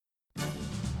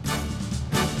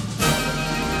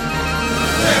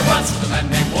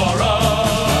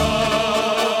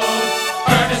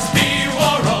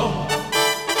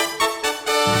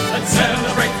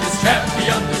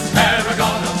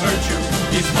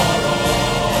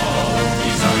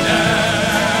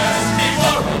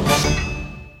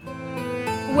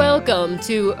Welcome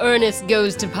to Ernest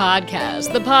Goes to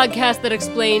Podcast, the podcast that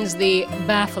explains the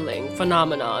baffling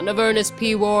phenomenon of Ernest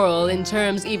P. Worrell in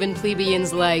terms even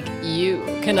plebeians like you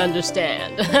can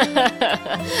understand.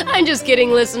 I'm just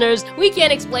kidding, listeners. We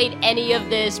can't explain any of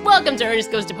this. Welcome to Ernest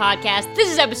Goes to Podcast.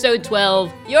 This is episode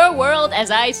 12, Your World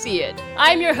as I See It.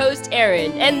 I'm your host,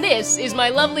 Aaron, and this is my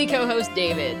lovely co-host,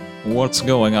 David. What's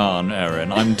going on,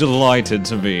 Aaron? I'm delighted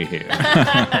to be here.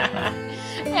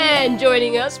 And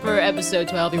joining us for episode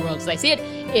 12, Your World as I See It,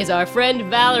 is our friend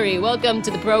Valerie. Welcome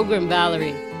to the program,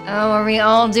 Valerie. Oh, are we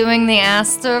all doing the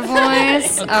Aster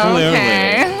voice?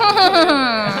 Okay.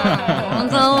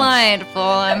 Delightful,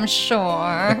 I'm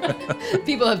sure.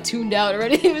 People have tuned out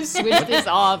already. We've switched this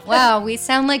off. Wow, we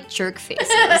sound like jerk faces.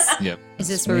 Yep. Is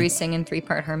this where we sing in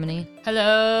 3-part harmony?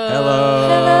 Hello.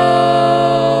 Hello.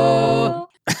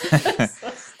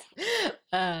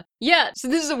 Yeah, so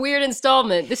this is a weird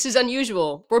installment. This is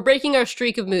unusual. We're breaking our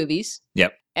streak of movies.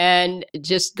 Yep. And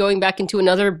just going back into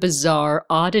another bizarre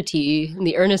oddity in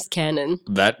the Ernest canon.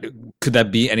 Could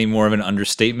that be any more of an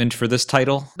understatement for this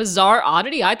title? Bizarre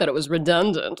oddity? I thought it was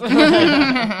redundant.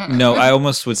 No, I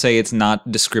almost would say it's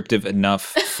not descriptive enough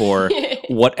for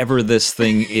whatever this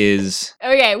thing is.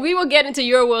 Okay, we will get into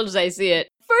Your World as I See It.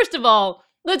 First of all,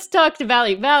 let's talk to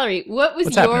Valerie. Valerie, what was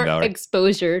What's happening, your Valerie?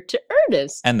 exposure to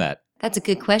Ernest? And that. That's a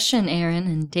good question, Aaron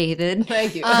and David.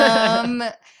 Thank you.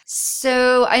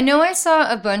 So I know I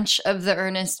saw a bunch of the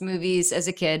Ernest movies as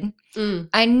a kid.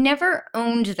 I never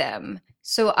owned them.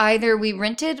 So either we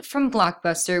rented from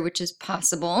Blockbuster, which is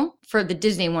possible for the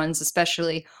Disney ones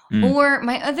especially, or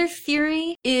my other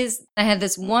theory is I had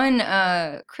this one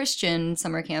Christian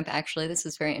summer camp, actually, this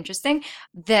is very interesting,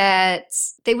 that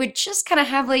they would just kind of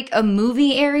have like a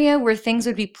movie area where things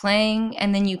would be playing,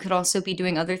 and then you could also be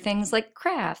doing other things like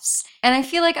crafts. And I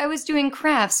feel like I was doing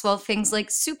crafts while things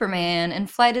like Superman and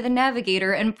Flight of the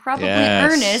Navigator and probably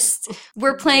Yes. Ernest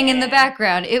were playing in the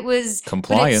background. It was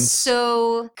Compliance.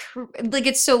 But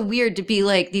it's so weird to be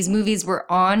like these movies were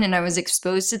on and I was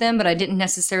exposed to them, but I didn't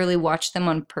necessarily watch them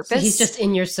on purpose. So he's just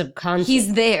in your subconscious.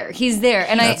 He's there,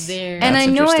 and That's- and I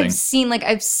know interesting.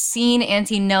 I've seen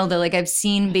Auntie Nelda, like I've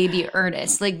seen Baby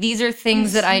Ernest, like these are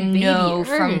things that I know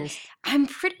from. I'm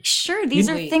pretty sure these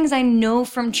are things I know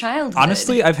from childhood.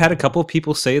 Honestly, I've had a couple of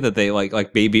people say that they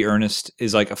like Baby Ernest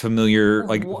is like a familiar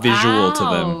visual to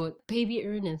them. Baby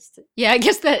Ernest. Yeah, I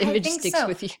guess that I image think sticks so.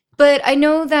 with you. But I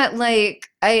know that like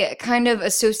I kind of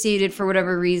associated for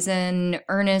whatever reason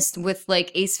Ernest with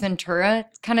like Ace Ventura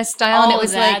kind of style, and it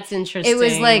was that's like interesting. it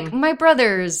was like my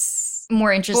brother's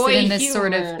more interested Boy in this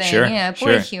sort humor. of thing. Sure, Yeah, boy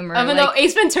sure. humor. Even though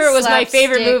Ace Ventura was my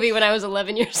favorite slapstick. movie when I was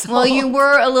 11 years old. Well, you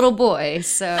were a little boy,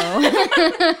 so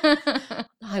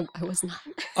I was not.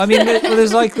 I mean,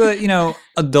 there's like the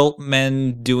adult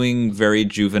men doing very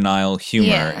juvenile humor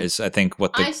Yeah. is I think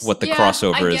what the Yeah,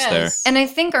 crossover I is there. guess. And I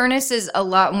think Ernest is a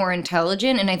lot more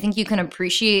intelligent, and I think you can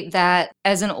appreciate that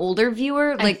as an older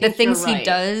viewer. I Like the think you're things he right.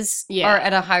 does Yeah. are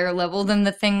at a higher level than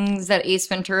the things that Ace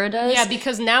Ventura does. Yeah,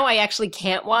 because now I actually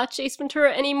can't watch Ace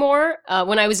Ventura anymore.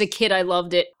 When I was a kid, I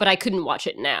loved it, but I couldn't watch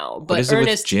it now. But What is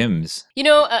Ernest, it with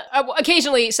gyms?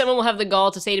 occasionally someone will have the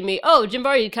gall to say to me, "Oh, Jim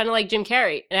Varney, kind of like Jim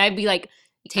Carrey," and I'd be like,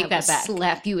 "Take I that will back."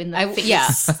 slap you in the face. Yeah,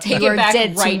 take You it are back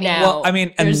dead to right me. now. Well, I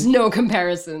mean, and there's no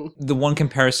comparison. the one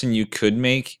comparison you could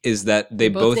make is that they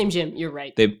Both both named Jim. You're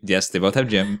right. they both have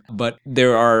Jim, but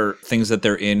there are things that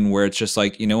they're in where it's just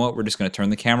like, you know what, we're just going to turn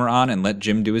the camera on and let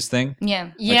Jim do his thing. Yeah.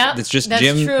 Like, Yeah, it's just that's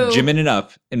Jim true. Jimming it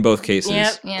up in both cases.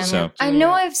 Yep. Yeah. So I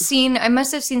know I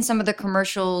must have seen some of the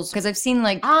commercials because I've seen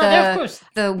like of course.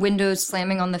 the windows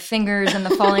slamming on the fingers and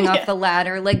the falling off the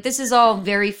ladder. Like this is all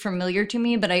very familiar to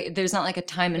me, but there's not like a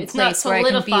time and It's not place where I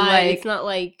can be solidified. like, It's not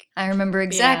like I remember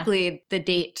exactly the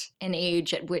date and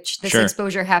age at which this Sure.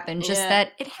 exposure happened. Just Yeah.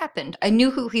 that it happened. I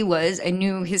knew who he was. I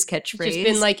knew his catchphrase. just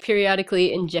been like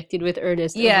periodically injected with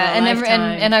Ernest. yeah, over a and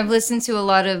lifetime. and I've listened to a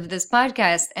lot of this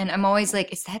podcast, and I'm always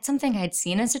like, is that something I'd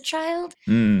seen as a child?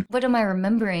 What am I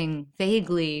remembering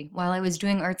vaguely while I was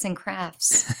doing arts and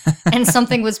crafts, and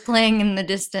something was playing in the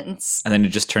distance? and then it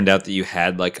just turned out that you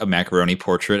had like a macaroni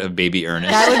portrait of Baby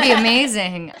Ernest. That would be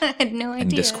amazing. I had no and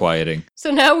idea. disquieting. So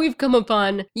now we've come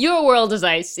upon Your World as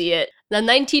I See It, the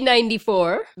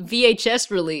 1994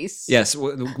 VHS release. Yes,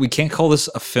 we can't call this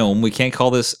a film. We can't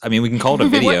call this. I mean, we can call it a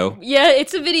video. Yeah,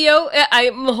 it's a video.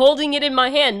 I'm holding it in my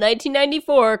hand.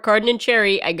 1994, Cardin and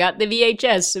Cherry. I got the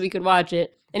VHS so we could watch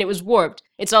it, and it was warped.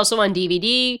 It's also on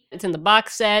DVD. It's in the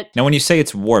box set. Now, when you say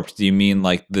it's warped, do you mean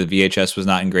like the VHS was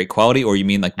not in great quality, or you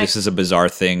mean like this is a bizarre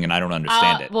thing and I don't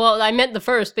understand it? Well, I meant the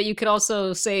first, but you could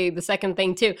also say the second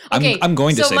thing too. Okay, I'm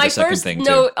going to say the second thing too.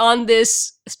 So my first note on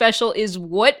this special is,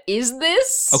 what is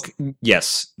this? Okay,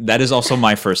 yes, that is also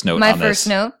my first note. My on first this.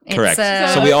 note. Correct.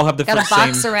 It's, so we all have the got first a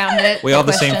box same. around it. We all have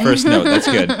the same question. first note. That's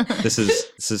good. This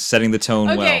is setting the tone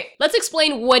well. Okay, let's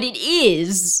explain what it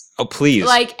is. Oh, please,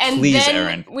 And please, then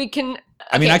Erin. we can.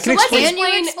 I mean, I can let's explain- Can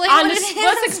you explain on what this- it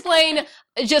Let's is? explain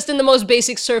just in the most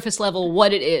basic surface level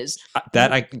what it is.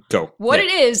 That I go. What Yeah.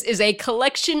 it is a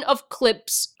collection of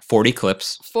clips, 40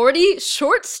 clips. 40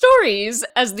 short stories,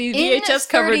 as the In VHS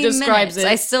cover 30 describes minutes.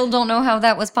 I it. still don't know how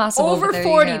that was possible. Over but there you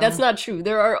 40. go. That's not true.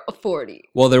 There are 40.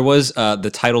 Well, there was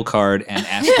the title card and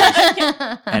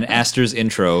Aster's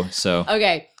intro. So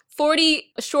Okay.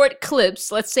 40 short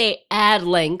clips, let's say ad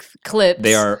length clips.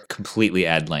 they are completely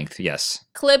ad length. Yes.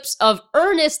 Clips of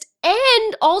Ernest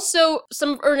and also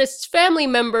some of Ernest's family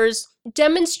members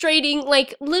demonstrating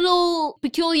like little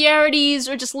peculiarities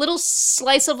or just little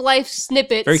slice of life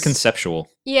snippets. Very conceptual.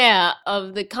 Yeah,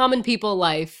 of the common people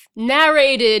life.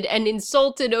 Narrated and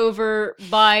insulted over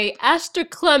by Aster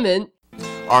Clement.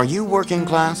 Are you working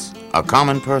class? A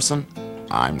common person?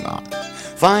 I'm not.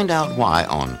 Find out why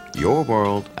on Your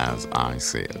World as I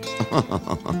See It.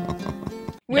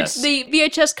 Which Yes. the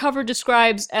VHS cover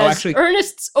describes as actually-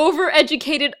 Ernest's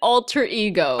overeducated alter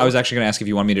ego. I was actually going to ask if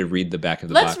you want me to read the back of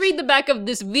the Let's box. read the back of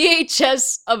this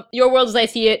VHS of Your World as I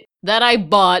See It that I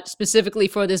bought specifically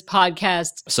for this podcast.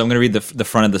 So I'm going to read the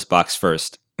front of this box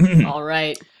first. All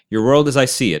right. Your World as I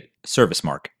See It, service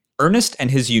mark. Ernest and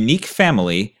his unique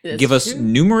family That's give us true.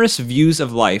 numerous views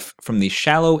of life from the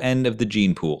shallow end of the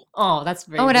gene pool. Oh, that's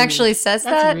very Oh, it rude. actually says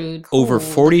That's that? rude. Over Cool.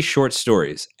 40 short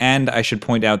stories. And I should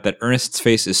point out that Ernest's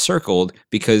face is circled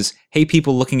because, hey,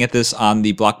 people looking at this on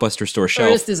the Blockbuster store shelf,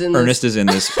 Ernest is in this. Ernest is in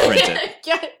this. Rent it.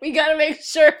 Yeah, we gotta make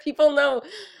sure people know.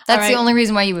 That's All the right. only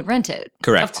reason why you would rent it.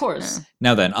 Correct. Of course.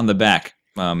 Now then, on the back,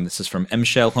 this is from M.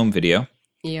 Shell Home Video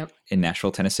Yep. in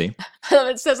Nashville, Tennessee.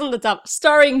 It says on the top,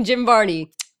 starring Jim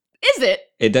Varney. Is it?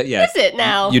 Yeah. Is it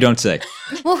now? You don't say.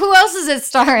 Well, who else is it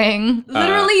starring?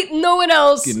 Literally no one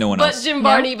else. no one but else. Jim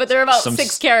Varney, but there are about Some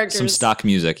 6 characters. Some stock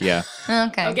music, yeah.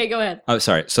 Okay. Okay, go ahead. Oh,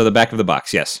 sorry. So the back of the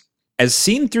box, yes. As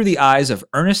seen through the eyes of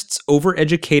Ernest's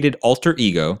overeducated alter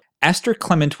ego, Aster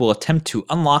Clement will attempt to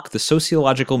unlock the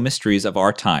sociological mysteries of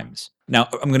our times. Now,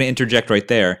 I'm going to interject right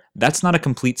there. That's not a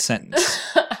complete sentence.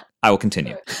 I will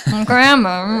continue.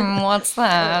 Grandma, what's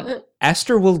that?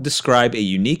 Aster will describe a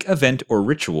unique event or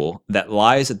ritual that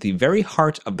lies at the very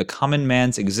heart of the common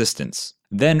man's existence.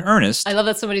 Then Ernest, I love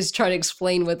that somebody's trying to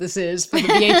explain what this is for the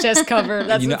VHS cover.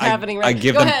 That's what's happening right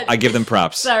now. Go ahead. I give them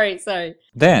props. Sorry.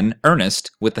 Then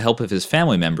Ernest, with the help of his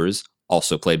family members,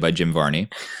 also played by Jim Varney,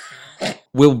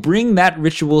 will bring that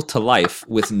ritual to life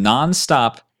with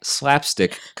non-stop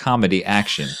slapstick comedy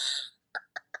action.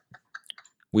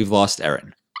 We've lost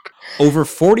Erin. Over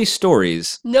 40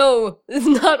 stories, No, it's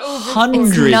not over.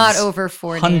 hundreds, It's not over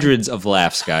 40. hundreds of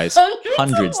laughs, guys.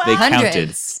 Hundreds of They laughs. counted.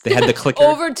 Hundreds. They had the clicker.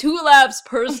 Over 2 laughs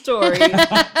per story.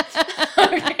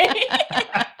 Okay.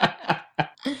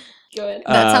 Go ahead.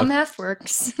 That's how math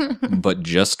works. But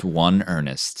just one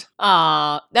Ernest.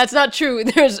 That's not true.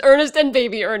 There's Ernest and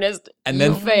baby Ernest. And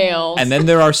You then- failed. And then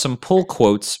there are some pull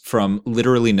quotes from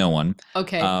literally no one.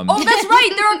 Okay. Um, Oh, that's right.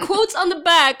 There are quotes on the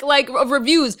back, like of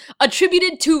reviews,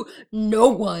 attributed to no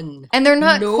one. And they're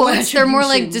not No quotes, they're more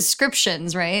like attribution.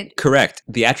 descriptions, right? Correct.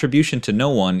 The attribution to no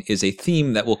one is a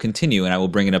theme that will continue, and I will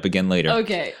bring it up again later.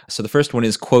 Okay. So the first one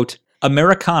is, quote,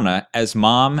 Americana as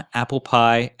mom, apple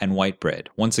pie, and white bread.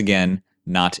 Once again,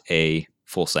 not a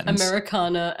full sentence.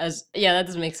 Americana as that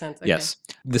doesn't make sense. Okay. Yes.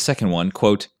 The second one,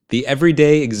 quote, the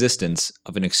everyday existence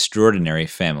of an extraordinary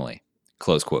family.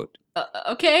 Close quote.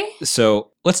 Okay.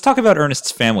 So let's talk about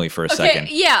Ernest's family for a second.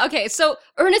 Yeah. Okay. So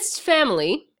Ernest's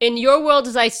family, in Your World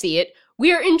as I See It,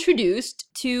 we are introduced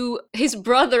to his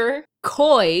brother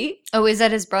Coy. Oh, is that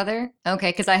his brother? Okay,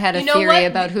 because I had a You know theory what?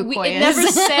 about who Coy it is. never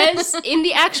says in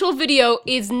the actual video.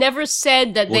 It's never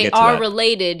said that We'll they get to are that.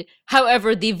 related.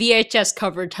 However, the VHS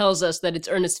cover tells us that it's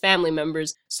Ernest's family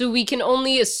members. So we can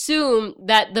only assume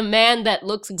that the man that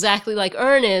looks exactly like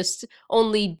Ernest,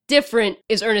 only different,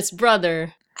 is Ernest's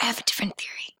brother. I have a different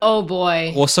theory. Oh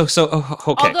boy. Well,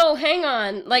 okay. Although, hang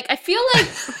on. Like, I feel like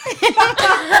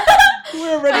We're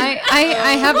already,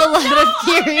 I have a lot of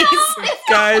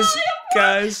theories.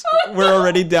 guys, we're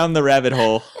already down the rabbit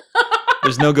hole.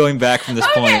 There's no going back from this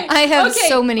point. I have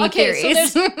so many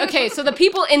theories. So the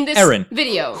people in this Erin,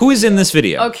 video. Who is in this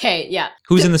video? Okay, yeah.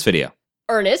 Who's in this video?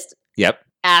 Ernest, Yep.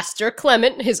 Aster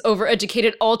Clement, his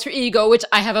overeducated alter ego, which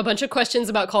I have a bunch of questions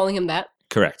about calling him that.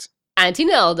 Correct. Auntie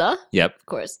Nelda, Yep. of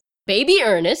course, Baby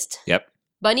Ernest, Yep.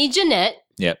 Bunny Jeanette,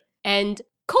 Yep. and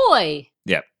Coy.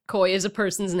 Yep. Coy is a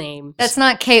person's name. That's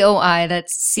not KOI,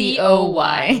 that's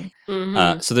COY.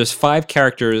 Mhm. So there's 5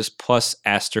 characters plus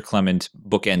Aster Clement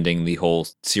bookending the whole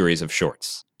series of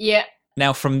shorts. Yeah.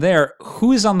 Now, from there,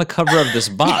 who is on the cover of this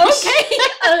box? Okay.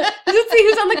 Let's see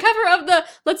who's on the cover of the.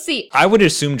 Let's see. I would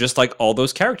assume just like all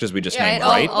those characters we just named,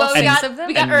 all- right? all we six got, of them?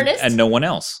 we got and, Ernest. and no one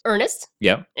else. Ernest.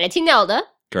 Yep. Auntie Nelda.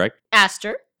 Correct.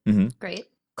 Aster. Great.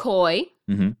 Coy.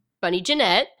 Mhm. Bunny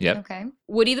Jeanette. Yep. Okay.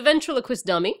 Woody the ventriloquist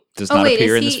dummy. Does Oh, not wait,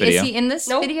 appear is in this video. Is he in this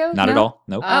Nope. video? Not No? at all.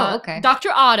 Nope. Oh, okay. Dr.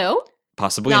 Otto.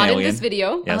 Possibly Not an in alien. this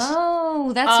video. Yes.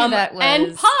 Oh, that's who that was.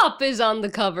 And Pop is on the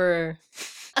cover.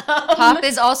 Pop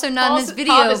is also not in this Also-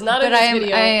 video, Pop is not in but this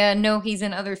video. I know he's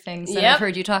in other things that Yep. I've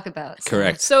heard you talk about. so-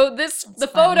 Correct. So the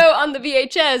fun. photo on the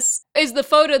VHS is the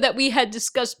photo that we had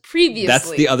discussed previously. That's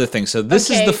the other thing. So this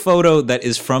is Okay. the photo that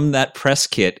is from that press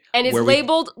kit. And it's where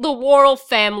labeled the Worrell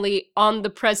family on the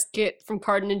press kit from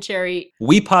Carden and Cherry.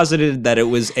 we posited that it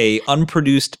was a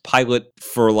unproduced pilot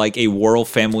for like a Worrell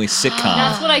family sitcom.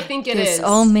 That's what I think it is. This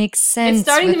all makes sense. It's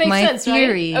starting to with make my sense, right?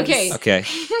 theories. Okay. Okay.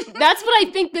 That's what I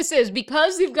think this is,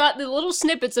 because you've got the little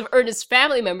snippets of Ernest's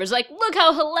family members. Like, look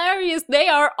how hilarious they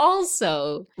are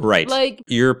also. Right. Like,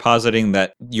 You're positing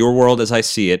that Your World as I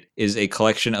See It is a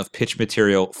collection of pitch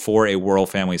material for a Worrell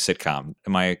family sitcom.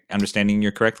 Am I understanding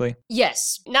you correctly?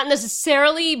 yes, not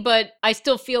necessarily, but I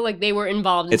still feel like they were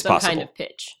involved in It's some kind possible. of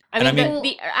pitch. And I mean-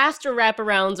 the Aster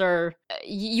wraparounds are,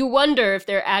 you wonder if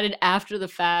they're added after the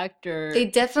fact or... They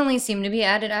definitely seem to be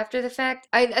added after the fact.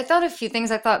 I thought a few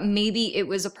things. I thought maybe it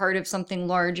was a part of something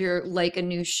larger, like a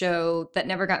new show that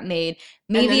never got made.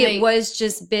 Maybe then it they- was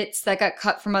just bits that got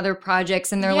cut from other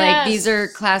projects, and they're like, these are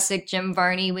Yes. classic Jim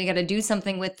Varney. We got to do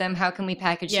something with them. How can we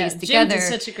package yeah, these Jim together? did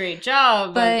such a great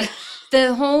job. But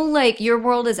the whole like Your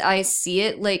World as I See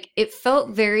It, like it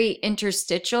felt very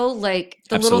interstitial, like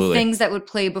the little Absolutely. things that would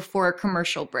play before a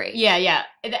commercial break. yeah.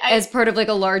 As part of like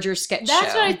a larger sketch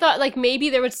That's show. what I thought. Like maybe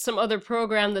there was some other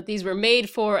program that these were made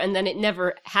for, and then it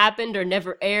never happened or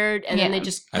never aired, and then Yeah, they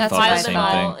just I thought the filed same them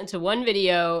all thing. into one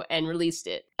video and released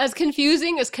it. As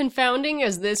confusing, as confounding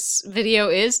as this video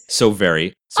is, So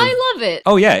very. So, I love it.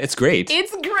 oh, yeah, it's great.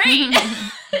 It's great.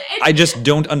 I just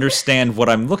don't understand what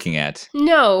I'm looking at.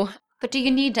 No, But do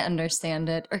you need to understand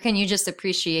it, or can you just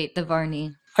appreciate the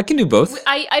Varney? I can do both.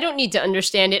 I don't need to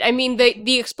understand it. I mean,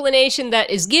 the explanation that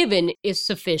is given is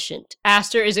sufficient.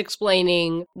 Aster is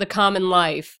explaining the common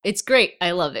life. It's great.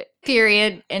 I love it.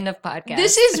 Period. End of podcast.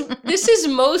 This is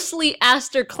mostly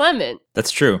Aster Clement. That's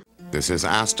true. This is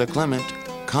Aster Clement,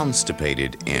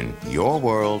 constipated in Your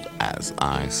World as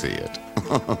I See It.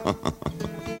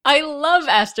 I love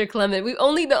Aster Clement. The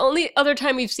only other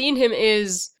time we've seen him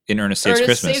is In Ernest Saves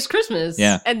Christmas. Saves Christmas.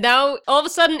 Yeah. And now all of a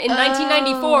sudden in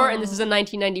 1994, and this Oh. is a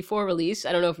 1994 release.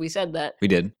 I don't know if we said that. We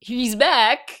did. He's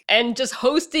back and just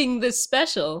hosting this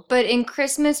special. But in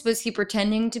Christmas, was he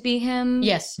pretending to be him?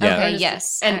 Yes. Yeah. Okay, Ernest-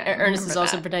 yes. And I Ernest is remember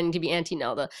also that. pretending to be Auntie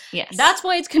Nelda. Yes. That's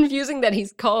why it's confusing that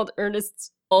he's called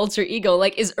Ernest's alter ego.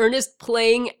 Like, is Ernest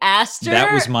playing Aster?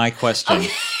 That was my question. Okay.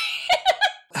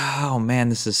 Oh, man,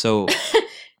 this is so...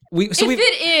 If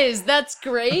it is, that's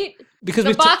great. Because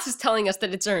The we've ta- box is telling us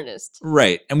that it's Ernest.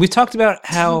 right, and we've talked about the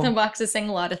how box is saying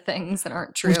a lot of things that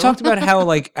aren't true. we've talked about how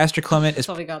like Aster Clement is That's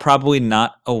all we got. probably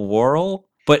not a Worrell,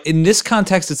 but in this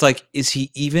context, it's like, is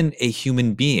he even a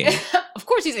human being? Of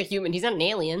course he's a human. He's not an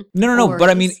alien. No, Or but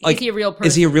I mean, is like, is he a real person?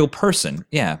 is he a real person?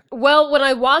 Yeah, Well, when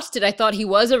I watched it, I thought he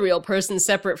was a real person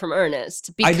separate from Ernest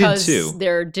I did because too.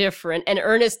 they're different. And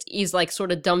Ernest is like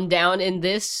sort of dumbed down in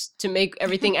this to make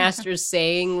everything Aster's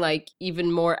saying like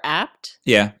even more apt.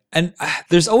 yeah. And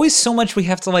there's always so much we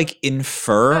have to like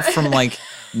infer from like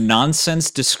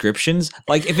nonsense descriptions.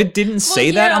 Like if it didn't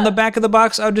say that yeah. on the back of the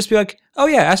box, I would just be like, oh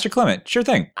yeah, Aster Clement, sure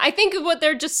thing. I think what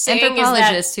they're just saying is that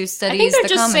Anthropologist who I studies think they're the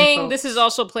just common saying folk. this is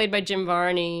also played by Jim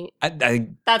Varney. I, That's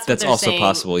what that's they're also saying.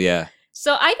 possible. Yeah,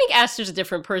 So I think Aster's a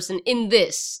different person in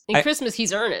this. In I- Christmas,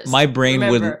 he's Ernest. my brain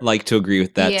Remember. would like to agree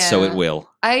with that, so Yeah. it will.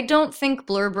 I don't think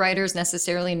blurb writers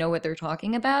necessarily know what they're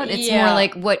talking about. It's Yeah. more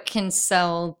like what can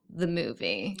sell the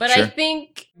movie. But Sure. I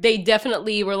think they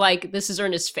definitely were like, this is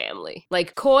Ernest's family.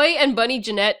 Like, Coy and Bunny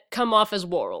Jeanette come off as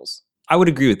Worrells. I would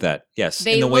agree with that. Yes,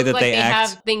 They in the look way that like they act.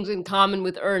 have things in common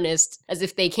with Ernest as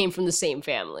if they came from the same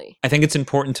family. I think it's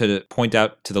important to point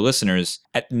out to the listeners,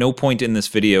 at no point in this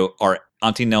video are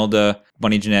Auntie Nelda,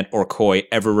 Bunny Jeanette, or Coy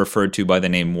ever referred to by the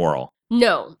name Worrell.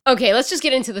 No. Okay, let's just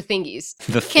get into the thingies.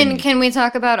 The Can thing. can we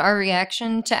talk about our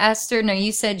reaction to Aster? No,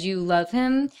 you said you love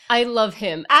him. I love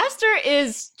him. Aster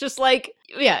is just like,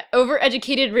 yeah,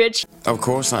 overeducated rich. Of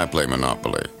course I play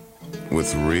Monopoly.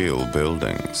 with real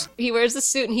buildings. He wears a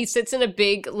suit and he sits in a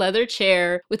big leather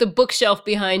chair with a bookshelf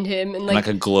behind him and like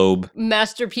a globe.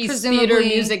 Masterpiece theater Presumably,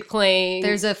 music playing.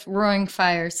 There's a roaring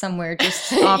fire somewhere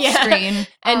just off screen.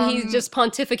 And he just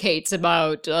pontificates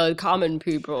about common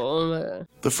people.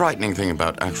 The frightening thing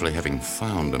about actually having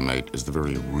found a mate is the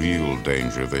very real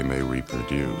danger they may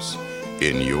reproduce.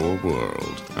 In your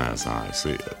world, as I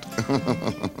see it.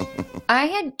 I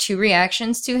had two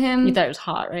reactions to him. You thought it was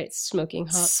hot, right? Smoking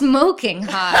hot. Smoking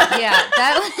hot. Yeah,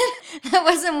 that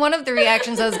wasn't one of the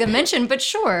reactions I was going to mention, but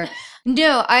sure.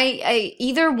 No, I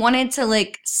either wanted to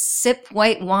like sip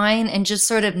white wine and just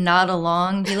sort of nod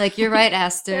along, be like, "You're right,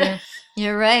 Aster.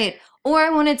 You're right," or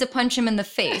I wanted to punch him in the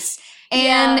face.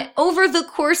 And over the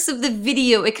course of the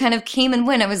video, it kind of came and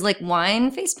went. I was like, wine,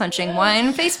 face punching,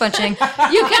 wine, face punching. He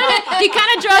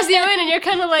kind of draws you in, and you're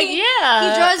kind of like,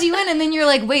 yeah. He draws you in, and then you're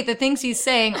like, wait, the things he's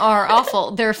saying are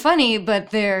awful. They're funny, but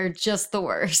they're just the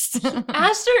worst.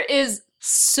 Aster is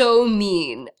so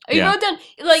mean. I wrote down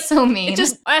like so mean. It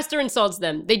just Aster insults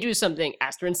them. They do something.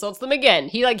 Aster insults them again.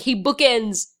 He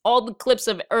bookends all the clips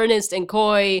of Ernest and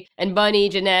Coy and Bunny,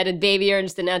 Jeanette, and Baby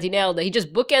Ernest and Auntie Nelda. He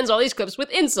just bookends all these clips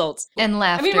with insults and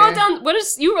laughter. I mean,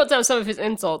 you wrote down some of his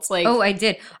insults. Like, oh, I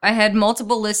did. I had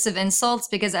multiple lists of insults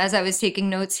because as I was taking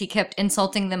notes, he kept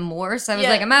insulting them more. So I was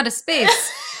like, I'm out of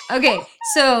space. Okay,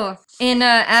 so in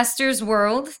Aster's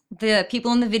world, the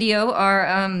people in the video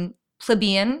are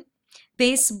plebeian,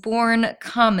 baseborn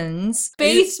commons. I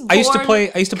used to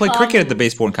play cricket at the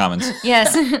Baseborn Commons.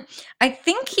 Yes. I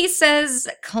think he says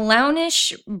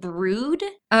clownish brood,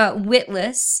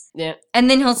 witless. Yeah. And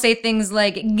then he'll say things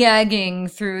like gagging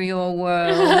through your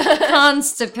world,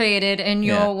 constipated in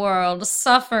your world,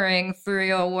 suffering through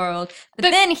your world.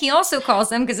 But then he also calls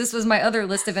them, because this was my other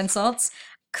list of insults,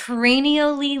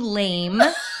 cranially lame.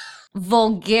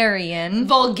 Vulgarian.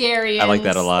 I like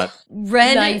that a lot.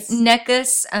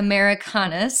 Redneckus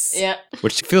Americanus. Yeah.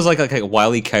 Which feels like a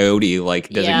Wile E. Coyote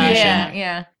designation.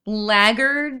 Yeah.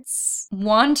 Laggards,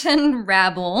 wanton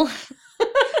rabble,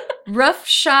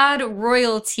 roughshod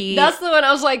royalty. That's the one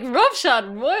I was like, roughshod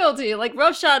royalty. Like,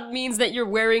 roughshod means that you're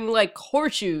wearing like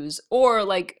horseshoes or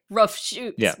like rough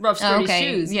shoes. Yeah. Rough sturdy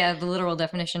shoes. Yeah, the literal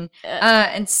definition.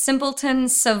 And simpleton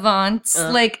savant.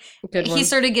 He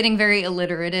started getting very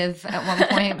alliterative at one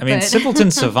point. I mean, simpleton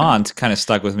savant kind of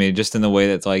stuck with me just in the way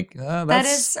that's like, that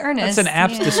is Ernest. That's an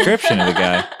apt description of the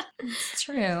guy. It's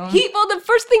true. The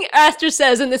first thing Aster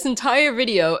says in this entire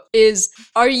video is,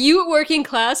 "Are you working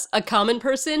class, a common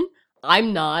person?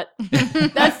 I'm not."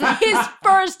 That's his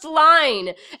first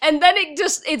line. And then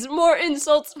it's more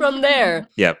insults from there.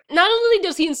 Yep. Not only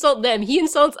does he insult them, he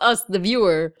insults us, the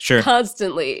viewer,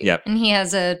 constantly. Yep. And he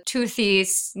has a toothy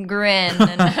grin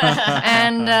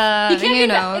and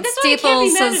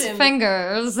staples his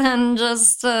fingers and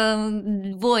just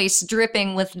voice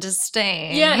dripping with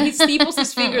disdain. Yeah, he staples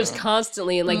his fingers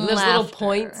constantly and like those little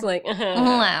points, like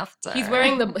laughter. He's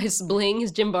wearing his bling,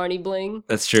 his Jim Barney bling.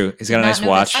 That's true. He's got a nice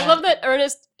watch. I love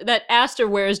that Aster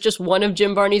wears just one of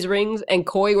Jim Barney's rings and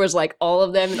Coy wears like all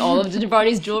of them and all of Jim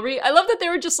Barney's jewelry. I love that they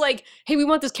were just like, hey, we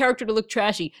want this character to look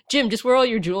trashy. Jim, just wear all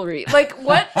your jewelry. Like,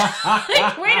 what?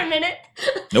 Like, wait a minute.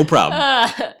 No problem.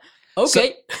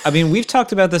 Okay. So, I mean, we've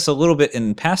talked about this a little bit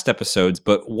in past episodes,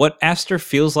 but what Aster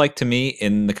feels like to me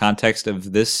in the context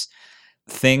of this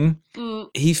thing,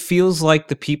 he feels like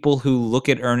the people who look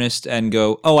at Ernest and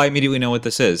go, "Oh, I immediately know what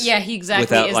this is." Yeah, he exactly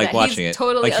without is like that. watching He's it.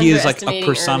 Totally like he is like a underestimating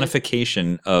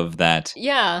personification of that.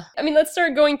 Yeah, I mean, let's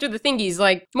start going through the thingies.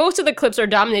 Like most of the clips are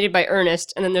dominated by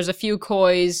Ernest, and then there's a few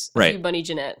Coys, a few Bunny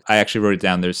Jeanette. I actually wrote it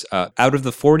down. There's out of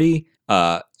the 40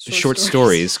 short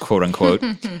stories, quote unquote,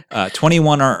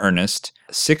 21 are Ernest,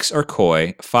 6 are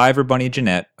Coy, 5 are Bunny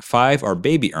Jeanette, 5 are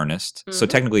Baby Ernest. So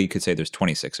technically you could say there's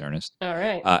 26 Ernest. All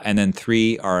right. And then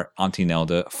 3 are Auntie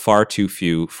Nelda. Far too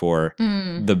few for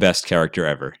the best character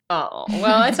ever. Oh,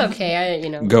 well, it's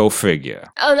okay. Go figure.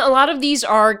 And a lot of these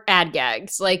are ad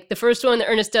gags. Like the first one that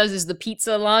Ernest does is the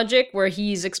pizza logic, where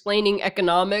he's explaining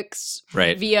economics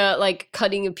via like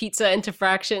cutting a pizza into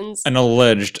fractions. An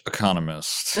alleged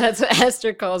economist. That's what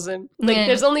Aster calls him. Like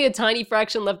there's only a tiny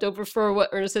fraction left over for what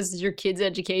Ernest says is your kid's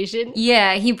education.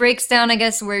 Yeah, he breaks down, I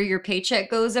guess, where your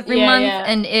paycheck goes every month. Yeah.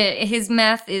 And his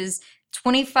math is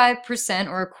 25%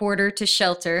 or a quarter to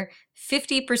shelter,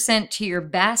 50% to your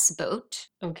bass boat.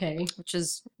 Okay. Which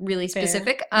is really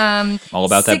specific. All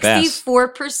about that bass.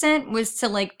 64% was to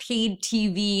like paid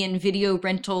TV and video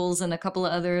rentals and a couple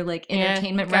of other like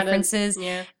entertainment references.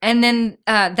 Yeah. And then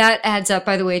that adds up,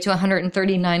 by the way, to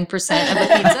 139% of a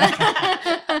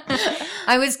pizza.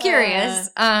 I was curious.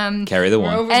 Carry the We're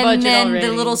one. over And budget then already.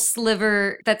 the little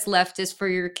sliver that's left is for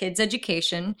your kids'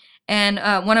 education. And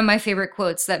one of my favorite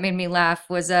quotes that made me laugh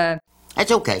was,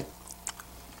 That's okay.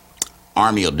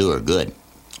 Army will do her good.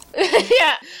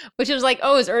 yeah, which was like,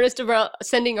 oh, is Ernest about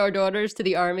sending our daughters to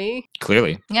the army?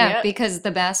 Clearly. Yeah. because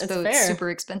the bass That's boat's fair. super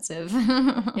expensive.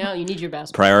 Yeah, you need your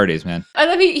best. Priorities, man. I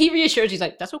love he reassures. He's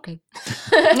like, that's okay.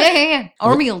 yeah.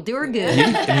 Army will do her good.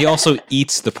 And he also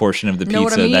eats the portion of the Know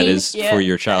what I pizza that mean? is Yeah. for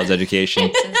your child's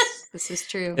education. This is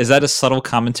true. Is that a subtle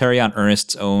commentary on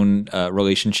Ernest's own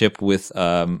relationship with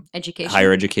Education.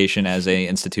 higher education as a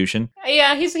institution?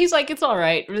 Yeah, he's like, it's all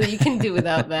right. Really, you can do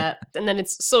without that. And then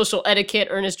it's social etiquette.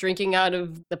 Ernest drinking out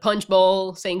of the punch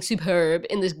bowl, saying "superb"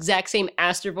 in the exact same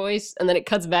Aster voice, and then it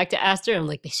cuts back to Aster. And I'm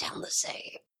like, they sound the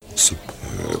same.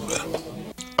 Superb.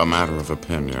 A matter of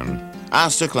opinion.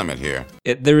 Aster Clement here.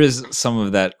 There is some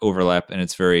of that overlap, and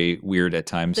it's very weird at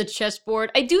times. The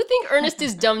chessboard. I do think Ernest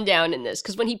is dumbed down in this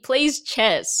because when he plays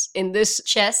chess in this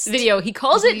Chest. video, he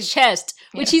calls it chest,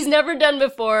 which he's never done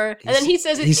before, and then he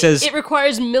says it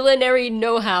requires military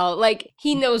know-how. Like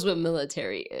he knows what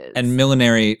military is. And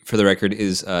millinery, for the record,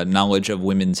 is knowledge of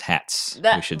women's hats,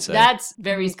 we should say. That's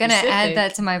very I'm gonna specific. add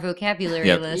that to my vocabulary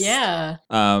Yep. list. Yeah.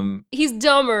 He's He's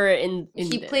dumber in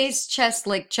He this. plays chess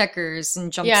like checkers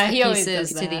and jumps Yeah, the he always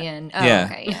pieces does to the that. end. Oh, yeah.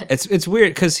 okay. Yeah. It's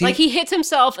weird because He hits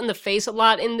himself in the face a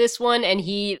lot in this one, and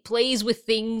he plays with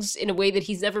things in a way that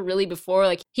he's never really before.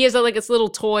 Like he has like this little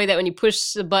toy that when you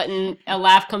push the button, a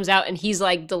laugh comes out, and he's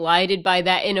like delighted by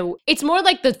that. It's more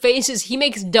like the faces he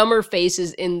makes dumber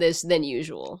faces in this than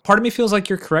usual. part of me feels like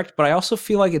you're correct, but I also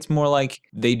feel like it's more like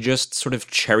they just sort of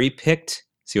cherry picked.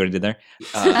 See what I did there?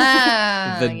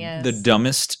 Yes. The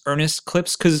dumbest Ernest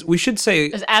clips, because we should say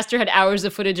As Aster had hours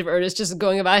of footage of Ernest just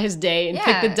going about his day and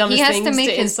picked the dumbest he has things to make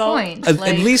his insult. point. at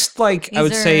Like, least like I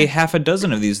these would say are- half a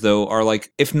dozen of these though are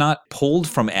like, if not pulled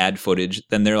from ad footage,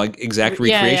 then they're like exact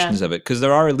Yeah, recreations of it, because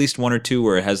there are at least one or two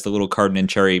where it has the little Cardin and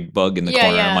Cherry bug in the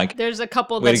corner. I'm like, there's a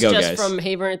couple way to that's go, just guys. from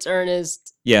Hey Vernon's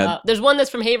Ernest. yeah, There's one that's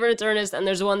from Hey Vernon's Ernest, and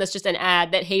there's one that's just an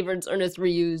ad that Hey Vernon's Ernest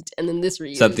reused, and then this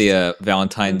reused. is that the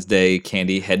Valentine's Day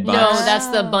candy head No, box? that's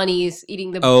the bunnies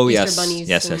eating the Oh, Easter yes. bunnies.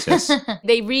 Yes, yes, yes.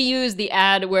 They reused the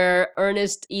ad where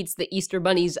Ernest eats the Easter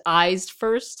bunny's eyes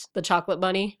first, the chocolate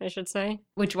bunny, I should say.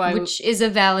 Which is a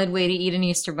valid way to eat an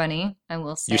Easter bunny, I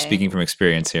will say. You're speaking from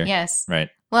experience here. Yes. Right.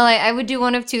 Well, I would do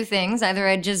one of two things. Either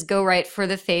I'd just go right for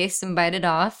the face and bite it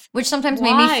off, which sometimes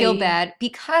made me feel Why? bad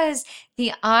because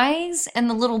the eyes and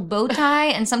the little bow tie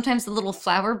and sometimes the little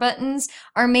flower buttons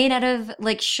are made out of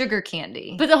like sugar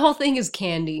candy. But the whole thing is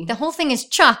candy. The whole thing is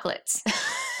chocolates.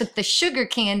 But the sugar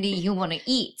candy you want to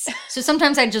eat. So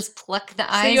sometimes I just pluck the So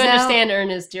eyes you out understand,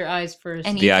 Ernest, your eyes first.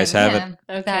 and The eat eyes them. have it.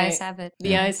 Yeah, Okay. The eyes have it.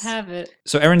 The eyes have it.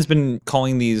 So Erin's been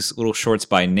calling these little shorts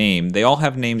by name. They all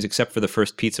have names except for the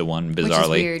first pizza one, bizarrely. Which is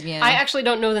weird, yeah. I actually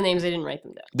don't know the names. I didn't write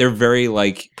them down. They're very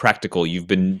like practical. You've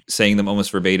been saying them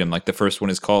almost verbatim. Like the first one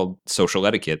is called social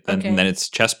etiquette, Okay. and then it's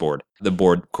chessboard. The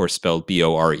board, of course, spelled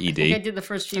Bored. I think I did the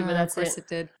first few, but that's of course it. it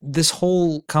did. This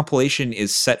whole compilation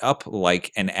is set up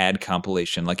like an ad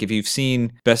compilation. Like if you've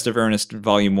seen Best of Ernest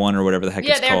Volume 1 or whatever the heck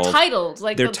Yeah, it's they're called. titled.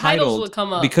 Like They're the titles titled will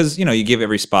come up. because, you give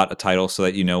every spot a title so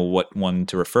that you know what one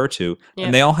to refer to. Yeah.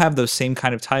 And they all have those same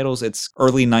kind of titles. It's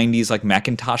early 90s like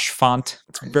Macintosh font.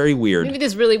 It's very weird. Maybe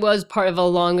this really was part of a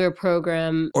longer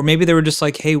program. Or maybe they were just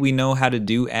like, hey, we know how to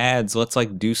do ads. Let's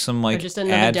like do some Or like just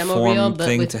another ad demo form reel, but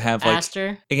thing with to have like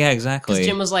Aster. yeah, Because exactly.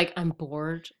 Jim was like, I'm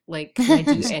bored. Like, can I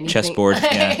do anything? Chessboard,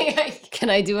 yeah. Can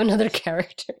I do another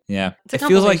character? Yeah, It's a it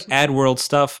feels like compilation. ad world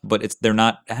stuff, but they're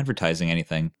not advertising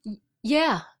anything.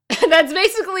 Yeah. That's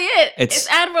basically it. It's- It's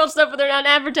AdWorld stuff, but they're not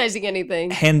advertising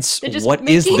anything. Hence, They're just what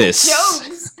is making this?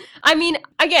 Jokes. I mean,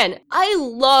 again, I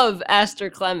love Aster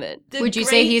Clement. The Would you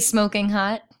say great- he's smoking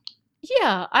hot?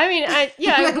 Yeah, I mean, I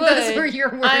would. Those were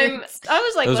your words. I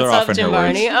was like, Those "What's are up, often Jim her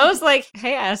words. Barney?" I was like,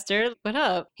 "Hey, Aster, what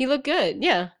up?" He looked good.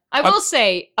 Yeah, I will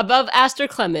say above Aster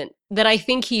Clement that I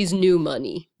think he's new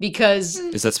money because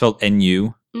Is that spelled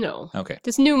N-U? no, Okay.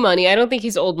 this new money. I don't think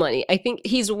he's old money. I think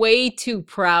he's way too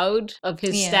proud of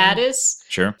his Yeah. status.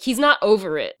 Sure. He's not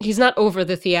over it. He's not over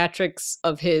the theatrics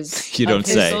of his. You of don't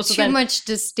his say. social Too then- much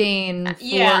disdain for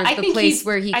I the think place he's-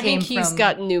 where he I came think he's from.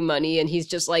 got new money and he's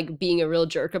just like being a real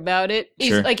jerk about it. He's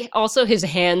Sure. like also his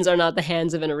hands are not the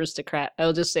hands of an aristocrat.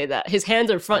 I'll just say that. His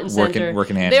hands are front and center.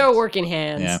 Working hands. They are working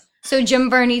hands. Yeah. So Jim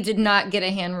Varney did not get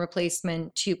a hand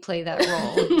replacement to play that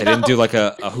role. They didn't do like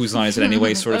a whose line is it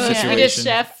anyway sort of Oh, yeah. situation. He just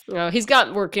chef. No, he's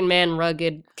got working man,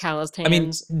 rugged, calloused hands. I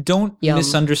mean, don't Yum.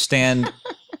 misunderstand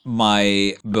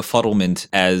my befuddlement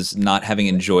as not having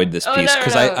enjoyed this piece,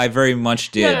 because I very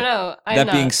much did. No.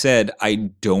 That being said, I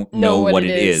don't know what it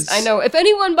is. I know. If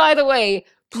anyone, by the way,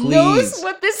 knows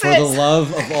what this for is, the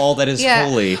love of all that is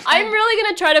holy. I'm really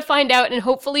going to try to find out, and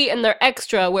hopefully in their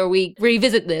extra where we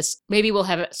revisit this, maybe we'll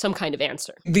have some kind of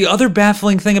answer. The other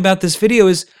baffling thing about this video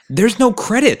is there's no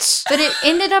credits. But it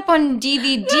ended up on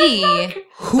DVD.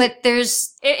 But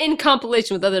there's... In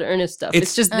compilation with other Ernest stuff.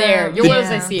 It's just there. You'll notice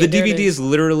I see The it. There DVD is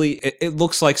literally, it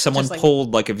looks like someone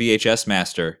pulled like a VHS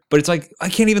master. But it's like, I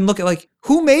can't even look at like,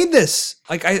 who made this?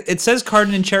 Like, it says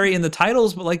Carden and Cherry in the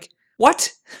titles, but like,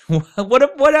 what? So,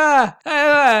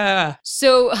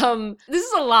 this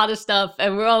is a lot of stuff,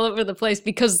 and we're all over the place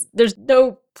because there's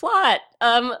no plot.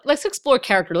 Let's explore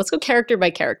character. Let's go character by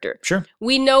character. Sure.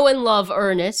 We know and love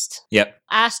Ernest. Yep.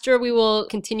 Astor, we will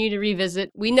continue to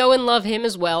revisit. We know and love him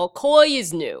as well. Coy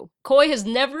is new. Coy has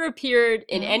never appeared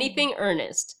in anything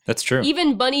Ernest. That's true.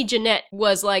 Even Bunny Jeanette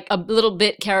was like a little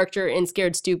bit character in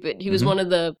Scared Stupid. He was one of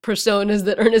the personas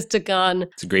that Ernest took on.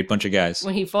 It's a great bunch of guys.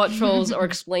 When he fought trolls or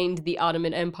explained the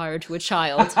Ottoman Empire to a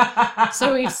child.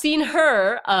 So we've seen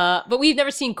her, but we've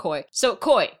never seen Coy. So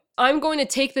Coy, I'm going to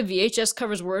take the VHS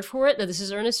cover's word for it that this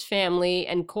is Ernest's family,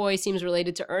 and Coy seems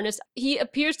related to Ernest. He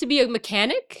appears to be a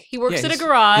mechanic. He works at a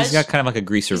garage. He's got kind of like a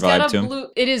greaser vibe to him.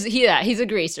 He's a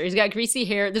greaser. He's got greasy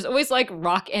hair. There's always like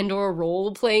rock and or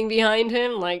roll playing behind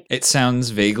him. Like it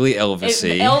sounds vaguely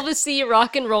Elvis-y. Elvis-y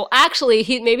rock and roll. Actually,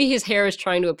 maybe his hair is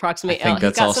trying to approximate. I think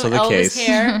that's also the case.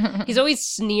 Hair. He's always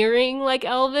sneering like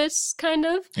Elvis, kind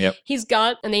of. Yep. He's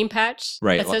got a name patch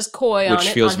that says Coy on it, which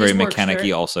feels very mechanic-y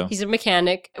mechanic-y also. He's a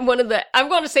mechanic. I'm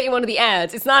going to say in one of the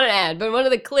ads, it's not an ad, but in one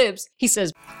of the clips, he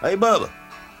says, "Hey, Bubba,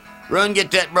 run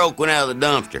get that broke one out of the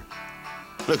dumpster.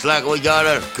 Looks like we got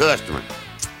us a customer.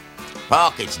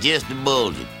 Pockets just a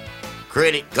bulging.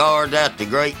 Credit cards out the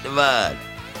Great Divide.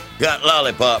 Got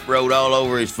lollipop wrote all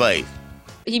over his face."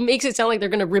 He makes it sound like they're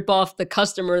going to rip off the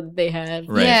customer that they have.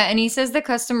 Right. Yeah, and he says the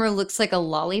customer looks like a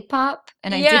lollipop,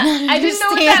 and I didn't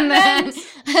know what that meant.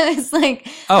 I was like,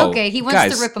 okay, he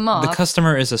wants to rip him off. The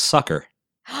customer is a sucker.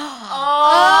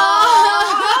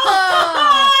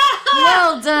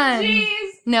 Well done. Jeez.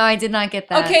 No, I did not get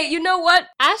that. Okay, you know what?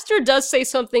 Astor does say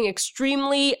something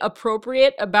extremely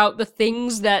appropriate about the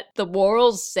things that the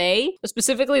Worrells say,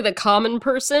 specifically the common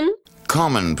person.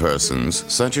 Common persons,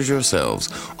 such as yourselves,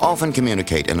 often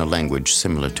communicate in a language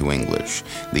similar to English.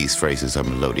 These phrases are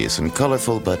melodious and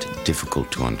colorful, but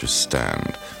difficult to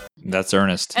understand. That's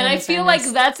Ernest. And I feel like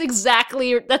that's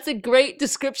a great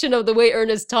description of the way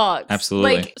Ernest talks.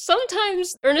 Absolutely. Like,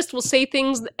 sometimes Ernest will say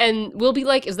things and we'll be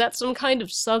like, is that some kind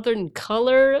of Southern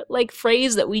color, like,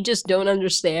 phrase that we just don't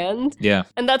understand? Yeah.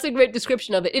 And that's a great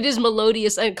description of it. It is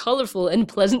melodious and colorful and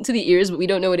pleasant to the ears, but we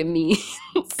don't know what it means.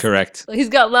 Correct. He's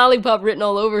got lollipop written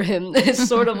all over him. It's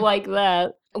sort of like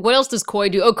that. What else does Coy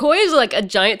do? Oh, Coy is like a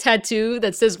giant tattoo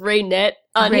that says Rayette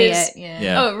on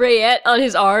Rayette on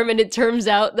his arm, and it turns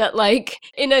out that like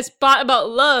in a spot about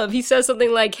love, he says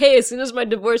something like, "Hey, as soon as my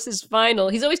divorce is final,"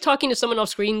 he's always talking to someone off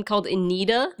screen called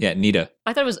Anita. Yeah, Nita.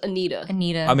 I thought it was Anita. I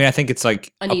mean, I think it's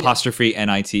like apostrophe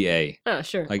Nita. Oh,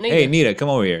 sure. Like, Anita. hey, Nita, come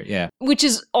over here. Yeah. Which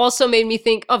is also made me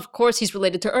think, of course, he's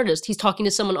related to Ernest. He's talking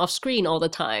to someone off screen all the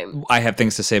time. I have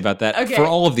things to say about that for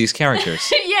all of these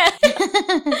characters. Yeah.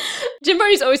 Jim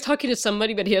Varney's always talking to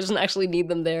somebody, but he doesn't actually need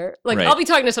them there. Like, right. I'll be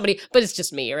talking to somebody, but it's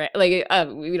just me, right? Like,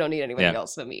 we don't need anybody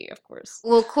else but me, of course.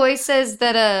 Well, Coy says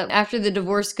that after the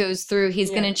divorce goes through,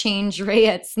 he's going to change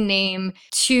Rayette's name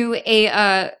to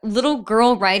a little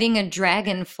girl riding a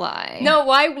dragonfly. No,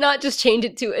 why not just change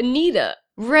it to Anita?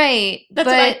 Right. That's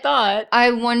what I thought.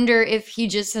 I wonder if he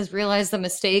just has realized the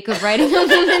mistake of writing a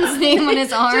woman's name on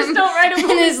his arm. Just don't write a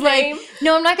woman's name. Like,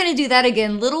 no, I'm not going to do that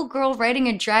again. Little girl riding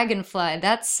a dragonfly.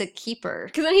 That's a keeper.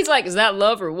 Because then he's like, is that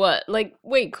love or what? Like,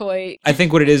 wait, Coy. I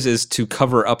think what it is to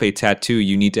cover up a tattoo,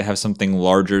 you need to have something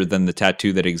larger than the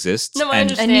tattoo that exists. No, I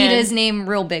understand. Anita's name,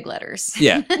 real big letters.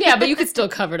 Yeah. Yeah, but you could still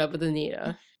cover it up with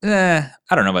Anita. I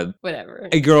don't know, but whatever.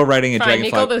 A girl riding a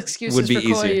dragonfly make all the excuses would be for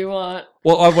Coy easier. you want.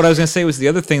 Well, what I was going to say was the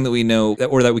other thing that we know,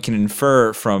 or that we can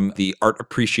infer from the art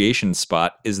appreciation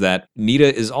spot, is that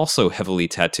Nita is also heavily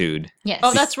tattooed. Yes.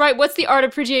 Oh, that's right. What's the art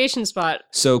appreciation spot?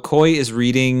 So Coy is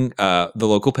reading the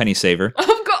local penny saver.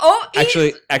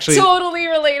 Actually, totally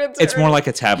related to it's more like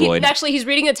a tabloid. He's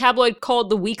reading a tabloid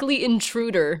called The Weekly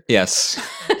Intruder. Yes.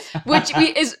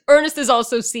 Ernest is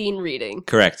also seen reading.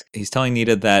 Correct. He's telling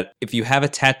Nita that if you have a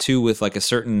tattoo with like a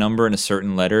certain number and a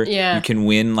certain letter, Yeah. you can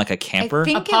win like a camper. I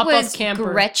think A pop-up it was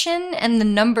camper. Gretchen and the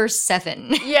number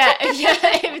 7. Yeah.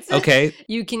 It's Okay.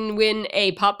 You can win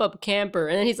a pop-up camper.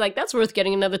 And then he's like, that's worth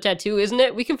getting another tattoo, isn't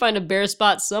it? We can find a bare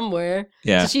spot somewhere.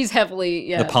 Yeah. So she's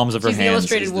heavily, The palms of her she's the hands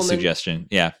illustrated is the woman. suggestion.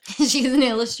 Yeah. She's an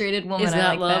illustrated woman. Is I that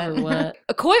like love that. or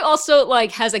what? Koi also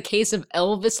like has a case of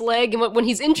Elvis leg, and when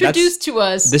he's introduced to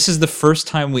us, This is the first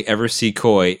time we ever see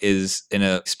Koi is in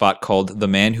a spot called The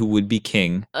Man Who Would Be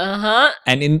King.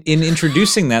 And in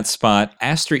introducing that spot,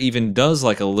 Aster even does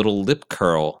like a little lip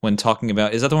curl when talking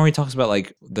about, is that the one where he talks about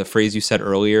like the phrase you said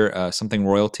earlier, something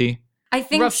royalty? I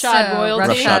think Roughshod so. royalty?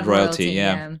 Roughshod royalty,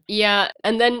 yeah. Yeah,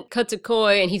 and then cut to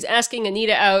Koi, and he's asking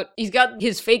Anita out. He's got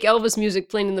his fake Elvis music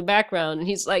playing in the background, and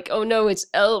he's like, "Oh no, it's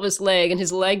Elvis leg," and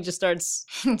his leg just starts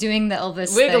Doing the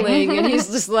Elvis wiggling, thing. and he's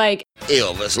just like,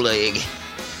 Elvis leg.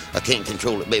 I can't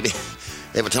control it, baby.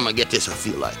 Every time I get this, I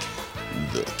feel like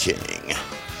the king.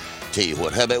 Tell you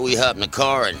what, how about we hop in the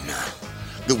car and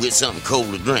go get something cold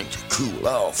to drink to cool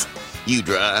off? You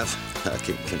drive. I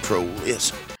can control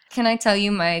this. Can I tell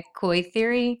you my Koi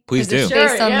theory? Please 'Cause it's do.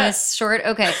 Based Sure, on yeah. this short.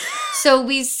 Okay. So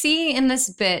we see in this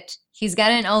bit, he's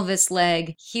got an Elvis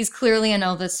leg. He's clearly an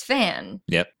Elvis fan.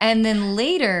 Yep. And then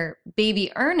later,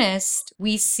 baby Ernest,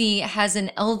 we see has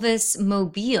an Elvis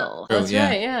mobile. Oh, "That's yeah.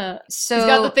 right, yeah." So He's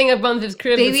got the thing above his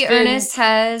crib. baby that spins. Ernest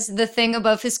has the thing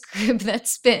above his crib that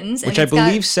spins. Which and I it's got-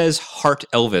 believe says Heart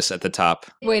Elvis at the top.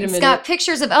 Wait a It's minute. got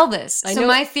pictures of Elvis. I So know-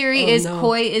 my theory Oh, is no.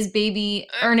 Koi is baby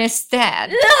Ernest's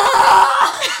dad.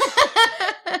 Ah!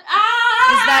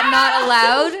 Is that not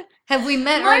allowed? Have we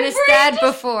met My Ernest's brain dad just-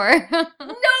 before? No,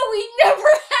 we never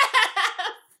have.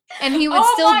 And he would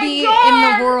Oh still my be God.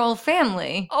 in the Worrell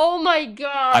family. Oh my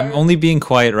god! I'm only being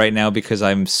quiet right now because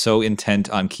I'm so intent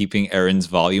on keeping Erin's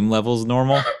volume levels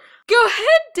normal. Go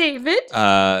ahead, David.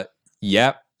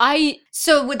 Yeah.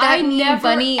 So would that I mean never,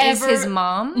 Bunny is his ever-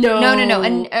 mom? No. No.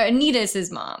 Anita is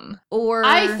his mom. Or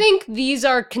I think these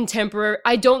are contemporary.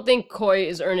 I don't think Koi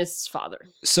is Ernest's father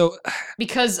So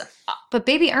because But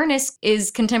baby Ernest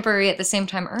is contemporary at the same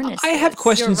time Ernest I have is.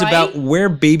 questions You're about right. where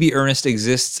Baby Ernest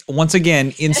exists once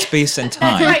again in space and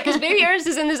time. that's right because baby Ernest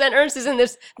is in this and Ernest is in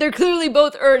this. They're clearly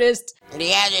both Ernest.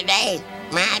 The other day,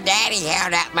 my daddy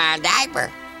held up my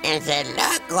diaper and said,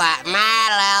 "Look what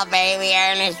my little baby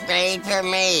Ernest made for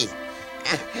me."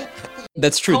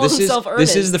 That's true. Calls This himself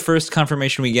is Ernest. the first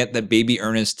confirmation we get that Baby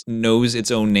Ernest knows its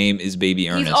own name is Baby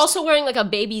Ernest. He's also wearing like a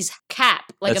baby's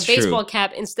cap, like That's a baseball true.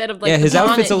 cap instead of like yeah, the his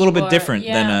outfit's bonnet a little he bit wore. different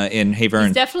Yeah. than in Hey Vern.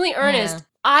 He's definitely Ernest. Yeah.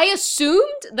 I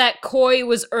assumed that Koi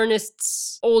was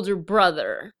Ernest's older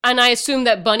brother, and I assumed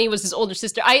that Bunny was his older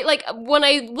sister. When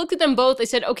I looked at them both, I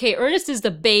said, okay, Ernest is the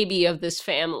baby of this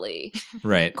family.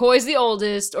 Right. Koi's the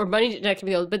oldest, or Bunny that can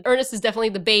be the oldest, but Ernest is definitely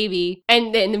the baby.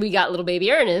 And then we got little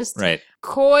baby Ernest. Right.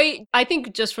 Koi, I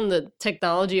think just from the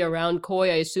technology around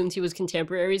Koi, I assumed he was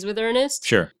contemporaries with Ernest.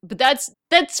 Sure. But that's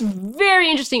very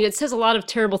interesting. It says a lot of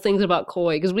terrible things about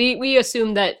Koi because we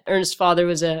assumed that Ernest's father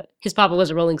his papa was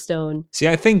a Rolling Stone. See,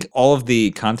 I think all of the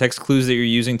context clues that you're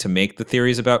using to make the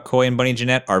theories about Koi and Bunny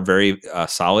Jeanette are very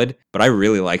solid, but I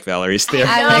really like Valerie's theory.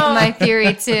 I No. like my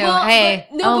theory too. Well, Hey,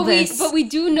 but Elvis we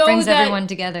do know brings that. everyone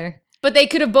together. But they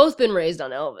could have both been raised on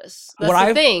Elvis. That's What the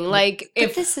I've- thing. Like, But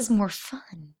if this is more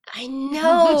fun. I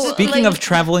know. Speaking like, of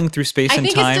traveling through space I and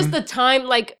think time, it's just the time.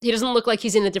 Like, he doesn't look like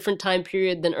he's in a different time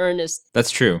period than Ernest. that's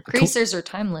true. Creasers are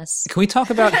timeless. Can we talk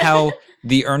about how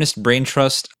the Ernest Brain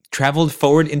Trust traveled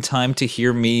forward in time to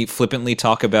hear me flippantly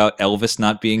talk about Elvis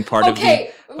not being part of the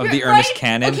right? Ernest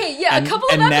canon? Okay, yeah, and, a couple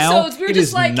of and episodes now we were it just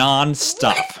is like,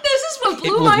 non-stop. What? This is what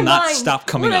blew will my not mind. stop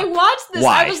coming when up. I watched this,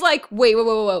 Why? I was like, wait.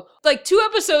 Like 2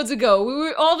 episodes ago, we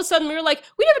were all of a sudden we were like,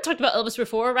 we never talked about Elvis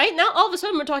before, right? Now all of a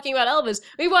sudden we're talking about Elvis.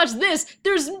 We watched this.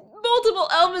 There's multiple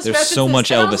Elvis There's references. so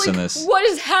much and I was Elvis in like, this. What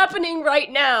is happening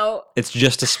right now? It's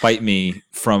just to spite me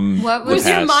from What the Was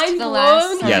past. your mind The blown?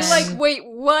 last You were Yes. like, wait,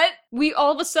 what? We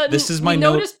all of a sudden This is my we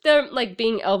note. noticed there like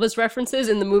being Elvis references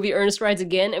in the movie Ernest Rides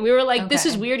Again, and we were like, this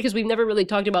is Okay. weird because we've never really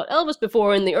talked about Elvis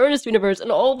before in the Ernest universe,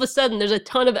 and all of a sudden there's a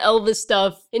ton of Elvis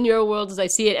stuff in your world as I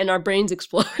see it, and our brains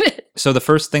exploded. So the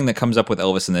first thing that comes up with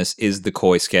Elvis in this is the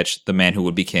Koi sketch, The Man Who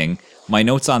Would Be King. My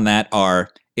notes on that are,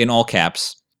 in all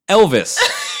caps, Elvis,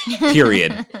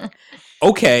 period.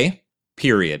 Okay,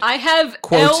 period. I have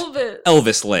Quote, Elvis.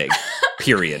 Elvis leg,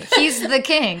 period. He's the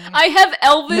king. I have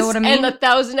Elvis Know what I mean? and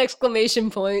 1,000 exclamation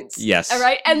points. Yes. All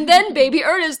right, and then Baby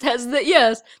Ernest has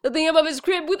the thing above his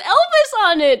crib with Elvis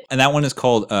on it. And that one is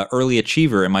called Early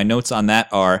Achiever, and my notes on that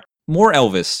are, more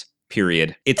Elvis,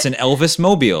 period. It's an Elvis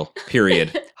mobile,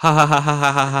 period. Ha ha ha ha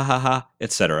ha ha ha ha ha,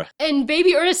 etc. And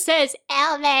Baby Ernest says,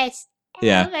 Elvis.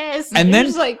 Yeah. Elvis. And you're then-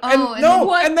 just like, Oh, and no, then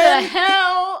what and the then-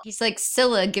 hell? he's like,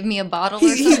 Scylla, give me a bottle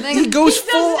or He something. goes He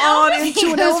does full on Elvis. into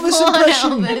He an goes Elvis full on impression.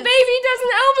 Elvis. The baby does an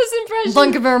Elvis impression.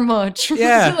 Thank you very much.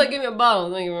 Yeah. She's like, give me a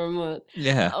bottle. Thank you very much.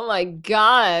 Yeah. Oh my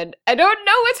god. I don't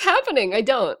know what's happening. I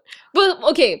don't. But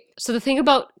okay, so the thing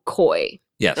about Coy,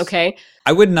 Yes. okay?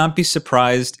 I would not be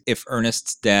surprised if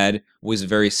Ernest's dad was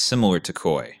very similar to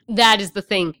Coy. That is the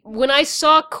thing. When I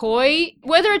saw Coy,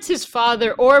 whether it's his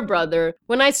father or brother,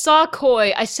 when I saw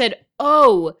Coy, I said,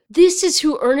 oh, this is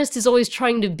who Ernest is always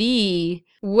trying to be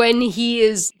when he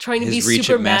is trying to His be reach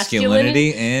super at masculinity?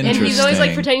 masculine. And he's always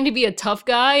like Interesting. pretending to be a tough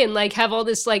guy and like have all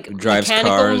this like Drives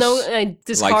mechanical cars,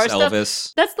 this likes car stuff.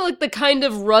 Elvis. That's the kind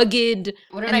of rugged.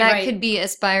 What did And I that write? could be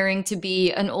aspiring to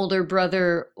be an older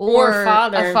brother or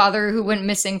father. a father who went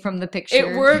missing from the picture.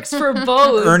 It works for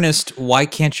both. Ernest, why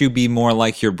can't you be more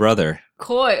like your brother?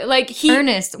 Coy, like he,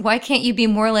 Ernest, why can't you be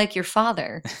more like your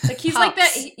father? like he's like that.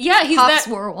 Pops. Yeah, he's Pops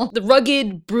that. World. The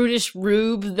rugged, brutish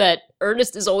rube that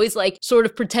Ernest is always like sort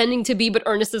of pretending to be, but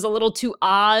Ernest is a little too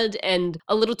odd and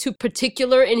a little too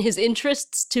particular in his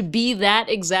interests to be that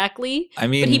exactly. I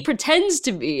mean, But he pretends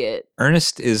to be it.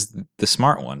 Ernest is the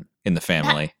smart one in the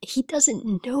family. He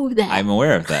doesn't know that. I'm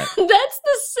aware of that. That's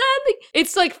the sad thing.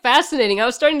 It's like fascinating. I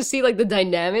was starting to see like the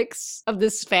dynamics of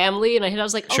this family, and I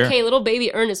was like, Sure. okay, little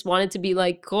baby Ernest wanted to be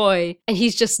like Coy, and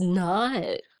he's just not.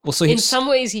 Well, so In he's some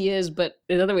ways he is, but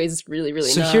in other ways it's really,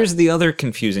 really so not. here's the other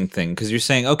confusing thing, because you're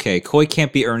saying, okay, Coy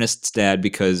can't be Ernest's dad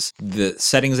because the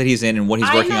settings that he's in and what he's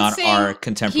I'm working not on saying are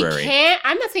contemporary. He can't.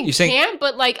 I'm not saying You're he saying can't,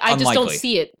 but like I just don't unlikely.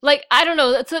 see it. Like I don't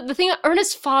know. That's the thing.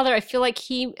 Ernest's father. I feel like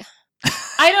he.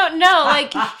 I don't know.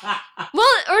 Like, well,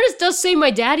 Ernest does say my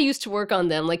daddy used to work on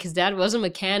them. Like his dad was a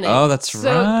mechanic. Oh, that's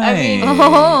So, I mean, right.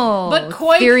 Oh, But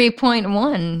Coy- theory point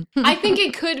one. I think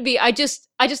it could be. I just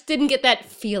didn't get that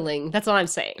feeling. That's all I'm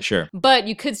saying. Sure, But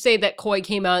you could say that Coy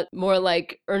came out more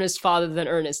like Ernest's father than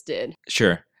Ernest did,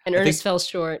 sure. and I Ernest think- fell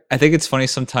short. I think it's funny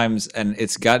sometimes, and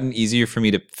it's gotten easier for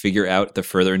me to figure out the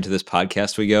further into this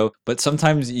podcast we go, but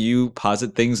sometimes you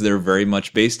posit things that are very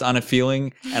much based on a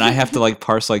feeling, and I have to like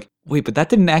parse like, wait, but that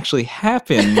didn't actually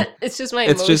happen. It's just my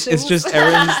it's emotions. just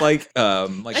Erin's like I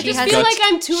She just has feel a- like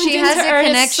I'm tuned She into has a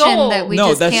Ernest's connection soul. that we No,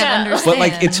 just that's- can't Yeah. understand. But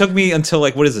like it took me until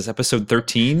like what is this, episode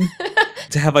 13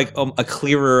 to have like a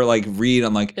clearer like read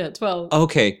on like, Yeah, 12.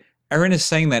 okay, Erin is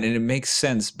saying that and it makes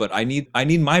sense, but I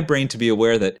need my brain to be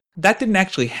aware that didn't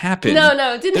actually happen. No,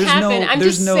 it didn't happen. I'm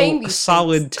there's just no saying these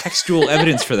solid things. textual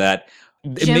evidence for that.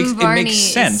 It Jim Varney makes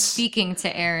is sense. speaking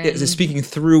to Aaron. It's speaking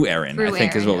through Erin, through I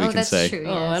think is what Aaron. we Oh, can that's say. True,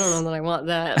 Oh, I yes. don't know that I want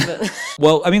that. But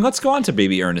Well, I mean, let's go on to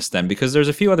Baby Ernest then, because there's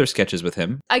a few other sketches with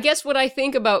him. I guess what I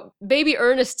think about Baby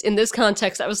Ernest in this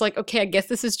context, I was like, okay, I guess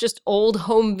this is just old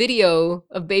home video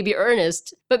of Baby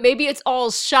Ernest, but maybe it's all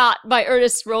shot by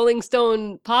Ernest's Rolling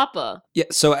Stone papa. Yeah,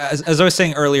 so as I was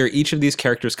saying earlier, each of these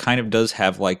characters kind of does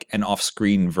have like an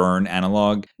off-screen Vern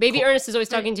analog. Baby Ernest is always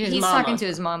talking to his He's mama. talking to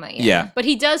his mama. Yeah. But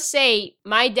he does say,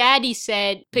 my daddy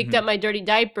said, picked Mm-hmm. up my dirty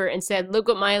diaper and said, look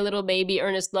what my little baby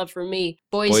Ernest loved for me.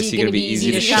 Boy, is Boy, he going to be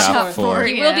easy to shop for.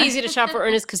 He will be easy to shop for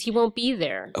Ernest because he won't be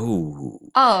there. Oh,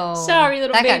 Oh, Sorry,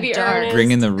 little that got baby dark. Ernest.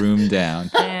 bringing the room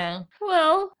down. Yeah.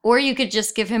 Well, Or you could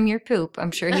just give him your poop.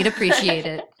 I'm sure he'd appreciate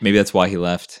it. Maybe that's why he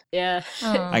left. yeah.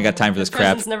 I got time for this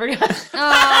crap. Presents never got.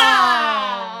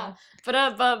 Oh.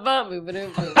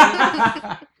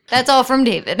 That's all from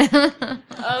David.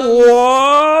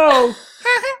 Whoa!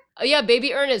 Oh yeah,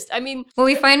 Baby Ernest. I mean, When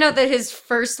we find out that his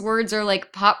first words are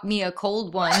like, pop me a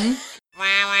cold one.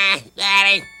 Mama,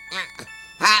 Daddy,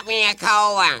 pop me a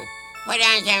cold one. Put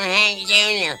on some Hank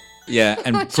Jr. Yeah,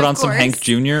 and Which, put on of some Hank course.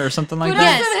 Jr. or something like put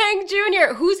that. Yes. on some Hank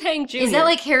Jr. Who's Hank Jr.? Is that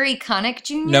like Harry Connick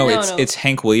Jr.? No, No, it's no. it's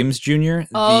Hank Williams Jr.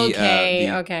 Okay,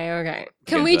 the- okay.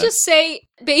 Can Against we that. just say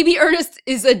Baby Ernest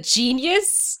is a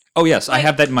genius? Oh yes, I Like,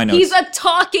 have that in my notes. He's a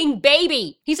talking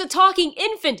baby. He's a talking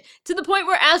infant to the point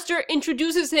where Aster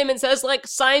introduces him and says, like,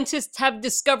 scientists have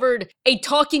discovered a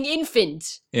talking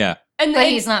infant. Yeah. And But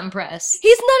then he's not impressed.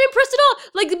 he's not impressed at all.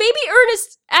 Like, the Baby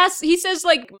Ernest asks, he says,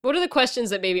 like, what are the questions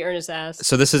that Baby Ernest asks?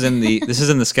 So this is in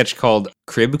the sketch called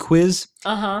Crib Quiz.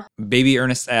 Uh-huh. Baby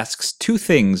Ernest asks two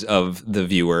things of the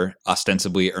viewer,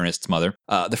 ostensibly Ernest's mother.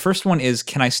 The first one is,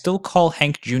 can I still call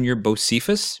Hank Jr.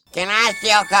 Bocephus? Can I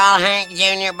still call Hank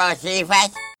Jr.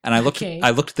 Bocephus? And I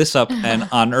looked this up, and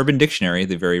on Urban Dictionary,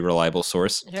 the very reliable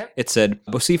source, Yep. it said,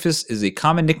 Bocephus is a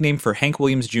common nickname for Hank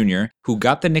Williams Jr., who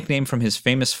got the nickname from his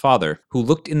famous father, who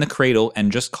looked in the cradle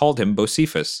and just called him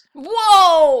Bocephus.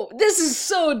 Whoa! This is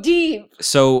so deep.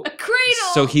 So A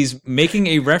cradle! So he's making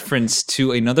a reference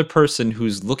to another person person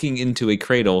who's looking into a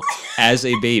cradle as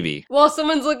a baby. While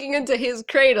someone's looking into his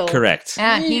cradle. Correct.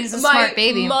 Yeah, he's a smart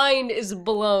baby. My mind is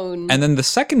blown. And then the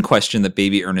second question that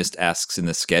Baby Ernest asks in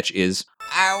the sketch is,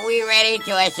 Are we ready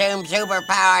to assume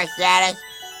superpower status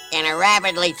in a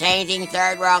rapidly changing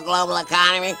third world global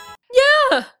economy?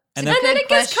 Yeah. And And then- then it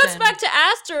gets cuts question. back to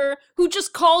Aster, who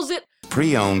just calls it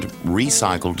Pre-owned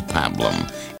recycled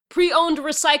pablum. pre-owned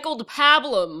recycled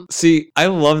pablum. see, I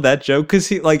love that joke because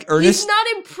he, like, Ernest. He's not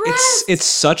impressed. It's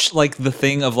such like the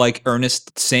thing of like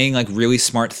Ernest saying like really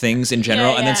smart things in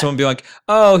general, Yeah, and then yeah. someone be like,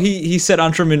 "Oh, he said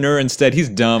entrepreneur instead. He's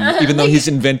dumb," even though he's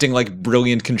inventing like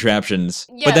brilliant contraptions.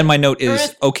 Yeah, But then my note is,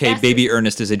 Ernest- okay, that's Baby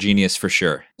Ernest is a genius for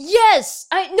sure. Yes,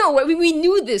 I know. We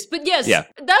knew this, but yes, Yeah.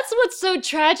 that's what's so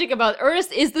tragic about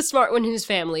Ernest is the smart one in his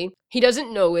family. He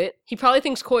doesn't know it. He probably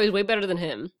thinks Koi is way better than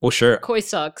him. Well, sure. Koi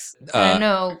sucks. I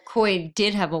know Koi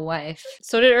did have a wife.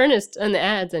 So did Ernest on the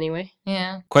ads, anyway.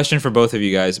 Yeah. Question for both of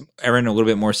you guys, Erin, a little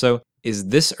bit more so. Is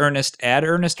this Ernest ad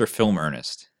Ernest or film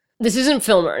Ernest? This isn't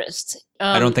film Ernest.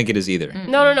 I don't think it is either.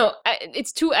 No.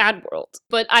 It's too ad world.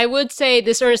 But I would say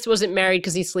this Ernest wasn't married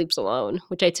because he sleeps alone,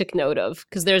 which I took note of.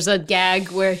 Because there's a gag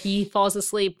where he falls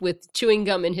asleep with chewing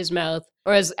gum in his mouth,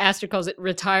 or as Aster calls it,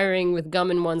 retiring with gum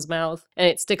in one's mouth, and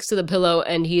it sticks to the pillow,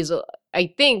 and he's,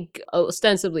 I think,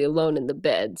 ostensibly alone in the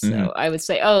bed. So Mhm. I would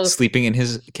say, oh, Sleeping in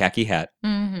his khaki hat.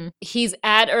 Mm-hmm. he's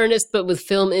ad Ernest, but with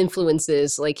film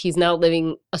influences. Like he's now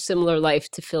living a similar life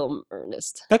to film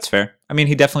Ernest. That's fair. I mean,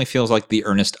 he definitely feels like the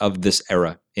Ernest of this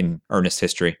era in Ernest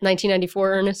history.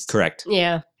 1994 Ernest. Correct.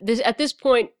 Yeah. At this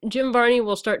point, Jim Varney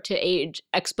will start to age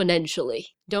exponentially.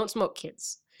 Don't smoke,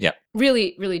 kids. Yeah.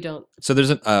 Really, really don't. So there's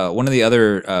one of the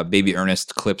other Baby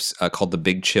Ernest clips called "The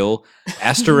Big Chill."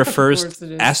 Aster refers course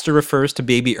it is. Aster refers to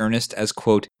Baby Ernest as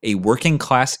quote a working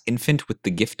class infant with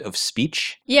the gift of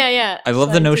speech. Yeah. I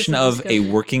love the notion Scientists of a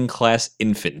discuss- working class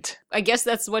infant. I guess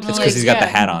that's what It's he 'cause he's got the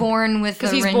hat on. Born with a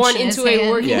Because he's wrench born in his into a hand.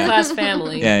 working Yeah. class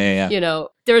family. Yeah. You know,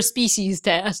 they're a species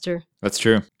to Aster. That's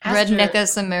true.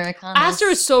 Redneckus Americanus. Aster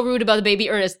is so rude about the Baby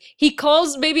Ernest. He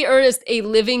calls Baby Ernest a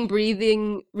living,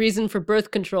 breathing reason for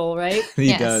birth control, right? He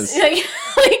Yes. does.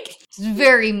 like, It's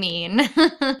very mean.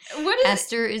 what is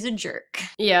Esther is a jerk.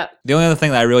 Yeah. The only other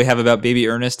thing that I really have about Baby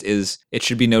Ernest is it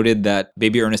should be noted that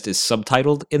Baby Ernest is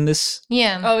subtitled in this.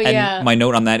 Yeah. Oh, And yeah. my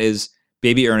note on that is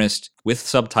Baby Ernest with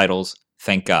subtitles.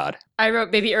 Thank God. I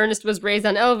wrote Baby Ernest was raised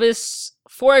on Elvis,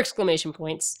 4 exclamation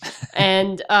points.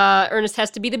 And Ernest has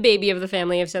to be the baby of the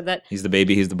family. I've said that. He's the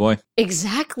baby. He's the boy.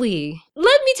 Exactly.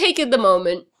 Let me take the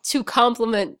moment to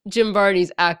compliment Jim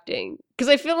Varney's acting. Because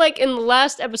I feel like in the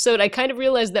last episode, I kind of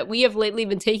realized that we have lately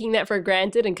been taking that for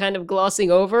granted and kind of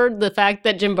glossing over the fact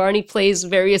that Jim Varney plays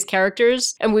various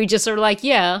characters. And we just are like,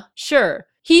 yeah, sure.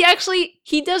 He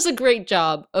does a great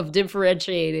job of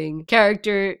differentiating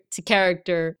character to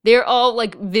character. They're all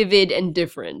like vivid and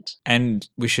different. And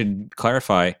we should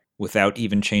clarify without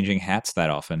even changing hats that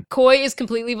often. Koi is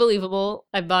completely believable.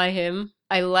 I buy him.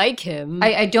 I like him.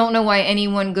 I don't know why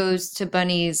anyone goes to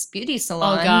Bunny's beauty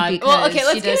salon. Oh, God. Because Well, okay,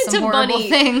 let's she get does some into horrible Bunny.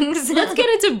 things. Let's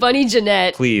get into Bunny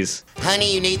Jeanette. Please.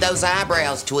 Honey, you need those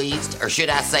eyebrows tweezed, or should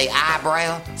I say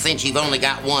eyebrow, since you've only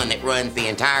got one that runs the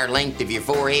entire length of your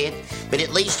forehead. But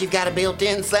at least you've got a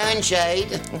built-in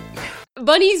sunshade.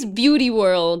 Bunny's beauty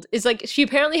world is like she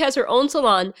apparently has her own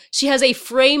salon. She has a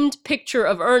framed picture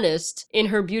of Ernest in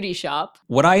her beauty shop.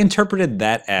 What I interpreted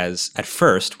that as at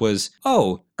first was,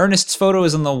 oh, Ernest's photo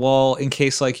is on the wall in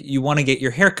case like you want to get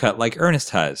your hair cut like Ernest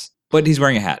has. But he's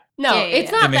wearing a hat. No, Yeah, yeah,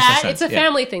 it's yeah. not That makes no that. sense, It's a yeah.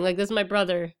 family thing. Like this is my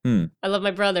brother. Hmm. I love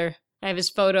my brother. I have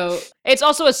his photo. It's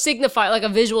also a signifier, like a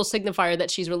visual signifier that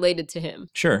she's related to him.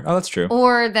 Sure. Oh, that's true.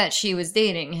 Or that she was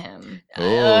dating him. Oh.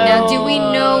 Now, do we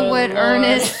know what Lord.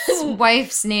 Ernest's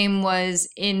wife's name was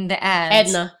in the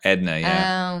ads? Edna. Edna,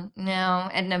 yeah. Oh, no.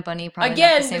 Edna Bunny probably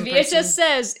Again, not the the same VHS person.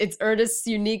 says it's Ernest's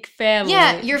unique family.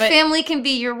 Yeah, your but- family can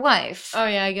be your wife. Oh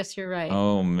yeah, I guess you're right.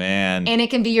 Oh, man. And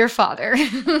it can be your father.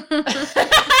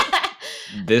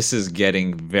 This is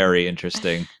getting very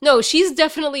interesting. No, she's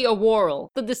definitely a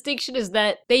Worrell. The distinction is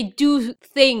that they do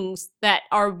things that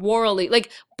are Worrelly.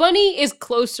 Like, Bunny is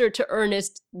closer to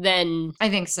Ernest than I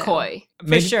think so. Coy, for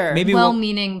Maybe- sure. maybe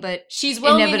Well-meaning, but She's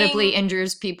well-meaning. inevitably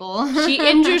injures people. She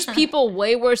injures people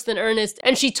way worse than Ernest,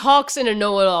 and she talks in a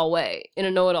know-it-all way, in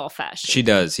a know-it-all fashion. She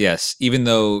does, yes. Even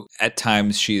though at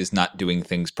times she is not doing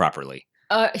things properly.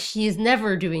 She is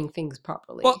never doing things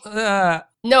properly. Well,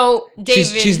 no, David.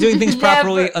 she's doing things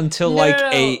properly never. until No, like no,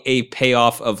 no. a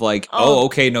payoff of like, Oh. oh,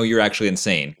 okay, no, you're actually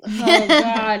insane. Oh,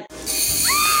 God.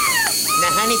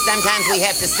 Now, honey, sometimes we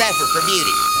have to suffer for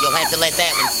beauty. You'll have to let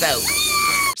that one soak.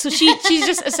 So she's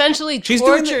just essentially She's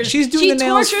tortures. she's doing the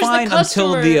nails tortures fine the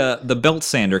until customer. the belt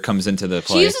sander comes into the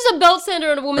play. She uses a belt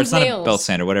sander on a or woman's it's not nails. a belt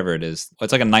sander, whatever it is.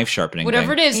 It's like a knife sharpening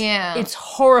Whatever thing. it is, Yeah. it's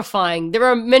horrifying. There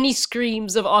are many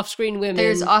screams of off-screen women.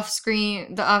 There's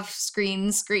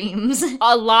off-screen screams.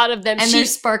 a lot of them. And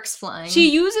there's sparks flying. She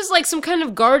uses like some kind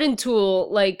of garden tool,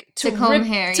 like to comb rip,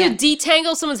 hair, to yeah.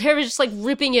 detangle someone's hair, just like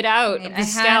ripping it out Right, of I the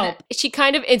had- scalp. She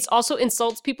kind of also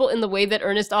insults people in the way that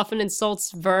Ernest often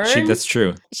insults Vern. That's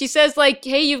true. She says like,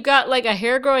 "Hey, you've got like a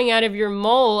hair growing out of your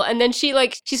mole," and then she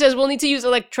says, "We'll need to use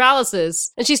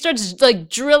electrolysis," and she starts like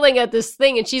drilling at this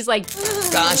thing, and she's like,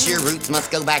 Gosh, your roots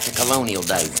must go back to colonial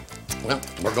days. Well,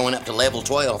 we're going up to level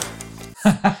 12.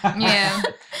 Yeah.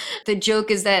 The joke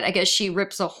is that I guess she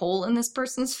rips a hole in this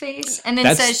person's face and then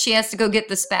That's- says she has to go get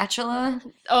the spatula.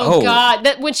 "Oh, Oh. God!"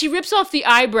 That when she rips off the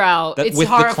eyebrow, it's With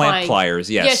horrifying. the clamp pliers,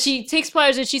 yes. Yeah, she takes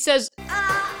pliers and she says,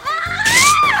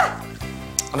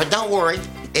 But don't worry,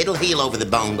 it'll heal over the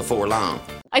bone before long.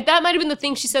 that might have been the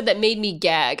thing she said that made me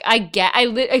gag.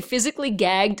 I physically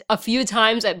gagged a few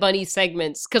times at Bunny's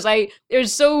segments because they're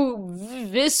so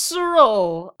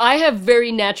visceral. I have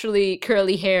very naturally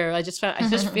curly hair. I just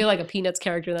feel like a Peanuts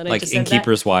character that I Like just said that.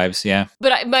 Innkeeper's Wives, yeah.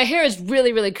 But my hair is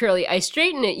really, really curly. I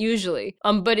straighten it usually,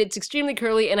 but it's extremely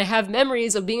curly, and I have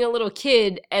memories of being a little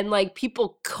kid and like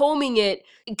people combing it,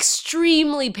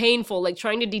 extremely painful, like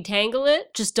trying to detangle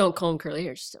it. Just don't comb curly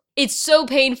hair. It's so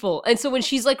painful. And so when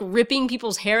she's like ripping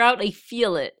people's hair out, I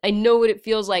feel it. I know what it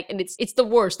feels like, and it's the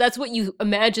worst. That's what you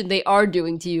imagine they are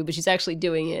doing to you, but she's actually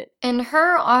doing it. And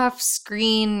her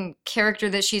off-screen character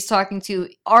that she's talking to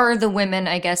are the women,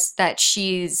 I guess, that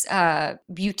she's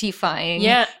beautifying.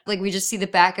 Yeah. Like we just see the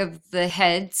back of the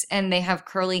heads and they have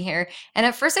curly hair. And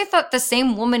at first I thought the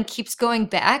same woman keeps going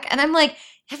back. And I'm like,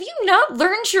 have you not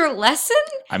learned your lesson?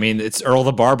 I mean, it's Earl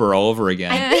the Barber all over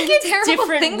again. I think it's Terrible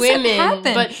different things women, have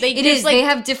happened. but It there's, is. like- They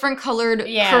have different colored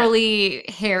Yeah. curly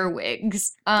hair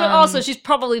wigs. But also, she's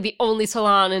probably the only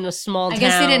salon in a small I town.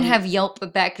 guess they didn't have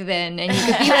Yelp back then, and you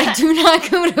could be like, "Do not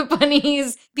go to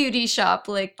Bunny's beauty shop."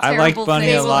 Like I liked terrible Bunny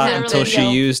things a will lot happen. until she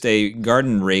Yelp. used a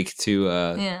garden rake to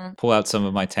Yeah. pull out some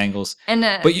of my tangles. And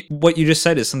But what you just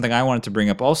said is something I wanted to bring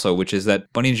up also, which is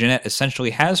that Bunny Jeanette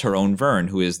essentially has her own Vern,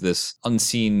 who is this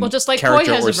unseen Well, just like character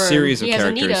Coy has or a Vern. series of He has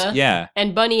characters. Anita. Yeah.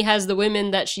 And Bunny has the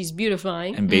women that she's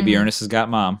beautifying. And Baby Ernest has got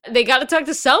mom. They got to talk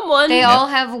to someone. they all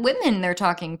have women they're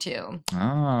talking to.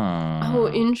 Oh.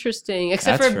 Oh, interesting.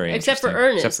 Except That's for very except for interesting.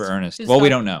 Ernest. Except for Ernest. Who's Well, we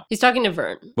talk- don't know. He's talking to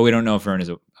Vern. But we don't know if Vern is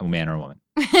a man or a woman.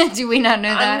 Do we not know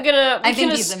that? I'm gonna. I we think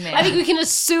can he's a man. I think we can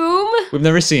assume We've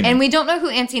never seen him. And we don't know who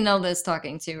Auntie Nelda is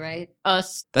talking to, right?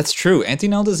 us. That's true. Auntie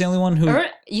Nelda's the only one who,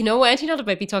 You know, Auntie Nelda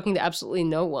might be talking to absolutely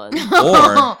no one.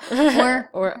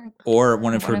 or or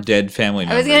one of her One of- dead family I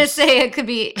members. was gonna say it could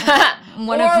be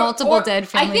one of multiple dead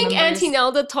family I think members. Auntie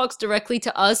Nelda talks directly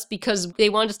to us because they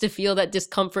want us to feel that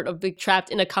discomfort of being trapped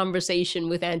in a conversation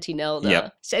with Auntie Nelda.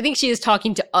 Yep. So I think she is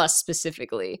talking to us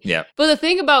specifically. Yeah. But the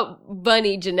thing about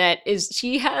Bunny Jeanette is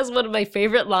she has one of my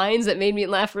favorite lines that made me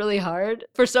laugh really hard.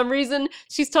 For some reason,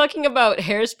 she's talking about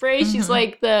hairspray. She's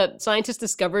like, the scientist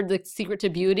discovered the secret to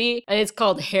beauty, and it's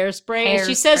called hairspray. And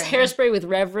she says Hairspray. hairspray with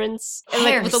reverence and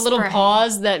like with a little Hairspray.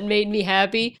 pause that made me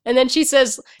happy. And then she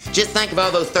says, Just think of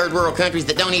all those third world countries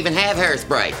that don't even have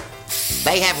hairspray.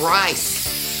 They have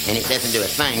rice, and it doesn't do a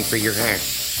thing for your hair.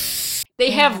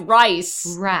 they have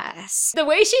rice. Rice. The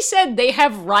way she said they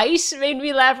have rice made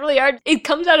me laugh really hard. It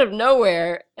comes out of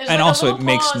nowhere. There's And like a also, little it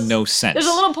makes pause. no sense. There's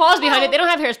a little pause behind it. They don't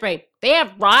have hairspray. They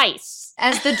have rice.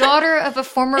 As the daughter of a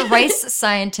former rice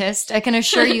scientist, I can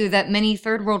assure you that many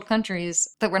third world countries,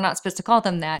 that we're not supposed to call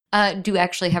them that, do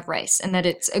actually have rice, and that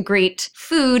it's a great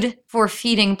food for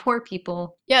feeding poor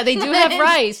people. Yeah, they do have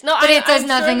rice. No, But it does I'm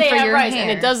nothing sure they for have your rice, and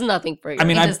hair. it does nothing for you. I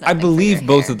mean, It I does nothing for believe your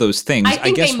both hair. of those things. I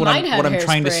think guess they what might have I'm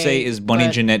trying to hairspray, say is Bunny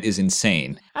but- Jeanette is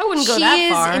insane. I wouldn't go She that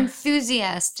is far.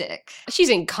 enthusiastic. She's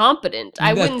incompetent.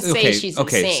 I That- wouldn't say okay, she's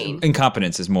okay, insane. so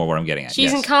incompetence is more what I'm getting at.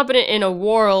 She's yes. incompetent in a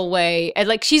moral way. And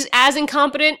like she's as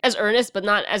incompetent as Ernest, but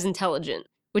not as intelligent,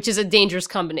 which is a dangerous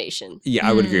combination. Yeah,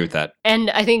 I would agree with that. And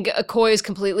I think Coy is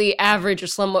completely average or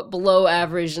somewhat below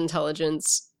average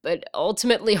intelligence, but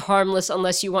ultimately harmless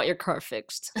unless you want your car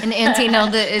fixed. And Auntie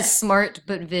Nelda is smart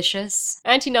but vicious.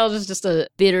 Auntie Nelda's just a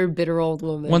bitter, bitter old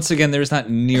woman. Once again, there's not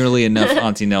nearly enough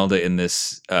Auntie Nelda in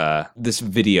this this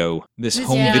video, this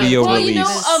home yeah. video well, release. you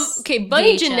know, okay,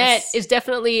 Bunny VHS. Jeanette is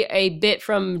definitely a bit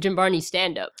from Jim Barney's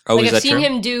stand-up. Oh, like is I've that seen true?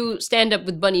 him do stand-up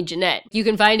with Bunny Jeanette. You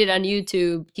can find it on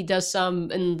YouTube. He does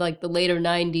some in like the later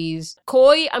 90s.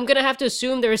 Coy, I'm gonna have to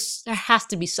assume there has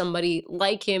to be somebody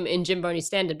like him in Jim Barney's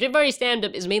stand-up. Jim Barney's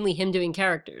stand-up is mainly him doing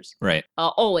characters. Right.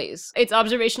 Always. It's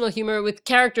observational humor with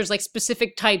characters like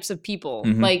specific types of people.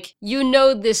 Mhm. Like, you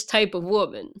know this type of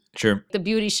woman. Sure. The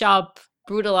beauty shop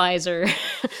brutalizer.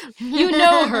 You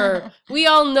know her. We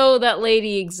all know that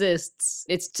lady exists.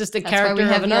 It's just a That's why character we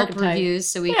have of an Yelp archetype. reviews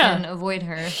so we Yeah. can avoid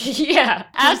her. Yeah.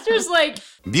 Aster's like,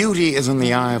 Beauty is in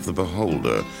the eye of the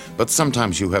beholder, but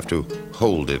sometimes you have to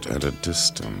hold it at a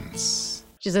distance.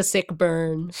 she's a sick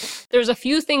burn. There's a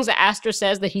few things that Aster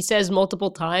says that he says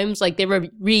multiple times. Like, they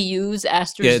reuse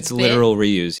Aster's Yeah, it's bit. literal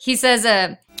reuse. He says,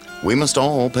 We must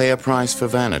all pay a price for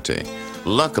vanity.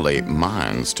 Luckily,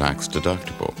 mine's tax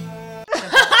deductible.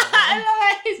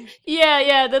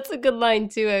 Yeah, that's a good line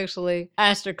too, actually.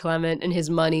 Aster Clement and his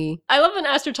money. I love when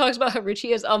Aster talks about how rich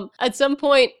he is. At some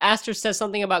point, Aster says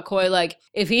something about Coy like,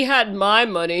 if he had my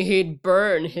money, he'd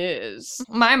burn his.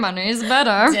 my money is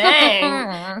better.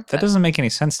 Dang. That doesn't make any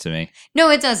sense to me. No,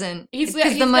 it doesn't. He's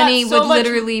Because got the money so would much-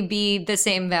 literally be the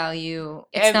same value.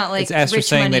 It's Ev- not like It's Aster rich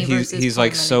saying money that versus he's poor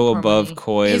like money, so poor above money.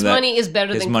 Coy His that money is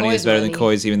better his than money Coy's is better than money.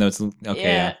 Coy's, even though it's okay. Yeah.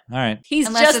 Yeah. All right. He's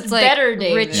Unless just it's like better,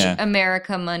 David. rich Yeah.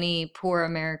 America money, poor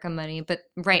America money. But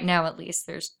right now, at least,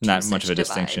 there's two Not much such of a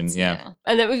distinction, divides, yeah.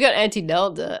 And then we've got Auntie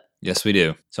Nelda. Yes, we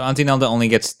do. So Auntie Nelda only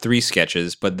gets 3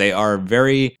 sketches, but they are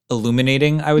very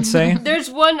illuminating, I would say.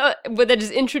 There's one that is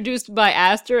introduced by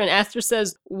Aster, and Aster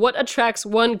says, what attracts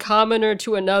one commoner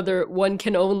to another, one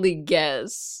can only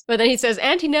guess. But then he says,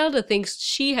 Auntie Nelda thinks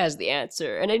she has the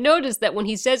answer. And I noticed that when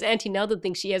he says Auntie Nelda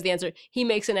thinks she has the answer, he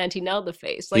makes an Auntie Nelda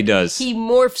face. He does. He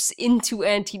morphs into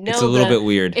Auntie Nelda. It's a little bit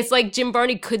weird. It's like Jim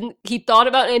Varney he thought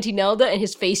about Auntie Nelda, and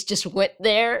his face just went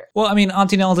there. Well, I mean,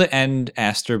 Auntie Nelda and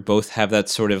Aster both have that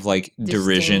sort of like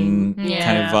derision Disdain.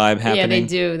 kind of vibe happening. Yeah, they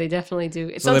do. They definitely do.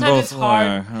 So they Sometimes both it's hard.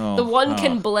 are, oh, The one oh.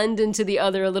 can blend into the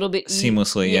other a little bit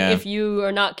Seamlessly, yeah. if you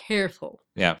are not careful.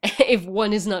 Yeah. If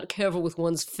one is not careful with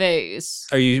one's face.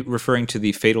 Are you referring to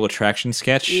the Fatal Attraction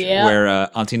sketch Yeah. where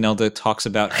Auntie Nelda talks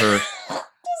about her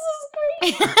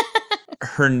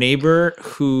her neighbor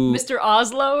who Mr.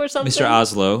 Oslo or something? Mr.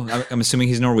 Oslo, I'm assuming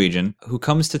he's Norwegian, who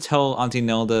comes to tell Auntie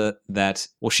Nelda that,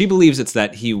 well, she believes it's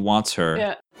that he wants her.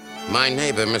 Yeah. My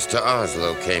neighbor, Mr.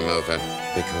 Oslo, came over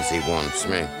because he wants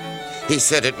me. He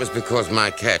said it was because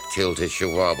my cat killed his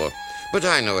chihuahua, but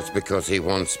I know it's because he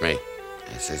wants me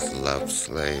as his love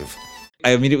slave.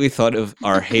 I immediately thought of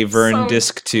our Hayvern So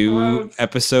Disc 2 gross.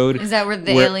 episode. Is that where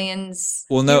the Where- aliens?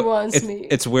 Well, He no, wants me.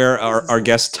 it's where our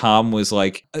guest Tom was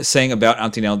like saying about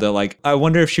Auntie Nelda, like, I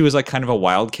wonder if she was like kind of a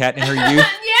wildcat in her youth.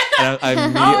 And I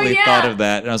immediately yeah. thought of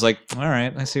that, and I was like, all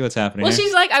right, I see what's happening Well, here.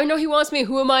 she's like, I know he wants me.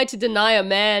 Who am I to deny a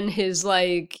man his,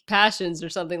 like, passions or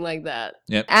something like that?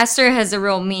 Aster has a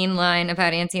real mean line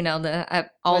about Auntie Nelda.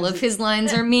 All What's of it? his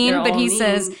lines are mean, They're but all he mean.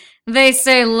 says, they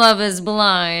say love is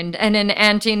blind, and in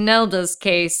Auntie Nelda's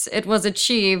case, it was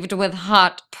achieved with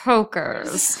hot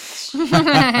pokers.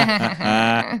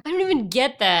 I don't even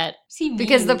get that. What's he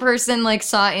Because the mean? person like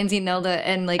saw Auntie Nelda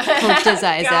and like poked his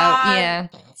eyes out. God. Yeah.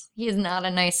 He is not a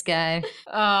nice guy.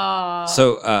 Aw.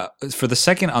 So for the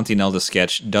second Auntie Nelda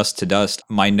sketch, Dust to Dust,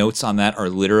 my notes on that are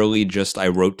literally just I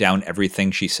wrote down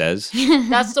everything she says.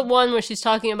 That's the one where she's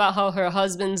talking about how her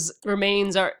husband's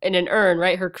remains are in an urn,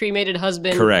 right? Her cremated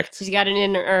husband. Correct. She's got it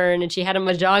in an urn, and she had a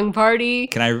mahjong party.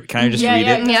 Can I just read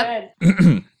it? Yep.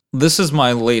 Yep. This is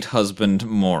my late husband,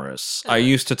 Morris. I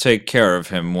used to take care of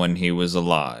him when he was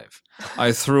alive.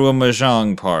 I threw a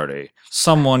mahjong party.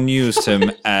 Someone used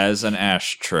him as an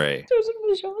ashtray. There's a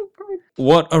mahjong party.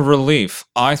 What a relief.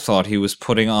 I thought he was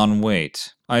putting on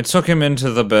weight. I took him into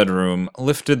the bedroom,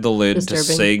 lifted the lid to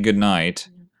Disturbing. say goodnight,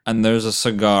 and there's a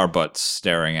cigar butt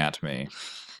staring at me.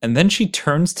 And then she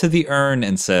turns to the urn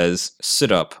and says,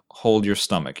 sit up, hold your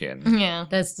stomach in. Yeah.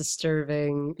 That's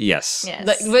disturbing. Yes. Yes.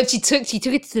 Like, but she took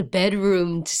it to the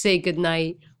bedroom to say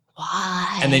goodnight.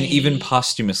 Why? And then even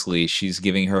posthumously, she's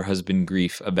giving her husband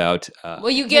grief about... well,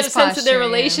 you get His a sense of their posture, yeah.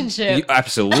 relationship. you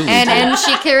absolutely And do. and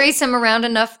she carries him around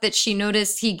enough that she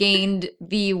noticed he gained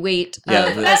the weight Yeah,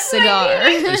 of the- a cigar.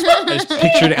 I just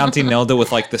pictured Auntie Nelda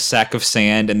with like the sack of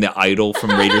sand and the idol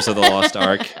from Raiders of the Lost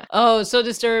Ark. Oh, so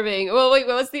disturbing. Well, wait,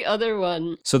 what's the other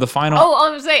one? So the final... Oh,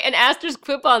 I was saying, and Aster's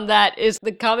quip on that is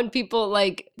the common people,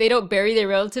 like, they don't bury their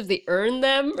relatives, they earn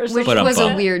them or something. Which But was a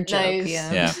Ba-dum-bum. weird joke, Nice.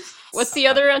 yeah. Yeah. What's the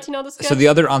other Auntie Nelda sketch? So the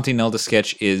other Auntie Nelda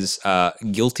sketch is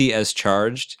Guilty as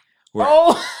Charged, where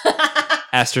Oh!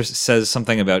 Aster says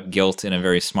something about guilt in a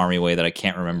very smarmy way that I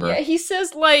can't remember. Yeah, he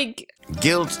says, like,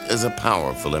 Guilt is a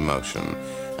powerful emotion,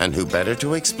 and who better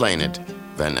to explain it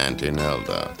than Auntie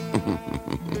Nelda?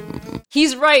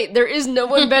 He's right. There is no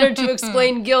one better to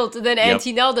explain guilt than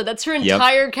Auntie Nelda. That's her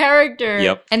entire character.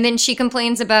 Yep. And then she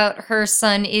complains about her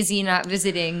son Izzy not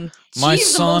visiting. My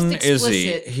She's the son most Izzy,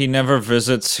 explicit. he never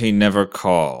visits, he never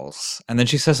calls. And then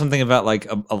she says something about like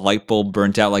a light bulb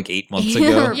burnt out like 8 months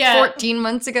ago. Or Yeah. 14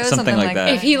 months ago, Something something like like that.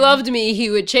 that. If he loved me, he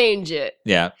would change it.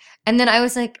 Yeah. And then I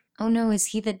was like, oh no, is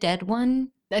he the dead one?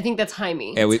 I think that's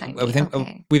Jaime. Yeah, Jaime, I think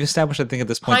okay. we've established, I think, at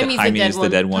this point Jaime's that Jaime is the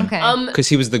dead one. Okay. Because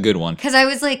he was the good one. Because I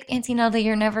was like, Auntie Nelda,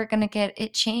 you're never going to get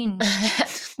it changed.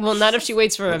 Well, not if she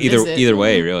waits for a visit. Either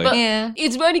way, really. But- Yeah.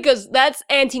 It's funny because that's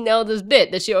Auntie Nelda's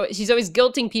bit, that she's always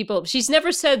guilting people. She's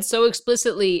never said so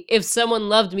explicitly, if someone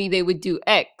loved me, they would do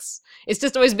X. It's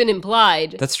just always been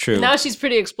implied. That's true. Now she's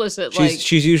pretty explicit.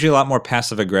 She's usually a lot more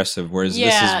passive aggressive, whereas this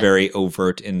is Yeah. very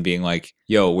overt in being like,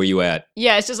 "Yo, where you at?"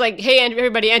 Yeah, it's just like, hey,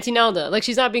 everybody, Auntie Nelda. Like,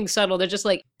 she's not being subtle. They're just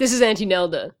like, this is Auntie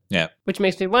Nelda. Yeah, Which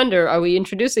makes me wonder, are we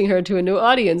introducing her to a new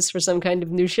audience for some kind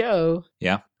of new show?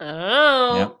 yeah. I don't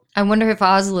know. Yeah. I wonder if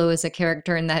Oslo is a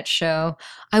character in that show.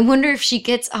 I wonder if she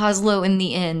gets Oslo in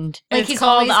the end. And it's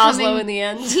called Oslo in the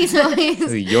end. He's always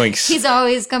Yoinks. he's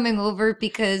always coming over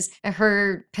because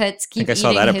her pets I keep think I saw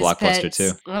eating that at his Blockbuster pets.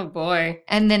 too. Oh, boy.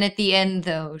 And then at the end,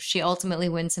 though, she ultimately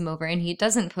wins him over, and he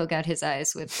doesn't poke out his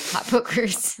eyes with hot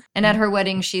pokers. And at her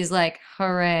wedding, she's like,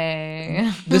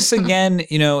 "Hooray!" This again,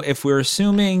 if we're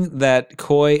assuming that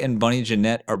Coy and Bunny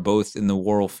Jeanette are both in the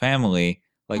Worrell family,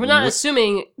 like We're not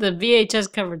assuming the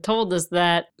VHS cover told us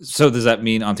that. so does that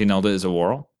mean Auntie Nelda is a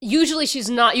Worrell? Usually she's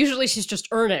not. Usually she's just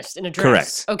Ernest in a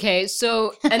dress. Correct. Okay,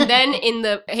 so, and then in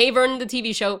the Hey Vernon, the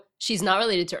TV show, she's not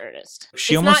related to Ernest.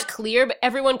 She it's almost- not clear, but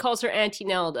everyone calls her Auntie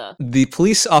Nelda. The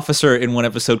police officer in one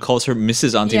episode calls her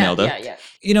Mrs. Auntie Nelda. Yeah.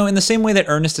 In the same way that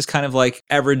Ernest is kind of like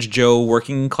average Joe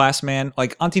working class man,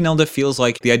 like Auntie Nelda feels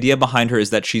like the idea behind her is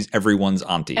that she's everyone's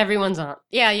auntie. Everyone's aunt.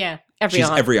 Yeah. She's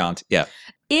every aunt, yeah.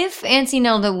 If Auntie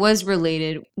Nelda was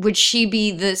related, would she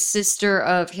be the sister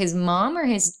of his mom or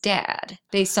his dad,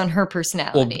 based on her Well,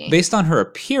 personality? based on her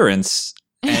appearance,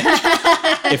 and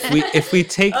if we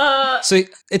take so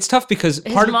it's tough because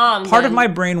His part mom, of then. my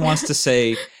brain wants to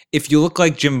say if you look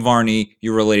like Jim Varney,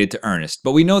 you're related to Ernest,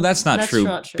 but we know that's not That's true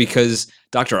not true. because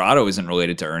Dr. Otto isn't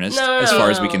related to Ernest, No, as far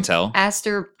as we no. can tell.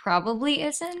 Astor probably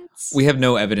isn't. We have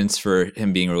no evidence for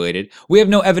him being related. We have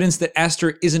no evidence that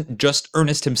Astor isn't just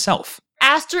Ernest himself.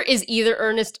 Astor is either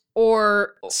Ernest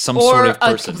or Some sort of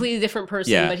a person. completely different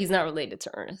person, Yeah. but he's not related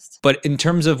to Ernest. But in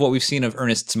terms of what we've seen of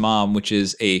Ernest's mom, which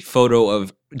is a photo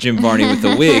of Jim Varney with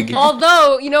the wig,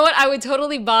 Although, you know what? I would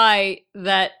totally buy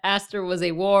that Astor was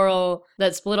a Worrell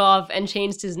that split off and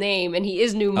changed his name, and he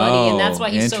is New Money, and that's why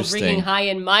he's so interesting. freaking high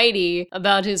and mighty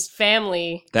about his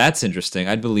family. that's interesting.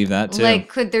 I'd believe that too. Like,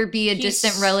 could there be a He's-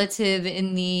 distant relative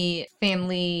in the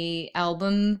family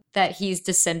album that he's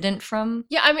descendant from?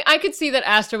 Yeah, I mean, I could see that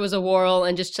Astor was a Worrell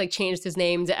and just like changed his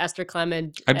name to Astor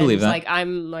Clement. I believe and that.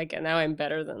 Like, now I'm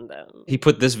better than them. He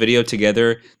put this video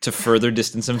together to further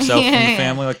distance himself from the Yeah.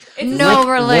 family. Like, It's No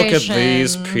look at these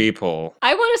relation. people.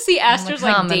 I want to see Astor's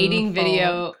like common dating folk.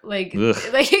 video. Like, Ugh.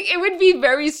 like it would be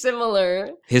very similar.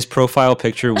 His profile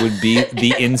picture would be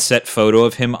the inset photo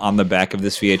of him on the back of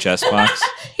this VHS box.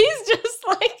 He's just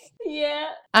like, yeah.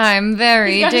 I'm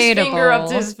very He's got his finger up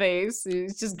to dateable. his face.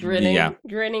 He's just grinning, Yeah.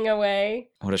 grinning away.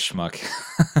 What a schmuck.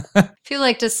 If you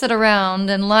like to sit around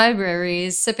in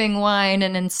libraries sipping wine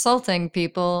and insulting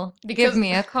people, Because- give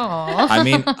me a call. I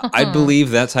mean, I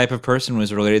believe that type of person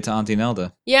was related to Auntie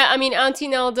Nelda. Yeah, I mean, Auntie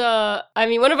Nelda. I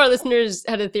mean, one of our listeners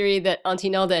had a theory that Auntie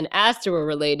Nelda and Astor were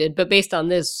related, but based on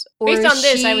this,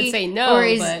 I would say no. Or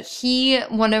is but he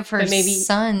one of her but maybe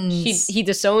sons? he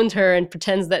disowned her and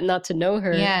pretends that not to know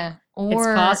her. Yeah.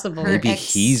 Or possible. her Maybe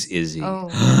ex- he's Izzy. Oh,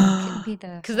 could be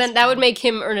the Because then that would make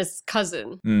him Ernest's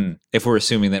cousin. If we're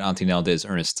assuming that Auntie Nelda is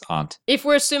Ernest's aunt. If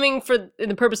we're assuming for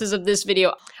the purposes of this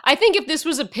video, I think if this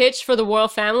was a pitch for the Worrell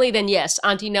family, then yes,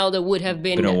 Auntie Nelda would have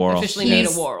been a Worrell. officially made a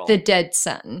He's Worrell. the dead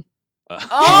son.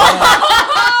 Oh!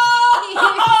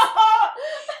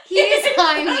 He's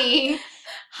Jaime.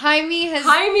 Jaime has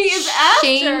Jaime is Astor.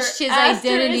 changed his Astor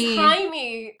identity is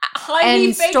Jaime. Jaime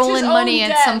and faked stolen his money own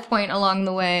at death. some point along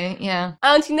the way. Yeah.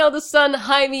 Auntie Nelda's son,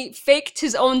 Jaime, faked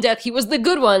his own death. He was the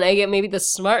good one. I get maybe the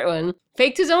smart one.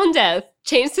 Faked his own death,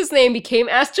 changed his name, became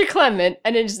Astor Clement,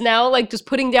 and is now like just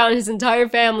putting down his entire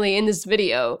family in this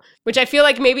video, which I feel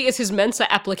like maybe is his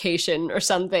Mensa application or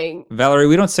something. Valerie,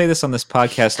 we don't say this on this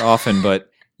podcast often, but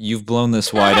you've blown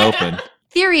this wide open.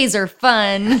 Theories are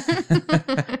fun.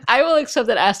 I will accept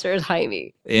that Astor is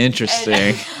Jaime.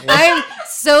 Interesting. I'm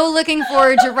so looking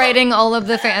forward to writing all of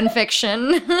the fan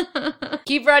fiction.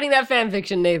 Keep writing that fan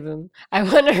fiction, Nathan. I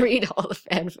want to read all the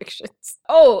fan fictions.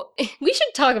 Oh, we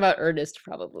should talk about Ernest,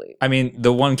 probably. I mean,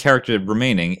 the one character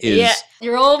remaining is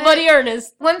your old buddy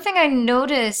Ernest. One thing I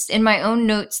noticed in my own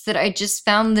notes that I just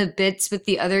found the bits with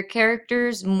the other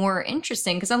characters more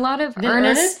interesting because a lot of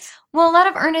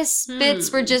Ernest's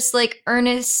bits were just like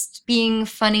Ernest being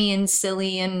funny and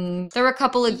silly, and there were a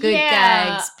couple of good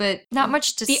gags, but not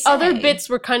much to say. The other bits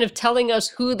were kind of telling us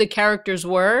who the characters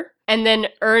were. And then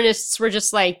Ernest's were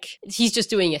just like, he's just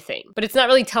doing a thing. But it's not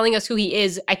really telling us who he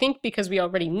is, I think because we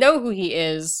already know who he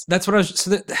is. That's what I was...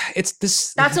 So it's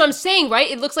this... That's what I'm saying, right?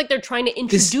 It looks like they're trying to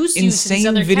introduce you to these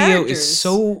other insane video characters. is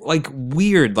so, like,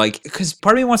 weird. Like, because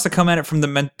part of me wants to come at it from the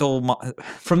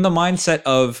mindset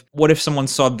of, what if someone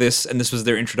saw this and this was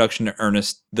their introduction to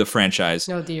Ernest, the franchise?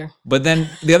 Oh, dear. But then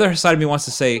the other side of me wants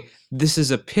to say, this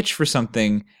is a pitch for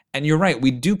something. And you're right,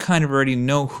 we do kind of already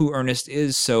know who Ernest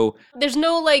is, so... There's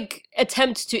no, like,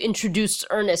 attempt to introduce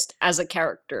Ernest as a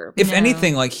character. If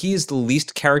anything, like, he is the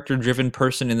least character-driven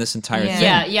person in this entire thing.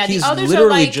 Yeah. He's The others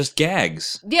literally are like, just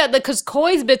gags. Yeah, because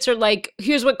Coy's bits are like,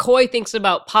 here's what Coy thinks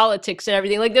about politics and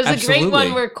everything. Like, there's a great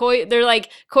one where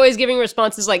Coy's giving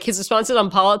responses, like, his responses on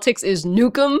politics is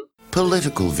nuke 'em.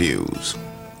 Political views.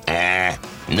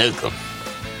 Nuke 'em.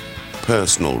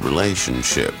 Personal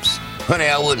relationships. Honey,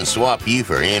 I wouldn't swap you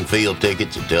for Anfield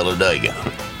tickets at Talladega.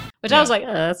 Which I was like,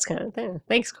 oh, that's kind of thing.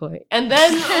 Thanks, Coy. And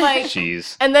then, like,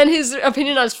 Jeez. And then his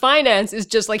opinion on finance is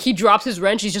just like, he drops his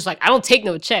wrench. He's just like, I don't take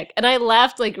no check. And I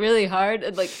laughed like really hard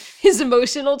at like his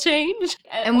emotional change.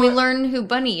 And we learn who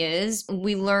Bunny is.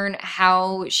 We learn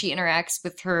how she interacts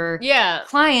with her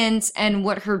clients and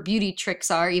what her beauty tricks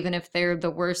are, even if they're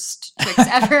the worst tricks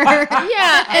ever.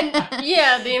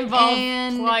 They involve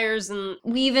pliers and...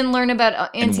 We even learn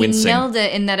about Auntie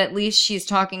Nelda in that at least she's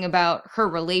talking about her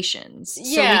relations.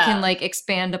 So we can like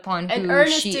expand upon who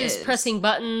Ernest she is. Pressing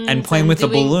buttons. And playing with a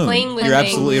balloon. You're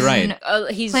absolutely right.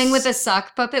 He's playing with a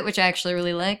sock puppet, which I actually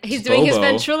really like. He's doing his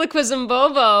ventriloquism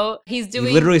Bobo. He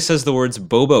literally says the words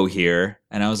Bobo here.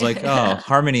 And I was like, oh,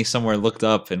 Harmony somewhere looked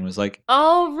up and was like...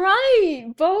 Oh,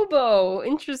 right. Bobo.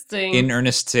 Interesting. In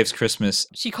Ernest Saves Christmas.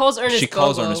 She calls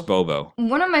Ernest Bobo.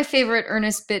 One of my favorite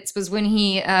Ernest bits was when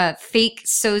he fake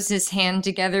sews his hand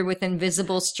together with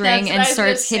invisible string and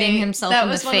starts hitting himself in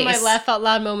the face. That was one of my laugh out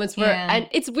loud moments where... And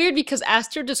it's weird because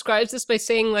Aster describes this by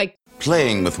saying like...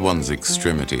 Playing with one's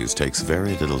extremities takes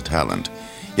very little talent,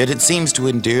 yet it seems to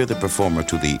endear the performer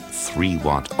to the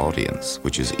 3-watt audience,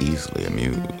 which is easily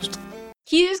amused.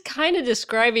 He is kind of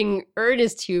describing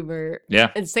Ernest humor.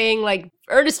 Yeah. And saying, like,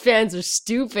 Ernest fans are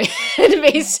stupid,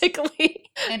 basically.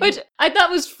 Which I thought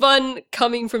was fun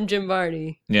coming from Jim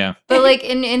Varney. Yeah. But, like,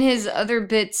 in his other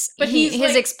bits, his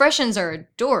like, expressions are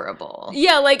adorable.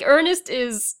 Yeah, like, Ernest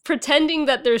is pretending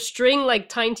that there's string, like,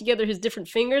 tying together his different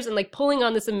fingers and, like, pulling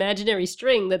on this imaginary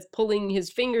string that's pulling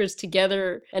his fingers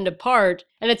together and apart.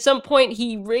 And at some point,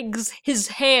 he rigs his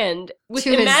hand with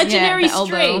imaginary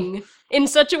string in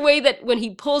such a way that when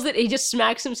he pulls it, he just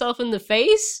smacks himself in the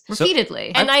face.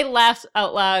 Repeatedly. And I laughed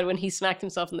out loud when he smacked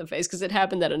himself in the face because it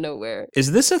happened out of nowhere.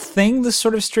 Is this a thing, this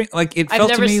sort of string? Like, it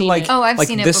felt to me like, I've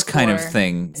seen it this before. kind of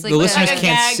thing. Like the listeners like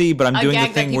can't see, but I'm doing the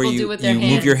thing where you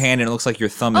move your hand and it looks like your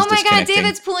thumb is disconnecting. Oh my god,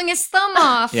 David's pulling his thumb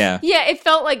off. Yeah, it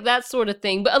felt like that sort of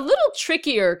thing, but a little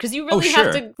trickier because you really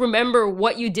have to remember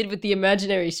what you did with the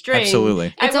imaginary string.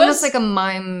 Absolutely. It's almost like a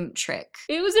mime trick.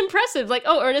 It was impressive. Like,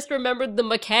 Ernest remembered the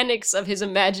mechanics of his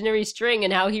imaginary string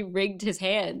and how he rigged his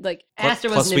hand. Like, Aster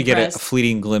wasn't plus we impressed. get a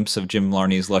fleeting glimpse of Jim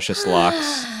Larney's luscious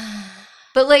locks.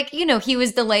 But, like, he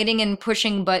was delighting in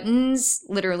pushing buttons,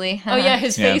 literally. Oh, yeah,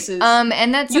 his faces.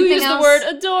 And that's something else. You used the word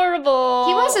adorable.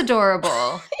 He was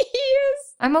adorable. He is.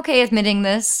 I'm okay admitting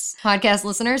this, podcast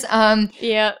listeners.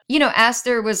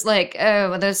 Aster was like,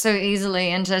 oh, they're so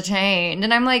easily entertained.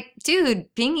 And I'm like, dude,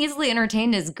 being easily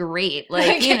entertained is great.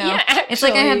 Like, it's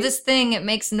like I have this thing, it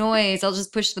makes noise, I'll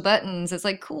just push the buttons. It's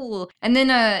like, cool. And then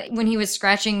when he was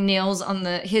scratching nails on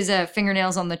his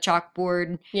fingernails on the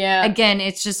chalkboard, again,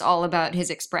 it's just all about his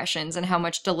expressions and how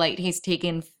much delight he's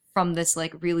taken from this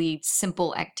like really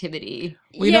simple activity.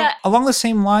 Well, along the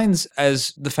same lines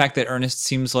as the fact that Ernest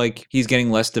seems like he's getting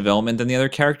less development than the other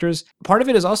characters, part of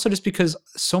it is also just because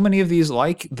so many of these,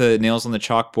 like the nails on the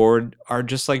chalkboard, are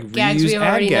just like reused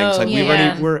ad gags. Like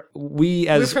we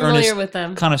as Ernest with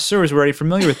them. Connoisseurs, we're already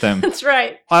familiar with them. That's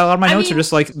right. A lot of my notes are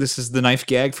just like, this is the knife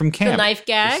gag from camp. The knife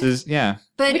gag? This is,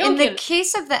 But We don't in the get-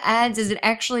 case of the ads, is it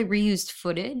actually reused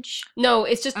footage? No,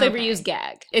 it's just the Okay. reused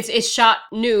gag. It's shot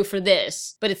new for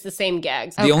this, but it's the same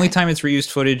gags. The only Okay. time it's reused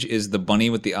footage is the bunny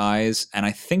with the eyes, and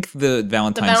I think the The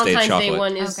Valentine's Day Valentine's chocolate. Day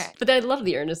one is, Okay. but I love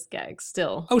the Ernest gags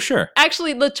still. Oh, sure.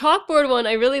 Actually, the chalkboard one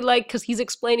I really like because he's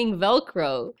explaining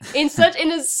Velcro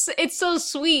it's so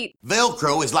sweet.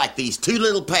 Velcro is like these two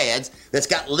little pads that's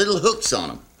got little hooks on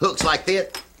them. Hooks like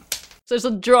that. So there's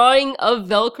a drawing of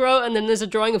Velcro, and then there's a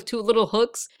drawing of two little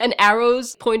hooks and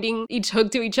arrows pointing each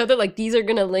hook to each other, like these are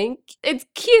gonna link. It's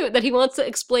cute that he wants to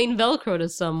explain Velcro to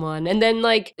someone. And then,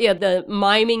 like, yeah, the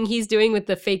miming he's doing with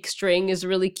the fake string is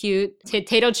really cute.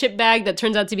 Potato chip bag that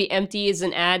turns out to be empty is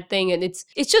an ad thing, and it's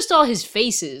just all his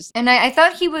faces. And I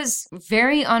thought he was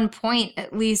very on point,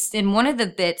 at least in one of the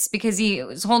bits, because he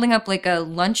was holding up like a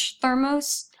lunch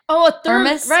thermos. Oh, a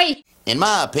Thermos? right. In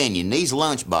my opinion, these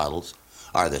lunch bottles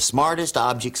are the smartest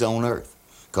objects on Earth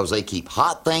because they keep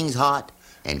hot things hot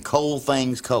and cold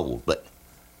things cold. But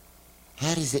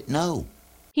how does it know?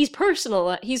 He's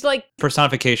personal. He's like,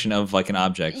 Personification of like an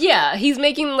object. yeah, he's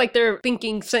making like they're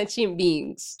thinking sentient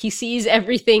beings. He sees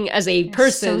everything as a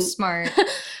person. So smart.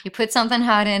 You put something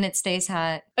hot in, it stays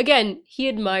hot. Again, he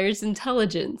admires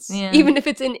intelligence, Yeah. even if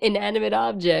it's in inanimate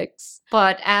objects.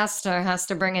 But Asta has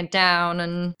to bring it down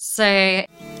and say,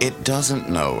 It doesn't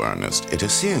know, Ernest. It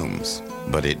assumes,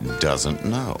 but it doesn't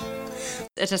know.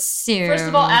 it assumes. First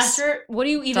of all, Aster, what are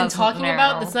you even Doesn't talking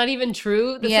about? know. That's not even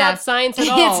true. That's Yeah. not science at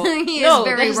all. He is no,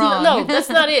 very that's wrong. No, that's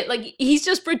not it. Like, he's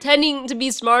just pretending to be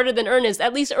smarter than Ernest.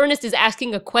 At least Ernest is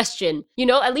asking a question. You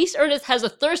know, at least Ernest has a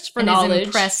thirst for and knowledge. is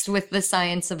impressed with the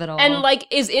science of it all. And like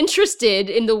is interested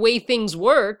in the way things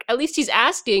work. At least he's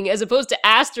asking, as opposed to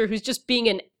Aster, who's just being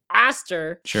an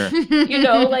Aster. Sure. You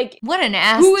know, like what an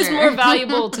Aster. who is more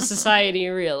valuable to society,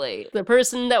 really? The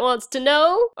person that wants to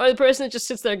know, or the person that just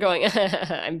sits there going,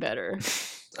 "I'm better."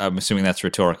 I'm assuming that's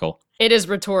rhetorical. It is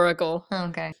rhetorical.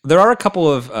 Okay. There are a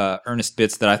couple of Ernest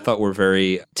bits that I thought were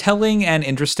very telling and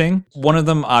interesting. One of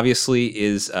them, obviously,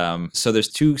 is so there's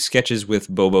two sketches with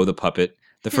Bobo the puppet.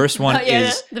 The first one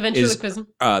is the ventriloquism.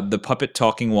 the puppet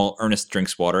talking while Ernest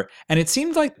drinks water. And it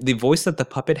seemed like the voice that the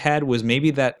puppet had was maybe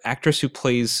that actress who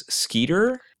plays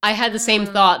Skeeter. I had the same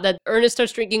thought that Ernest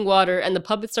starts drinking water and the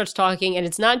puppet starts talking, and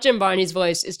it's not Jim Varney's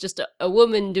voice. It's just a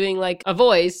woman doing like a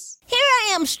voice. Here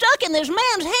I am stuck in this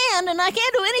man's hand and I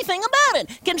can't do anything about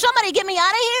it. Can somebody get me out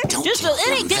of here? Don't Just tell a- them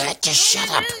any- that. Just shut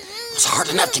up. It's hard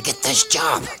enough to get this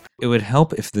job. It would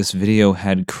help if this video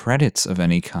had credits of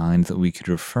any kind that we could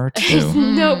refer to.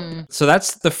 Nope. So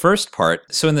that's the first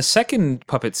part. So in the second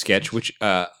puppet sketch, which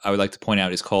I would like to point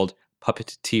out is called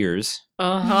Puppet Tears.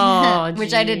 Oh,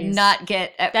 Which I did not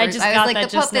get at I first. just I was got like, that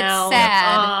the just puppet's now.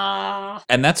 sad. Ah.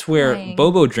 And that's where Crying.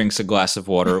 Bobo drinks a glass of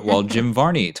water while Jim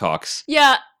Varney talks.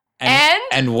 Yeah.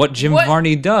 And what Jim what-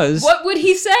 Varney does. What would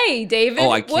he say, David?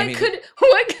 Oh, I can't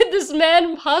What could this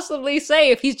man possibly say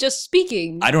if he's just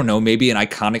speaking? I don't know, maybe an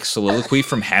iconic soliloquy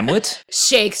from Hamlet?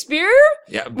 Shakespeare?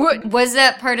 Yeah. What? Was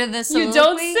that part of the You soliloquy?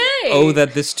 don't say. Oh,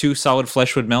 that this too solid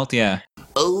flesh would melt? Yeah.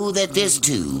 Oh, that this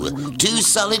too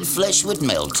solid flesh would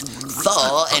melt,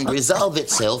 thaw, and resolve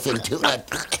itself into a...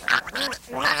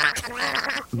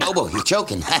 Bobo, you're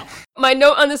choking. My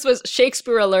note on this was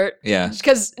Shakespeare alert. Yeah.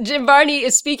 Because Jim Varney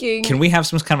is speaking. Can we have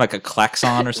some kind of like a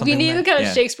klaxon or something? We need there? a kind of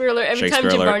Yeah. Shakespeare alert every Shakespeare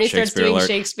time Jim alert, Varney starts Shakespeare doing alert.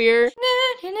 Shakespeare.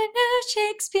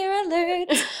 Shakespeare alert.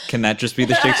 Can that just be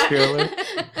the Shakespeare alert?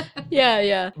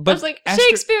 Yeah. But I was like, Aster-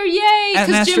 Shakespeare, yay! and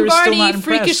Because Aster Jim is still Varney not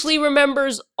impressed. freakishly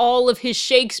remembers all of his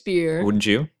Shakespeare. Wouldn't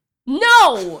you?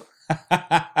 No!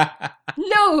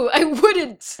 No, I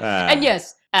wouldn't. Ah. And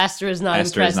yes, Aster is not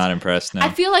Aster impressed. is not impressed, no. I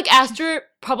feel like Aster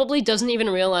probably doesn't even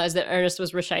realize that Ernest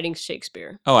was reciting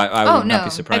Shakespeare. I would not no. be I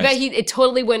surprised. bet it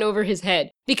totally went over his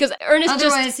head. Because Ernest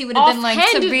Otherwise, just he would have been like,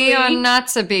 to be or offhandedly- not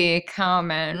to be,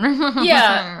 common.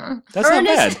 Yeah. That's not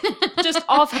Ernest bad. just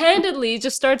offhandedly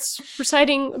just starts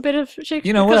reciting a bit of Shakespeare.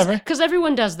 You know, whatever. Because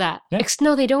everyone does that. Yeah.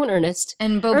 No, they don't, Ernest.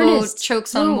 And Bobo Ernest,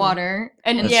 chokes no. on water.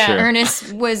 And That's yeah, true.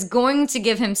 Ernest was going to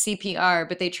give him CPR,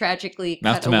 but they tragically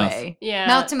Mouth cut to mouth. away. Yeah.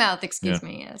 Mouth to mouth, excuse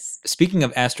me, yes. Speaking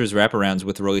of Aster's wraparounds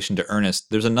with relation to Ernest,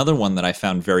 there's another one that I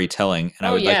found very telling, and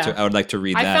Oh, yeah. I would like to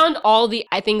read I that. found all the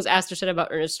things Aster said about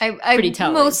Ernest I pretty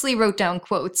telling. mostly wrote down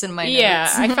quotes in my Yeah,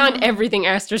 notes. I found everything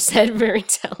Aster said very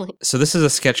telling. So this is a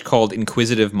sketch called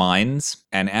Inquisitive Minds,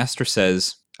 and Aster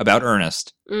says about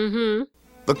Ernest. Mm-hmm.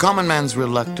 The common man's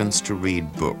reluctance to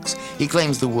read books. He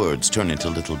claims the words turn into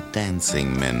little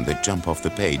dancing men that jump off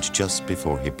the page just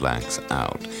before he blacks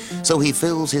out. So he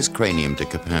fills his cranium to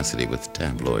capacity with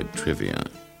tabloid trivia.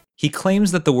 he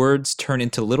claims that the words turn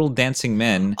into little dancing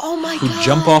men Oh who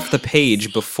jump off the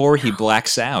page before he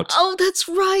blacks out. Oh, that's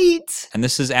right. And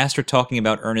this is Aster talking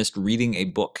about Ernest reading a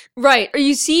book. Right. Or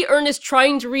you see Ernest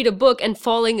trying to read a book and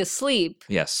falling asleep.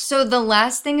 Yes. So the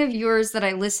last thing of yours that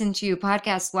I listened to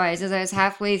podcast-wise is I was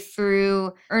halfway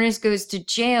through Ernest Goes to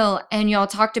Jail, and y'all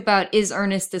talked about, is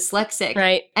Ernest dyslexic?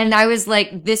 Right. And I was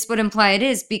like, this would imply it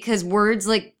is, because words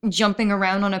like jumping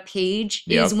around on a page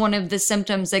is one of the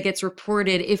symptoms that gets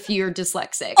reported if you're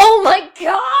dyslexic. Oh my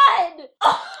god!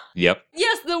 Yep.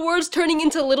 Yes, the words turning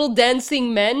into little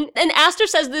dancing men. And Aster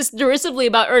says this derisively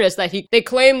about Ernest, that they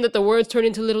claim that the words turn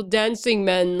into little dancing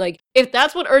men. Like, if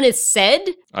that's what Ernest said,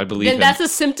 I believe then him. that's a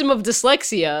symptom of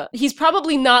dyslexia. He's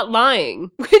probably not lying,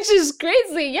 which is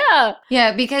crazy, yeah.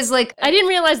 Yeah, because like I didn't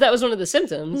realize that was one of the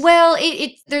symptoms. well,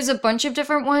 there's a bunch of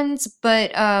different ones,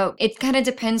 but it kind of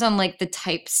depends on like the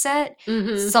typeset.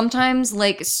 Mm-hmm. Sometimes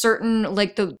like certain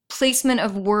like the placement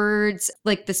of words,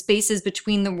 like the spaces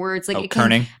between the words, like it can,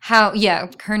 kerning?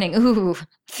 kerning. Ooh,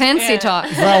 fancy Yeah. talk.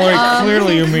 Valerie,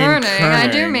 clearly you mean I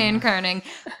do kerning. mean kerning,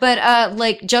 but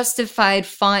like justified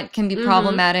font can be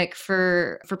problematic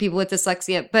for people with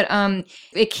dyslexia. But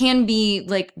it can be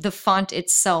like the font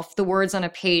itself, the words on a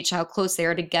page, how close they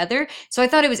are together. So I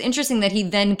thought it was interesting that he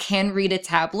then can read a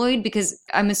tabloid, because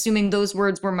I'm assuming those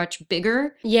words were much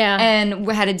bigger Yeah. and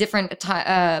had a different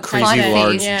font Crazy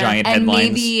large, face. Yeah. giant And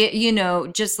headlines.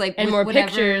 maybe, just like And with more whatever,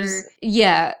 pictures.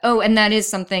 Yeah. Oh, and that is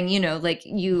something, like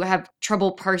you have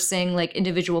trouble parsing like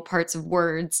individual parts of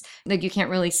words. Like you can't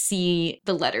really see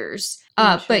the letters.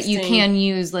 But you Interesting. can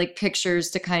use like pictures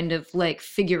to kind of like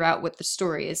figure out what the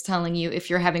story is telling you if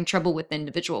you're having trouble with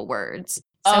individual words.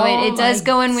 So Oh it does my-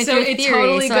 go in with so your it theory.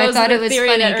 totally So I goes thought with it was the theory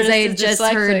funny that because I had Ernest is just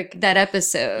dyslexic. heard that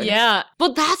episode. Yeah.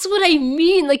 But that's what I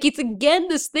mean. Like, it's again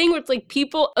this thing where it's like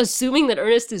people assuming that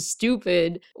Ernest is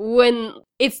stupid when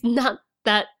it's not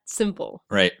that simple.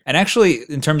 Right. And actually,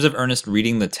 in terms of Ernest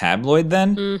reading the tabloid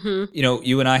then, Mm-hmm.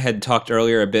 you and I had talked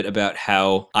earlier a bit about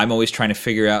how I'm always trying to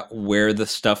figure out where the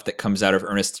stuff that comes out of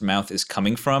Ernest's mouth is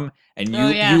coming from. And Oh,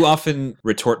 yeah. you often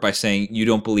retort by saying you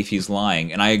don't believe he's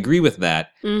lying. And I agree with that.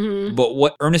 Mm-hmm. But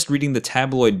what Ernest reading the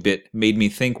tabloid bit made me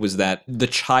think was that the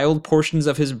child portions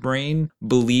of his brain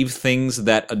believe things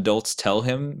that adults tell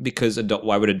him, because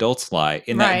why would adults lie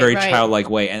in that Right, very right. childlike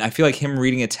way? And I feel like him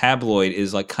reading a tabloid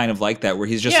is like kind of like that, where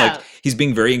he's just Yeah. like, he's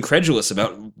being very incredulous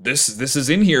about this is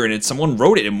in here and someone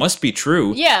wrote it. It must be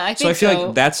true. Yeah, I So I think feel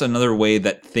like that's another way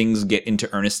that things get into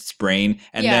Ernest's brain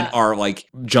and then Yeah. are like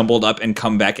jumbled up and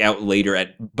come back out later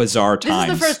at bizarre This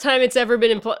times. is the first time it's ever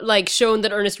been shown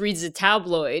that Ernest reads a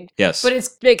tabloid. Yes. But it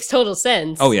makes total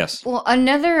sense. Oh, yes. Well,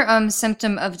 another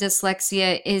symptom of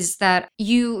dyslexia is that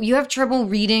you have trouble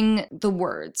reading the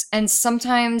words, and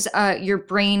sometimes your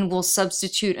brain will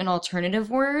substitute an alternative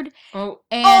word. Oh.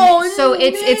 And so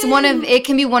it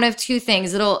can be one of two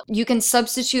things. You can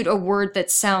substitute a word that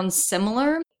sounds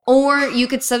similar, or you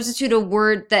could substitute a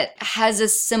word that has a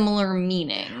similar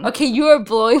meaning. Okay, you are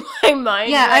blowing my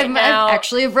mind. Yeah, right I've now.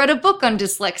 actually read a book on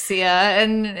dyslexia,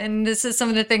 and this is some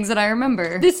of the things that I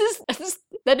remember.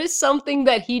 That is something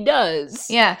that he does.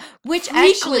 Yeah, which Frequently.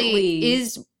 actually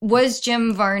was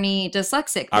Jim Varney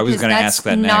dyslexic? I was Because gonna that's ask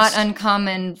that not next.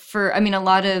 uncommon for. I mean, a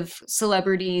lot of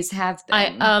celebrities have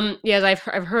been. Yes, I've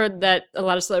heard that a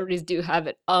lot of celebrities do have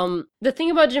it. The thing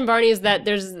about Jim Varney is that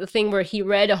there's the thing where he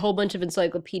read a whole bunch of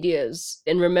encyclopedias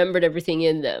and remembered everything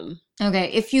in them.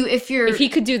 Okay, if you're If he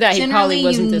could do that, he generally probably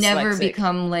wasn't you dyslexic. never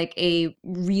become like a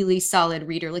really solid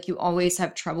reader. Like you always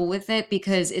have trouble with it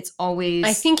because it's always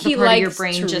I think the he part of your likes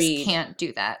brain to just read. can't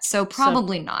do that. So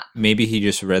probably not. Maybe he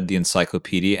just read the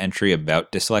encyclopedia entry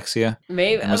about dyslexia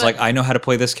Maybe and was like, I know how to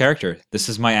play this character. This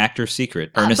is my actor's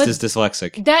secret. Ernest but is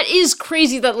dyslexic. that is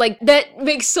crazy. That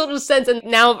makes total sense. And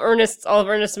now all of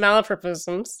Ernest's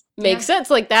malapropisms make sense.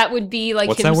 Like that would be like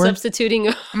What's him that word? substituting.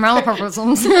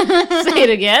 Malapropisms. Say it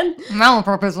again.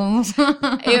 Malapropisms.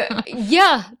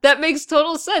 Yeah, that makes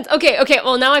total sense. Okay.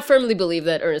 Well, now I firmly believe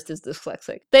that Ernest is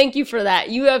dyslexic. Thank you for that.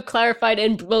 You have clarified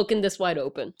and broken this wide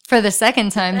open. For the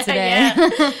second time today.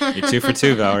 You're 2 for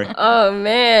 2, Valerie. Oh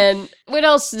man, what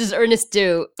else does Ernest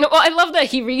do? Well, I love that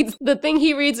he reads. The thing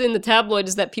he reads in the tabloid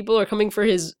is that people are coming for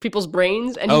people's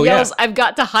brains, and he Oh, yeah. yells, "I've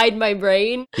got to hide my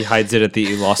brain." He hides it at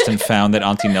the Lost and Found that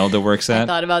Auntie Nelda works I at.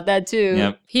 thought about that too.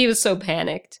 Yep. He was so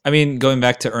panicked. I mean, going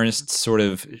back to Ernest's sort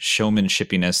of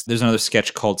showmanshipiness, there's another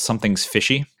sketch called Something's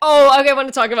Fishy, Oh, okay. I want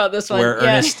to talk about this one. where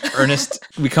Yeah. Ernest,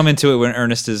 we come into it when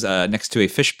Ernest is next to a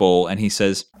fishbowl and he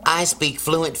says, I speak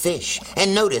fluent fish,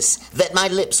 and notice that my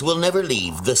lips will never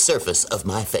leave the surface of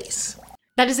my face.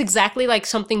 That is exactly like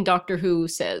something Doctor Who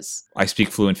says. I speak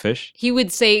fluent fish. He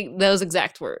would say those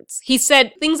exact words. He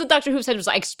said things that Doctor Who said was,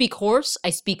 I speak horse, I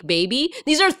speak baby.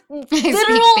 These are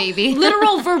baby.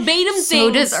 literal verbatim things.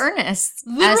 So does Ernest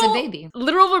as a baby.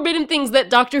 Literal verbatim things that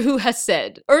Doctor Who has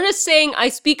said. Ernest saying, I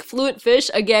speak fluent fish,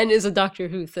 again, is a Doctor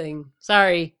Who thing.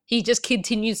 Sorry. He just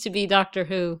continues to be Doctor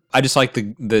Who. I just like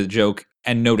the joke,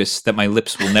 and notice that my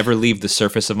lips will never leave the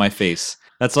surface of my face.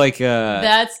 That's like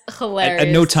that's hilarious. At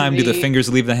no time do the fingers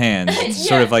leave the hand. It's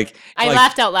sort of like I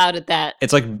laughed out loud at that.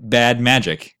 It's like bad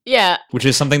magic. Yeah. Which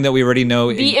is something that we already know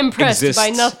Be impressed exists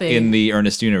by nothing. in the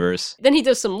Ernest universe. Then he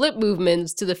does some lip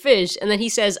movements to the fish, and then he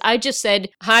says, I just said,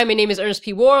 hi, my name is Ernest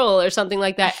P. Worrell, or something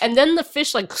like that. And then the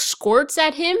fish like squirts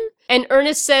at him, and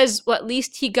Ernest says, well, at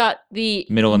least he got the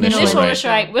middle initial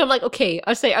right. Well, I'm like, okay,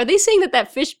 I say, are they saying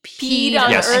that fish peed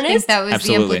on Yes. Ernest? I think that was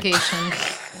Absolutely. the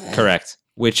implication. Correct.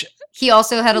 Which He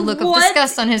also had a look of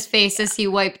disgust on his face as he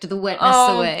wiped the wetness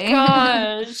away.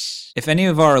 Oh, gosh. if any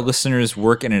of our listeners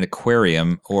work in an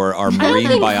aquarium or are I don't marine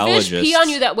think biologists, fish pee on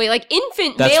you that way. Like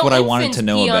That's male what I wanted infants to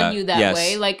know pee about. on you that Yes.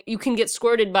 way. Like you can get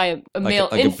squirted by a male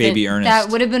like infant. a baby Ernest. That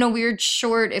would have been a weird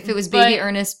short if it was baby But-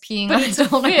 Ernest peeing But on it's a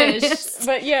adult fish. Ernest.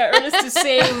 But yeah, Ernest is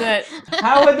saying that.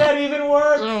 How would that even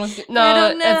work? No,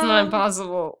 don't that's know. not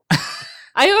impossible.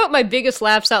 I wrote my biggest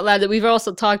laughs out loud that we've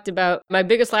also talked about. My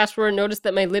biggest laughs were notice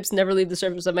that my lips never leave the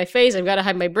surface of my face. I've got to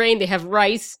hide my brain. They have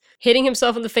Rice hitting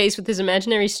himself in the face with his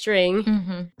imaginary string.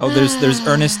 Mm-hmm. Oh, there's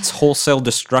Ernest's wholesale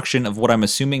destruction of what I'm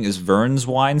assuming is Vern's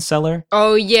wine cellar.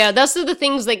 Oh yeah, those are the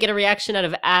things that get a reaction out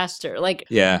of Aster. Like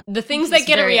Yeah, the things that He's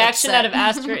get a very reaction upset. out of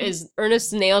Aster is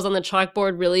Ernest's nails on the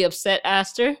chalkboard really upset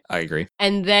Aster. I agree.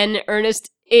 And then Ernest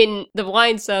in the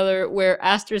wine cellar where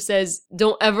Aster says,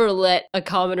 don't ever let a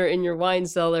commoner in your wine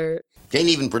cellar. Can't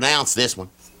even pronounce this one.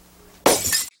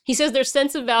 He says their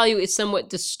sense of value is somewhat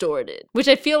distorted, which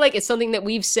I feel like is something that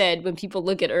we've said when people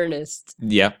look at Ernest.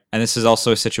 Yeah, and this is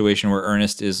also a situation where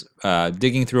Ernest is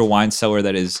digging through a wine cellar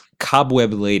that is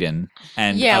cobweb laden.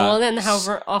 And Well, then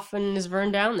how often is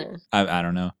Vern down there? I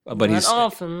don't know, but Not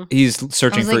often. he's I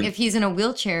searching was for like, if he's in a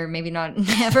wheelchair, maybe not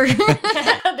ever.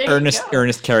 There you Ernest. go.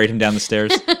 Ernest carried him down the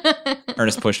stairs.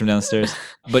 Ernest pushed him down the stairs.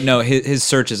 But no, his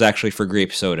search is actually for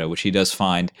grape soda, which he does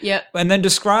find, Yep. and then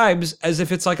describes as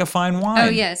if it's like a fine wine. Oh,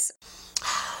 yes.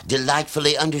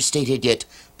 Delightfully understated yet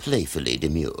playfully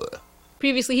demure.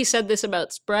 Previously, he said this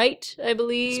about Sprite, I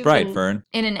believe. Sprite, and- Vern.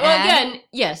 In an Well, ad. again,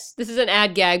 yes, this is an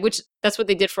ad gag, which that's what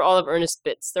they did for all of Ernest's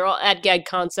bits. They're all ad gag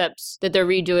concepts that they're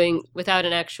redoing without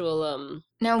an actual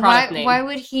Now, product name. why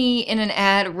would he, in an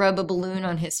ad, rub a balloon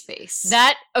on his face?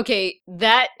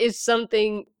 That is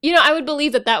something, I would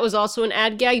believe that was also an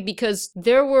ad gag because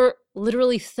there were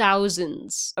literally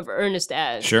thousands of Ernest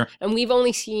ads. Sure. And we've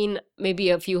only seen maybe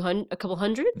a couple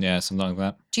hundred. Yeah, something like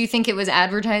that. Do you think it was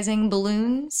advertising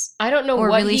balloons? I don't know Or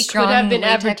what really he could have been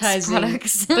strong latex advertising.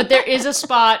 products? But there is a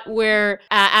spot where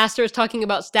Aster is talking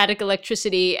about static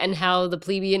electricity and how the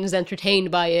plebeian is entertained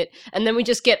by it. And then we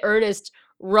just get Ernest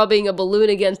rubbing a balloon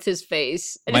against his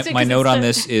face. And My note on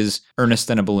this is Ernest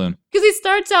and a balloon. Because he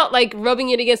starts out like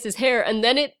rubbing it against his hair, and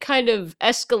then it kind of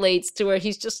escalates to where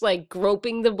he's just like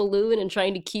groping the balloon and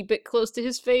trying to keep it close to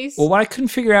his face. Well, what I couldn't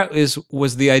figure out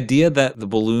was the idea that the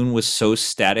balloon was so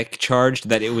static charged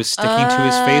that it was sticking to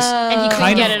his face. and he couldn't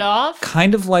kind get of- it off.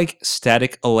 Kind of like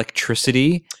static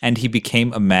electricity, and he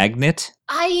became a magnet.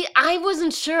 I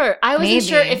wasn't sure. I wasn't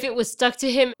sure Maybe. if it was stuck to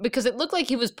him because it looked like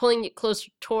he was pulling it closer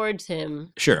towards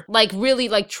him. Sure. Like really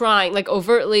like trying, like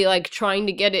overtly like trying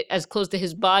to get it as close to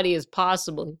his body as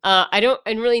possible. I don't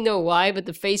really know why, but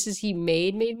the faces he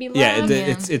made me laugh.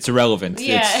 Yeah, it's irrelevant.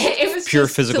 Yeah, It's it was pure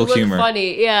just physical to look humor.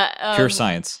 funny. Yeah, pure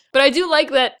science. But I do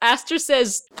like that Aster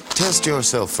says, Test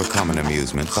yourself for common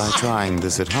amusement by trying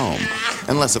this at home.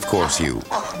 Unless, of course, you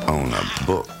own a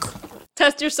book.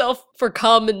 test yourself for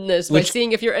commonness by Which-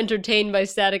 seeing if you're entertained by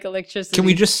static electricity. Can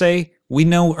we just say we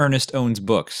know Ernest owns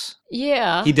books?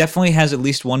 Yeah. He definitely has at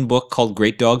least one book called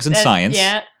Great Dogs in Science.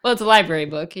 Yeah. Well, it's a library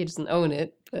book. He doesn't own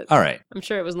it, but All right. I'm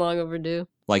sure it was long overdue.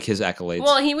 Like his accolades.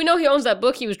 Well, we know he owns that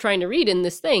book he was trying to read in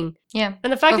this thing. Yeah.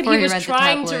 And the fact Before that he he was read the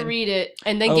trying to tabloid. read it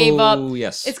and then gave up. Oh,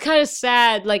 yes. It's kind of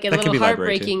sad, like, and a That could little be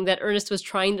library, too. heartbreaking that Ernest was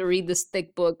trying to read this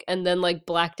thick book and then, like,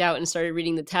 blacked out and started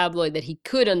reading the tabloid that he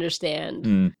could understand.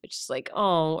 Mm, Which is like,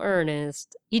 oh,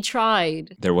 Ernest. He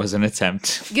tried. there was an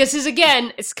attempt. This is,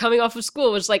 again, it's coming off of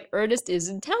school, which, like, Ernest is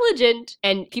intelligent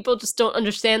and people just don't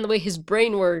understand the way his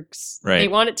brain works. Right. They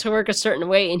want it to work a certain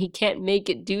way and he can't make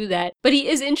it do that. But he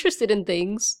is interested in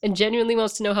things. things and genuinely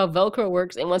wants to know how Velcro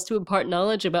works and wants to impart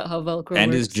knowledge about how Velcro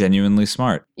And works. is genuinely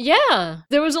smart. Yeah.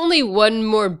 There was only one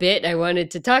more bit I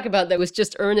wanted to talk about that was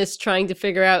just Ernest trying to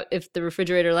figure out if the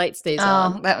refrigerator light stays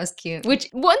on. Oh, that was cute. Which,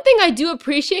 one thing I do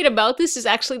appreciate about this is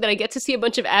actually that I get to see a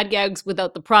bunch of ad gags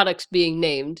without the products being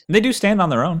named. They do stand on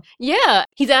their own. Yeah,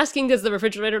 he's asking, does the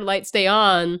refrigerator light stay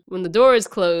on when the door is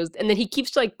closed? And then he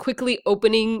keeps like quickly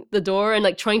opening the door and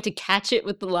like trying to catch it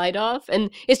with the light off. And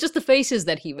it's just the faces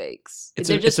that he makes. It's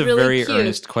They're a just very really cute.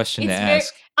 earnest question to It's very-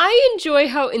 ask. I enjoy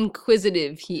how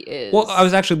inquisitive he is. Well, I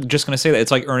was actually just going to say that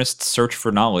it's like Ernest's search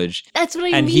for knowledge. That's what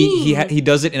I And mean. he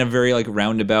does it in a very like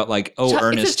roundabout, like, oh, It's a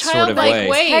Ernest sort of childlike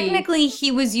way. Technically,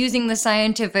 he was using the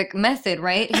scientific method,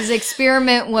 right? His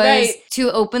experiment was Right.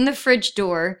 to open the fridge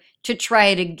door, to try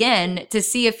it again, to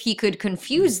see if he could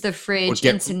confuse the fridge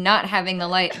get- into not having the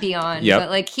light be on. Yep. But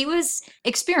like he was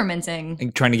experimenting.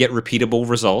 And trying to get repeatable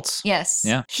results. Yes.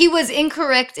 Yeah. He was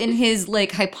incorrect in his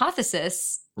like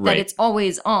hypothesis that Right. it's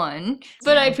always on.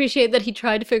 But I appreciate that he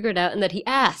tried to figure it out and that he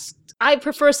asked. I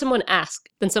prefer someone ask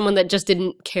than someone that just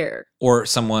didn't care. Or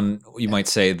someone, you might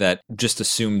say, that just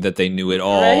assumed that they knew it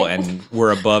all Right. and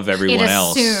were above everyone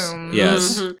else. assumed.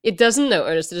 Yes. Mhm. It doesn't know,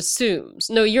 Ernest. It assumes.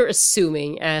 No, you're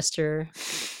assuming, Aster.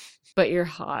 But you're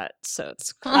hot, so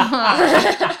it's.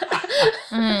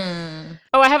 Hmm.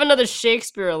 Oh, I have another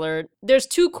Shakespeare alert. There's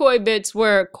two Coy bits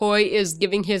where Coy is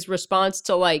giving his response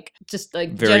to like just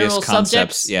like Various general concepts.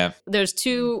 subjects. Yeah. There's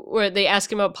two where they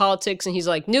ask him about politics and he's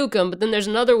like nuke 'em, but then there's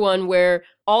another one where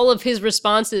all of his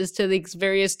responses to these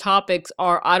various topics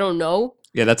are I don't know.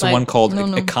 Yeah, that's Like, one called no,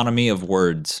 no. Economy of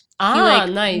Words. He like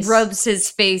nice. rubs his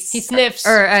face. He sniffs.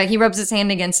 Or he rubs his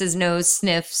hand against his nose,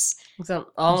 sniffs. So,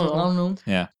 I don't know.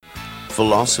 Yeah.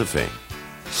 Philosophy.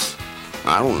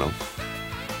 I don't know.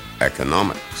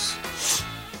 Economics.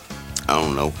 I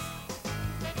don't know.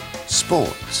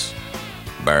 Sports.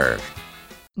 Bear.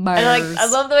 I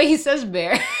love the way he says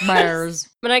bear. Bears.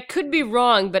 But I could be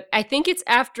wrong, but I think it's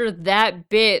after that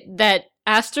bit that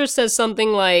Aster says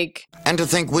something like, And to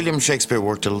think William Shakespeare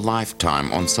worked a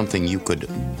lifetime on something you could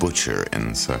butcher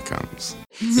in seconds.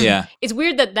 Yeah. it's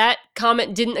weird that that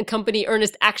comment didn't accompany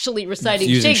Ernest actually reciting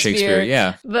Using Shakespeare.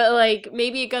 yeah. But like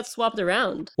maybe it got swapped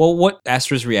around. Well, what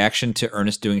Astra's reaction to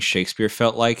Ernest doing Shakespeare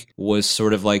felt like was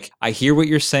sort of like, I hear what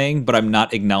you're saying, but I'm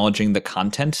not acknowledging the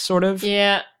content, sort of.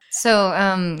 Yeah. So,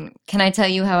 can I tell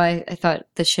you how I thought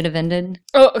this should have ended?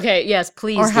 Oh, okay. Yes,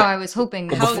 please. Or how I was hoping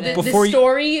this How would the, end? before this you-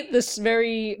 story, this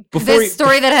very Before This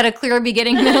story that had a clear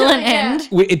beginning, middle, and end.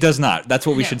 It does not. That's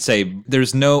what we should say.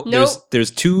 There's Nope.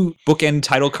 there's two bookend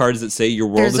title cards that say your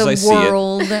world There's as I a see it.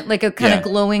 world, like a kind Yeah. of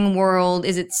glowing world.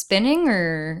 Is it spinning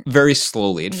or? Very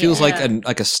slowly. It feels like Yeah.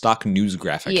 a stock news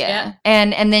graphic. Yeah.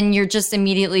 And then you're just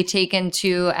immediately taken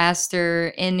to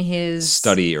Aster in his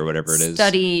Study or whatever it is.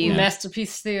 study.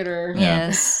 masterpiece theater. Yeah.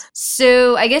 Yes.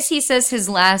 So I guess he says his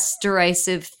last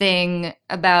derisive thing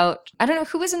about, I don't know,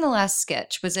 who was in the last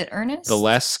sketch? Was it Ernest? The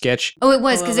last sketch, Oh, it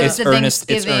was because it was it's the Ernest.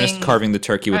 It's Thanksgiving. Ernest carving the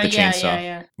turkey with the yeah, chainsaw,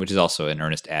 yeah. which is also an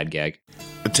Ernest ad gag.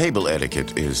 Table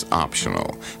etiquette is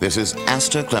optional. This is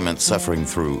Aster Clement suffering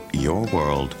through your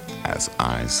world as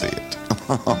I see it.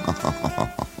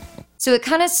 So it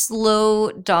kind of slow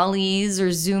dollies or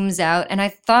zooms out, and I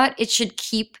thought it should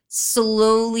keep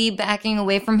slowly backing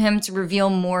away from him to reveal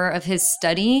more of his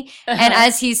study. And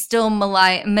as he's still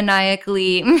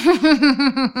maniacally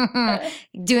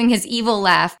doing his evil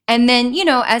laugh, and then, you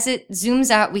know, as it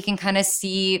zooms out, we can kind of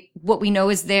see what we know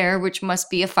is there, which must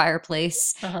be a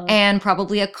fireplace and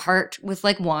probably a cart with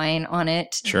like wine on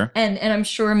it. Sure. And I'm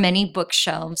sure many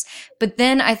bookshelves. But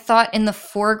then I thought in the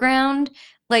foreground,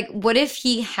 like, what if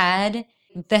he had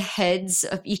the heads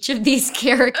of each of these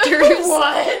characters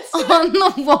on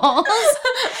the walls?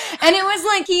 And it was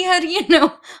like he had, you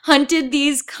know, hunted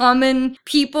these common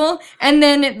people, and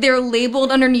then they're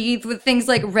labeled underneath with things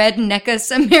like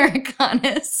Redneckus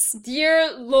Americanus.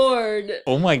 Dear Lord.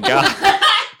 Oh my god.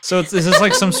 So is this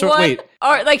like some sort? What Wait.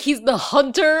 Are, like he's the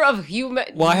hunter of human.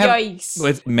 Well, I have. Yikes.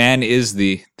 With man is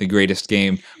the greatest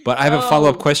game, but I have a follow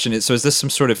up question. So is this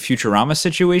some sort of Futurama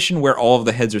situation where all of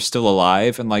the heads are still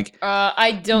alive and like?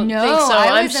 I don't No, think so.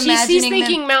 I was He's imagining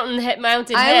thinking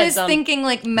mounted I heads. was thinking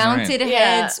like mounted Right.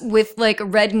 heads with like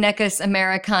Redneckus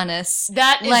Americanus.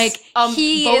 that is like,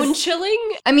 he bone is-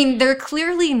 chilling. I mean, they're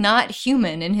clearly not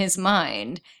human in his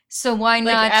mind. So why Like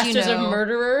not, Aster's you know? a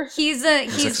murderer. He's like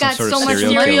he's some got sort of so much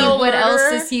serial money. killer. What else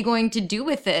Murderer? is he going to do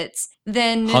with it?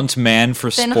 Then Hunt man for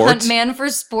then sport. hunt man for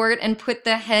sport and put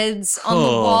the heads on the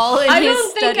Oh. wall in I his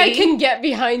don't think I study. can get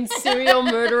behind serial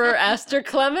murderer Aster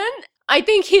Clement. I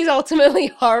think he's ultimately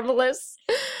harmless.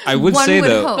 I would One say would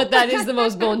though, hope. But that is the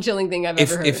most bone-chilling thing I've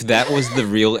ever heard. if that was the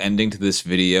real ending to this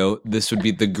video, this would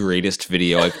be the greatest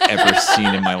video I've ever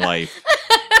seen in my life.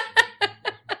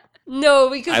 No,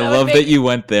 because I that would love make- that you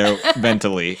went there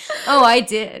mentally. Oh, I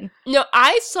did. No,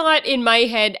 I saw it in my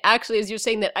head, actually, as you're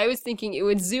saying that. I was thinking it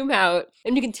would zoom out,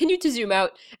 and we continue to zoom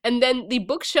out, and then the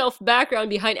bookshelf background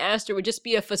behind Aster would just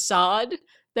be a facade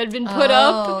that had been put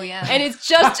up. Oh, yeah. And it's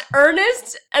just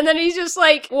Ernest, and then he just,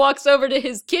 like, walks over to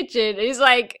his kitchen, and he's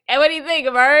like, hey, what do you think,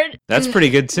 Bert? That's pretty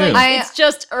good too. Like, it's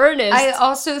just Ernest. I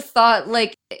also thought,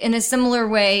 like, in a similar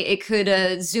way, it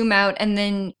could zoom out and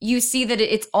then you see that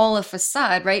it's all a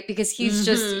facade, right? Because he's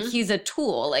just, he's a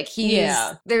tool. Like,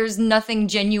 there's nothing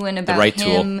genuine about right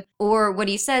him tool. or what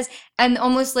he says. And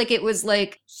almost like it was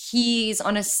like he's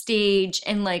on a stage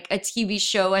and like a TV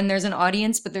show and there's an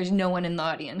audience, but there's no one in the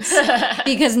audience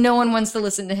because no one wants to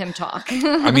listen to him talk.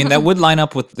 I mean, that would line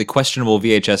up with the questionable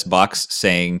VHS box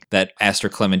saying that Aster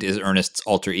Clement is Ernest's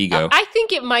alter ego. I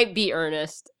think it might be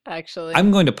Ernest, actually.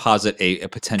 I'm going to posit a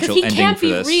Because potential he ending can't for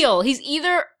be this. real. He's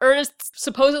either Ernest's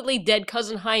supposedly dead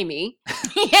cousin Jaime,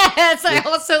 Yes, I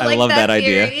also I like love that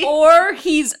theory. idea. or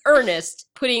he's Ernest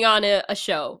putting on a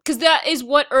show. Because that is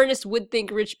what Ernest would think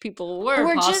rich people were,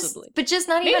 Or possibly. just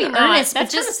not Maybe even not. Ernest,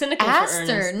 That's but kinda just cynical for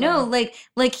Aster. Ernest, No, though.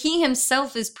 like he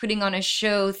himself is putting on a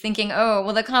show, thinking, "Oh,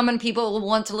 well, the common people will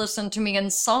want to listen to me and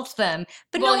insult them,"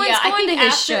 but no one's going to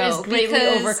his show is greatly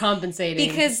overcompensating.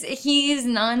 because he's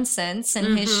nonsense,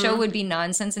 and his Mm-hmm. show would be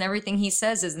nonsense, and everything he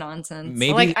says is nonsense.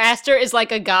 Maybe like Aster is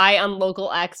like a guy on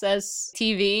local access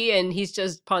TV, and he's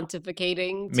just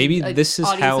pontificating. To Maybe a this is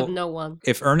audience how- of no one.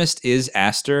 if Ernest is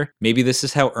Aster, maybe this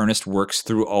is how Ernest works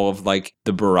through all of like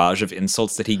the barrage of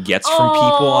insults that he gets from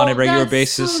people on a regular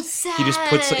basis. He just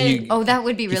puts he that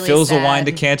would be really fills sad. a wine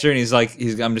decanter and he's like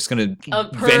I'm just gonna A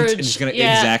vent purge, and just gonna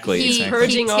yeah. exactly. He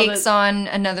Purging all takes the- on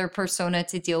another persona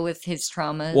to deal with his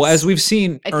traumas. Well, as we've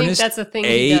seen, I think Ernest that's a thing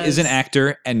he A does. is an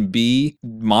actor and B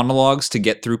monologues to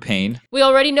get through pain. We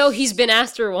already know he's been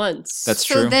Aster once. That's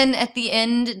so true. then at the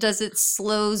end, does it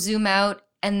slow zoom out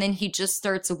and then he just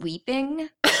starts weeping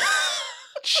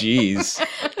Jeez.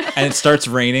 And it starts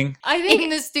raining. I in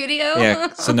think. the studio?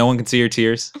 Yeah, so no one can see your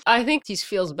tears. I think he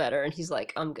feels better, and he's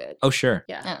like, "I'm good." Oh, sure.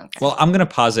 Yeah. Oh, okay. Well, I'm going to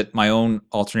posit my own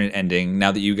alternate ending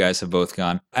now that you guys have both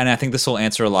gone. And I think this will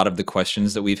answer a lot of the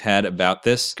questions that we've had about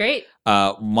this. Great.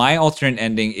 My alternate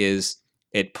ending is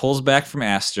it pulls back from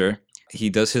Aster.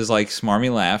 He does his like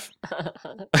smarmy laugh.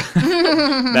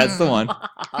 That's the one.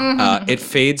 It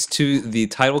fades to the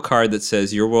title card that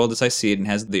says "Your World as I See It" and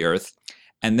has the Earth.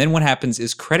 And then what happens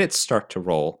is credits start to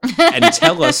roll and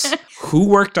tell us who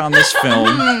worked on this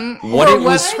film, what Or it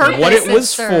was, purpose what it was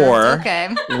served. for, Okay.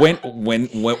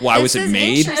 why was This it is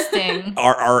made. Interesting.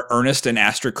 Are Ernest and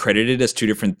Aster credited as two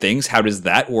different things? How does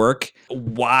that work?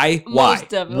 Why? Most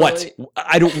definitely. What?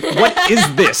 I don't. What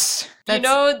is this? You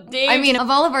know, Dave. I mean,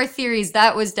 of all of our theories,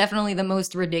 that was definitely the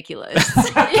most ridiculous.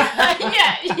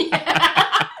 yeah.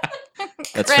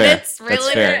 That's Credits, fair. That's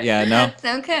really? fair. Yeah. No.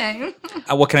 Okay.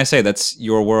 What can I say? That's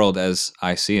your world as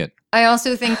I see it. I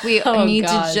also think we Oh, need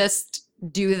God. to just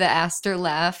do the Aster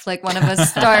laugh. Like one of us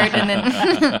start and then.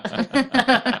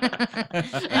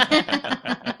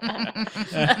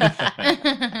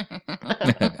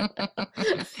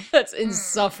 That's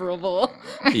insufferable.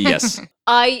 Yes.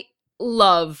 I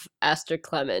love Aster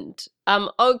Clement. I'm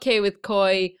okay with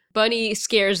Coy. Bunny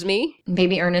scares me.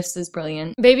 Baby Ernest is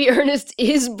brilliant. Baby Ernest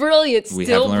is brilliant. We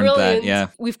Still have learned that, brilliant. yeah.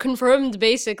 We've confirmed,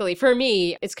 basically, for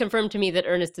me, it's confirmed to me that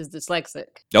Ernest is dyslexic.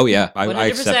 Oh yeah. 100% I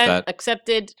accept that.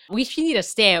 accepted. We should need a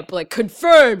stamp, like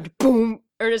confirmed. Boom.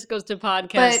 Ernest goes to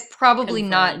podcast. But probably confirmed.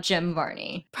 not Jim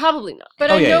Varney. Probably not.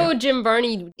 But Oh, I yeah, know yeah. Jim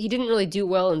Varney, he didn't really do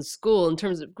well in school in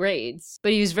terms of grades,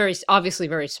 but he was obviously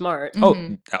very smart. Oh,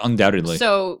 Mhm. undoubtedly.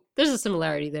 So there's a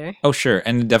similarity there. Oh, sure.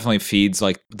 And it definitely feeds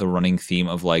like the running theme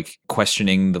of like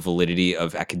questioning the validity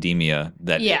of academia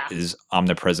that Yeah. is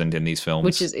omnipresent in these films.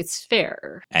 Which is, it's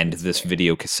fair. and this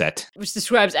video cassette. Which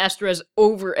describes Aster as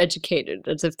overeducated,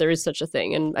 as if there is such a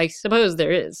thing. And I suppose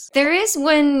there is. There is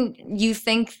when you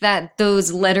think that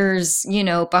those letters, you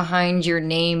know, behind your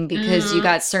name because you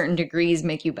got certain degrees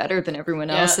make you better than everyone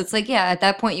else. Yeah. It's like, yeah, at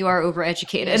that point you are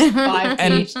overeducated. There's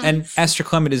 5 And Aster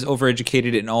Clement is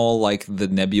overeducated in all like the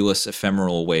nebulous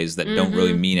ephemeral ways that don't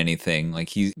really mean anything. Like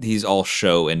he's all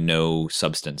show and no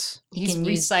substance. He He's can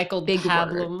use recycled big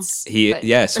pablum. words. He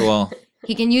yes, well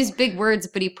He can use big words,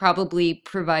 but he probably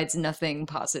provides nothing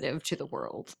positive to the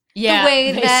world. Yeah, the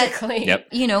way basically. Yep.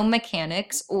 that,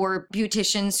 mechanics or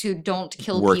beauticians who don't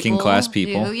kill Working people class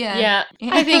people. do. Yeah.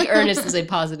 Yeah, I think Ernest is a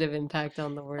positive impact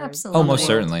on the world. Absolutely. Oh, most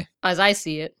certainly. As I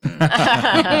see it.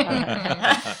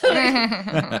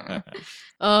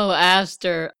 Oh,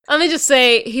 Aster. Let me just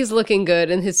say, he's looking good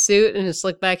in his suit and his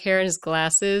slick back hair and his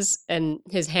glasses and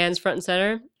his hands front and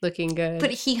center. Looking good.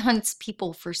 But he hunts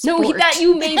people for sport. no,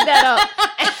 you made that up.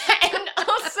 And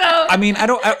also, I mean,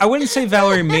 I wouldn't say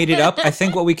Valerie made it up. I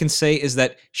think what we can say is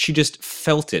that she just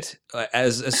felt it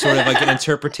as sort of like an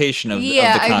interpretation of the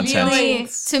content.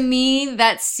 To me,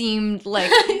 that seemed like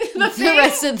the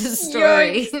rest of the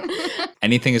story.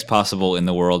 Anything is possible in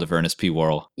the world of Ernest P.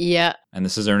 Worrell. yeah. And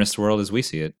this is Ernest's world as we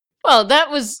see it. Well, that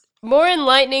was more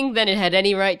enlightening than it had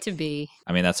any right to be.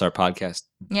 I mean, that's our podcast.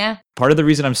 Yeah. Part of the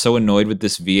reason I'm so annoyed with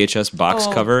this VHS box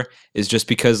Oh. cover is just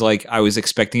because, like, I was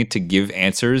expecting it to give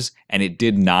answers, and it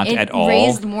did not It at all.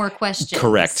 raised more questions.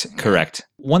 Correct.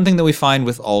 One thing that we find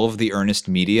with all of the Ernest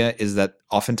media is that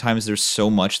oftentimes there's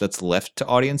so much that's left to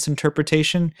audience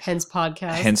interpretation. Hence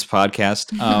podcast. Hence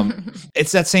podcast.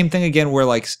 It's that same thing again where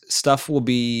like stuff will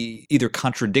be either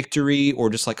contradictory or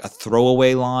just like a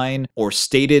throwaway line or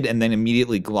stated and then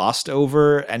immediately glossed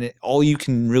over. And all you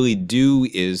can really do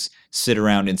is sit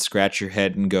around and scratch your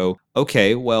head and go,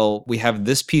 okay, well, we have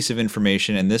this piece of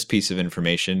information and this piece of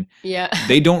information. Yeah.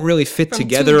 They don't really fit From two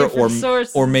together different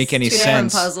sources. or make any Two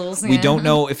different sense. puzzles, We yeah. don't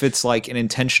know if it's like an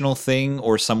intentional thing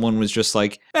or someone was just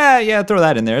like, yeah, throw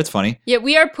that in there. It's funny. Yeah,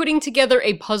 we are putting together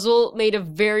a puzzle made of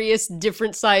various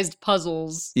different sized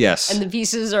puzzles. Yes. And the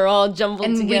pieces are all jumbled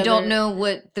And together. we don't know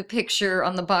what the picture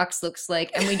on the box looks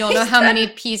like, and we don't know how many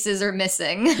pieces are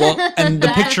missing. Well, and the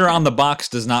picture on the box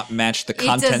does not match the It does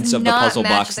contents of the not puzzle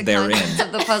match box the they're contents in.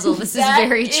 of the puzzle. This is That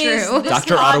very is true. this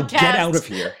Dr. Otto, get podcast. out of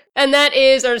here. And that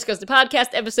is Ernest Goes to Podcast,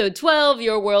 episode 12,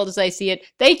 Your World as I See It.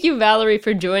 Thank you, Valerie,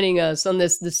 for joining us on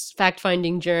this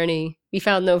fact-finding journey. We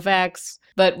found no facts,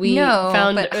 but we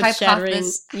found but earth-shattering...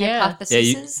 Yeah.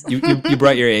 hypotheses. You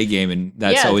brought your A game, and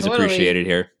that's Yeah, always totally. appreciated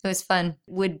here. It was fun.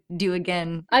 Would do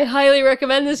again. I highly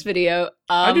recommend this video.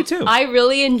 I do too. I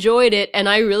really enjoyed it, and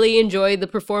I really enjoyed the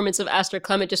performance of Aster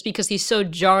Clement just because he's so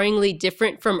jarringly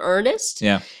different from Ernest.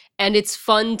 Yeah. And it's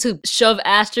fun to shove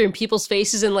Aster in people's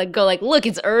faces and like go like, look,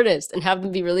 it's Ernest, and have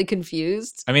them be really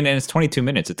confused. I mean, and it's 22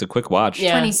 minutes. It's a quick watch.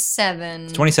 Yeah. 27.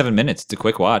 27 minutes. It's a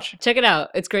quick watch. Check it out.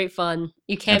 It's great fun.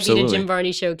 You can't beat Absolutely. a Jim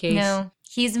Varney showcase. No,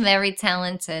 he's very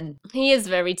talented. He is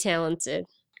very talented.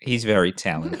 He's very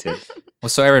talented. Well,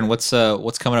 so Aaron, what's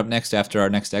coming up next after our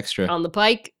next extra? On the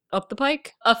pike, up the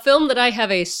pike. A film that I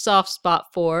have a soft spot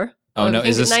for. Oh no!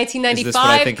 Is this 1995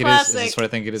 what I think classic? Is this what I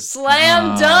think it is?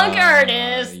 Slam dunk,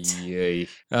 Ernest. Yay!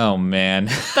 Oh man.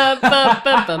 I'm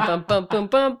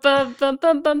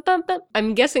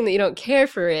guessing that you don't care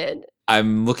for it.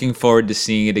 I'm looking forward to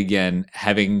seeing it again,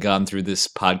 having gone through this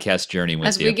podcast journey with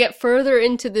As you. we get further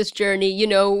into this journey,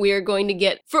 we are going to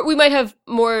get... we might have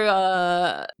more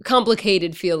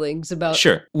complicated feelings about...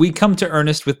 Sure. We come to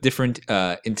Ernest with different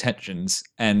intentions.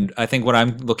 And I think what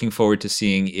I'm looking forward to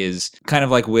seeing is kind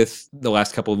of like with the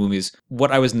last couple of movies,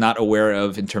 what I was not aware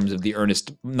of in terms of the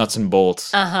Ernest nuts and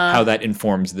bolts, how that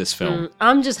informs this film.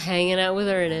 I'm just hanging out with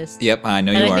Ernest. Yep, I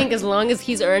know And you I are. think as long as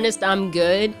he's Ernest, I'm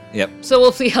good. Yep. So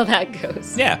we'll see how that goes.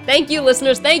 Yeah. Thank you,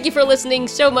 listeners. Thank you for listening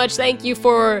so much. Thank you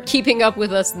for keeping up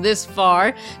with us this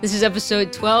far. This is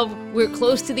episode 12. We're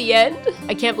close to the end.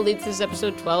 I can't believe this is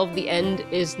episode 12. The end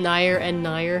is nigher and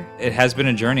nigher. It has been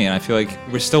a journey, and I feel like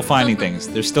we're still finding things.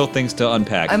 There's still things to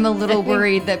unpack. I'm a little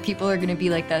worried that people are going to be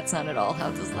like, that's not at all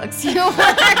how dyslexia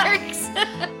works.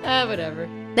 Whatever.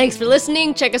 Thanks for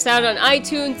listening. Check us out on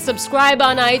iTunes. Subscribe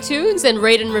on iTunes and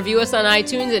rate and review us on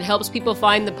iTunes. It helps people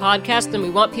find the podcast, and we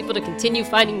want people to continue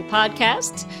finding the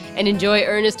podcast and enjoy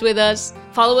Ernest with us.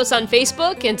 Follow us on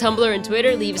Facebook and Tumblr and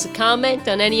Twitter. Leave us a comment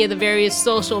on any of the various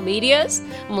social medias,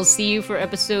 and we'll see you for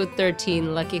episode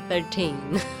 13, Lucky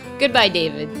 13. Goodbye,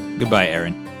 David. Goodbye,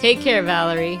 Aaron. Take care,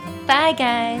 Valerie. Bye,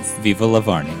 guys. Viva la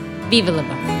Varney. Viva la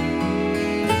Varney.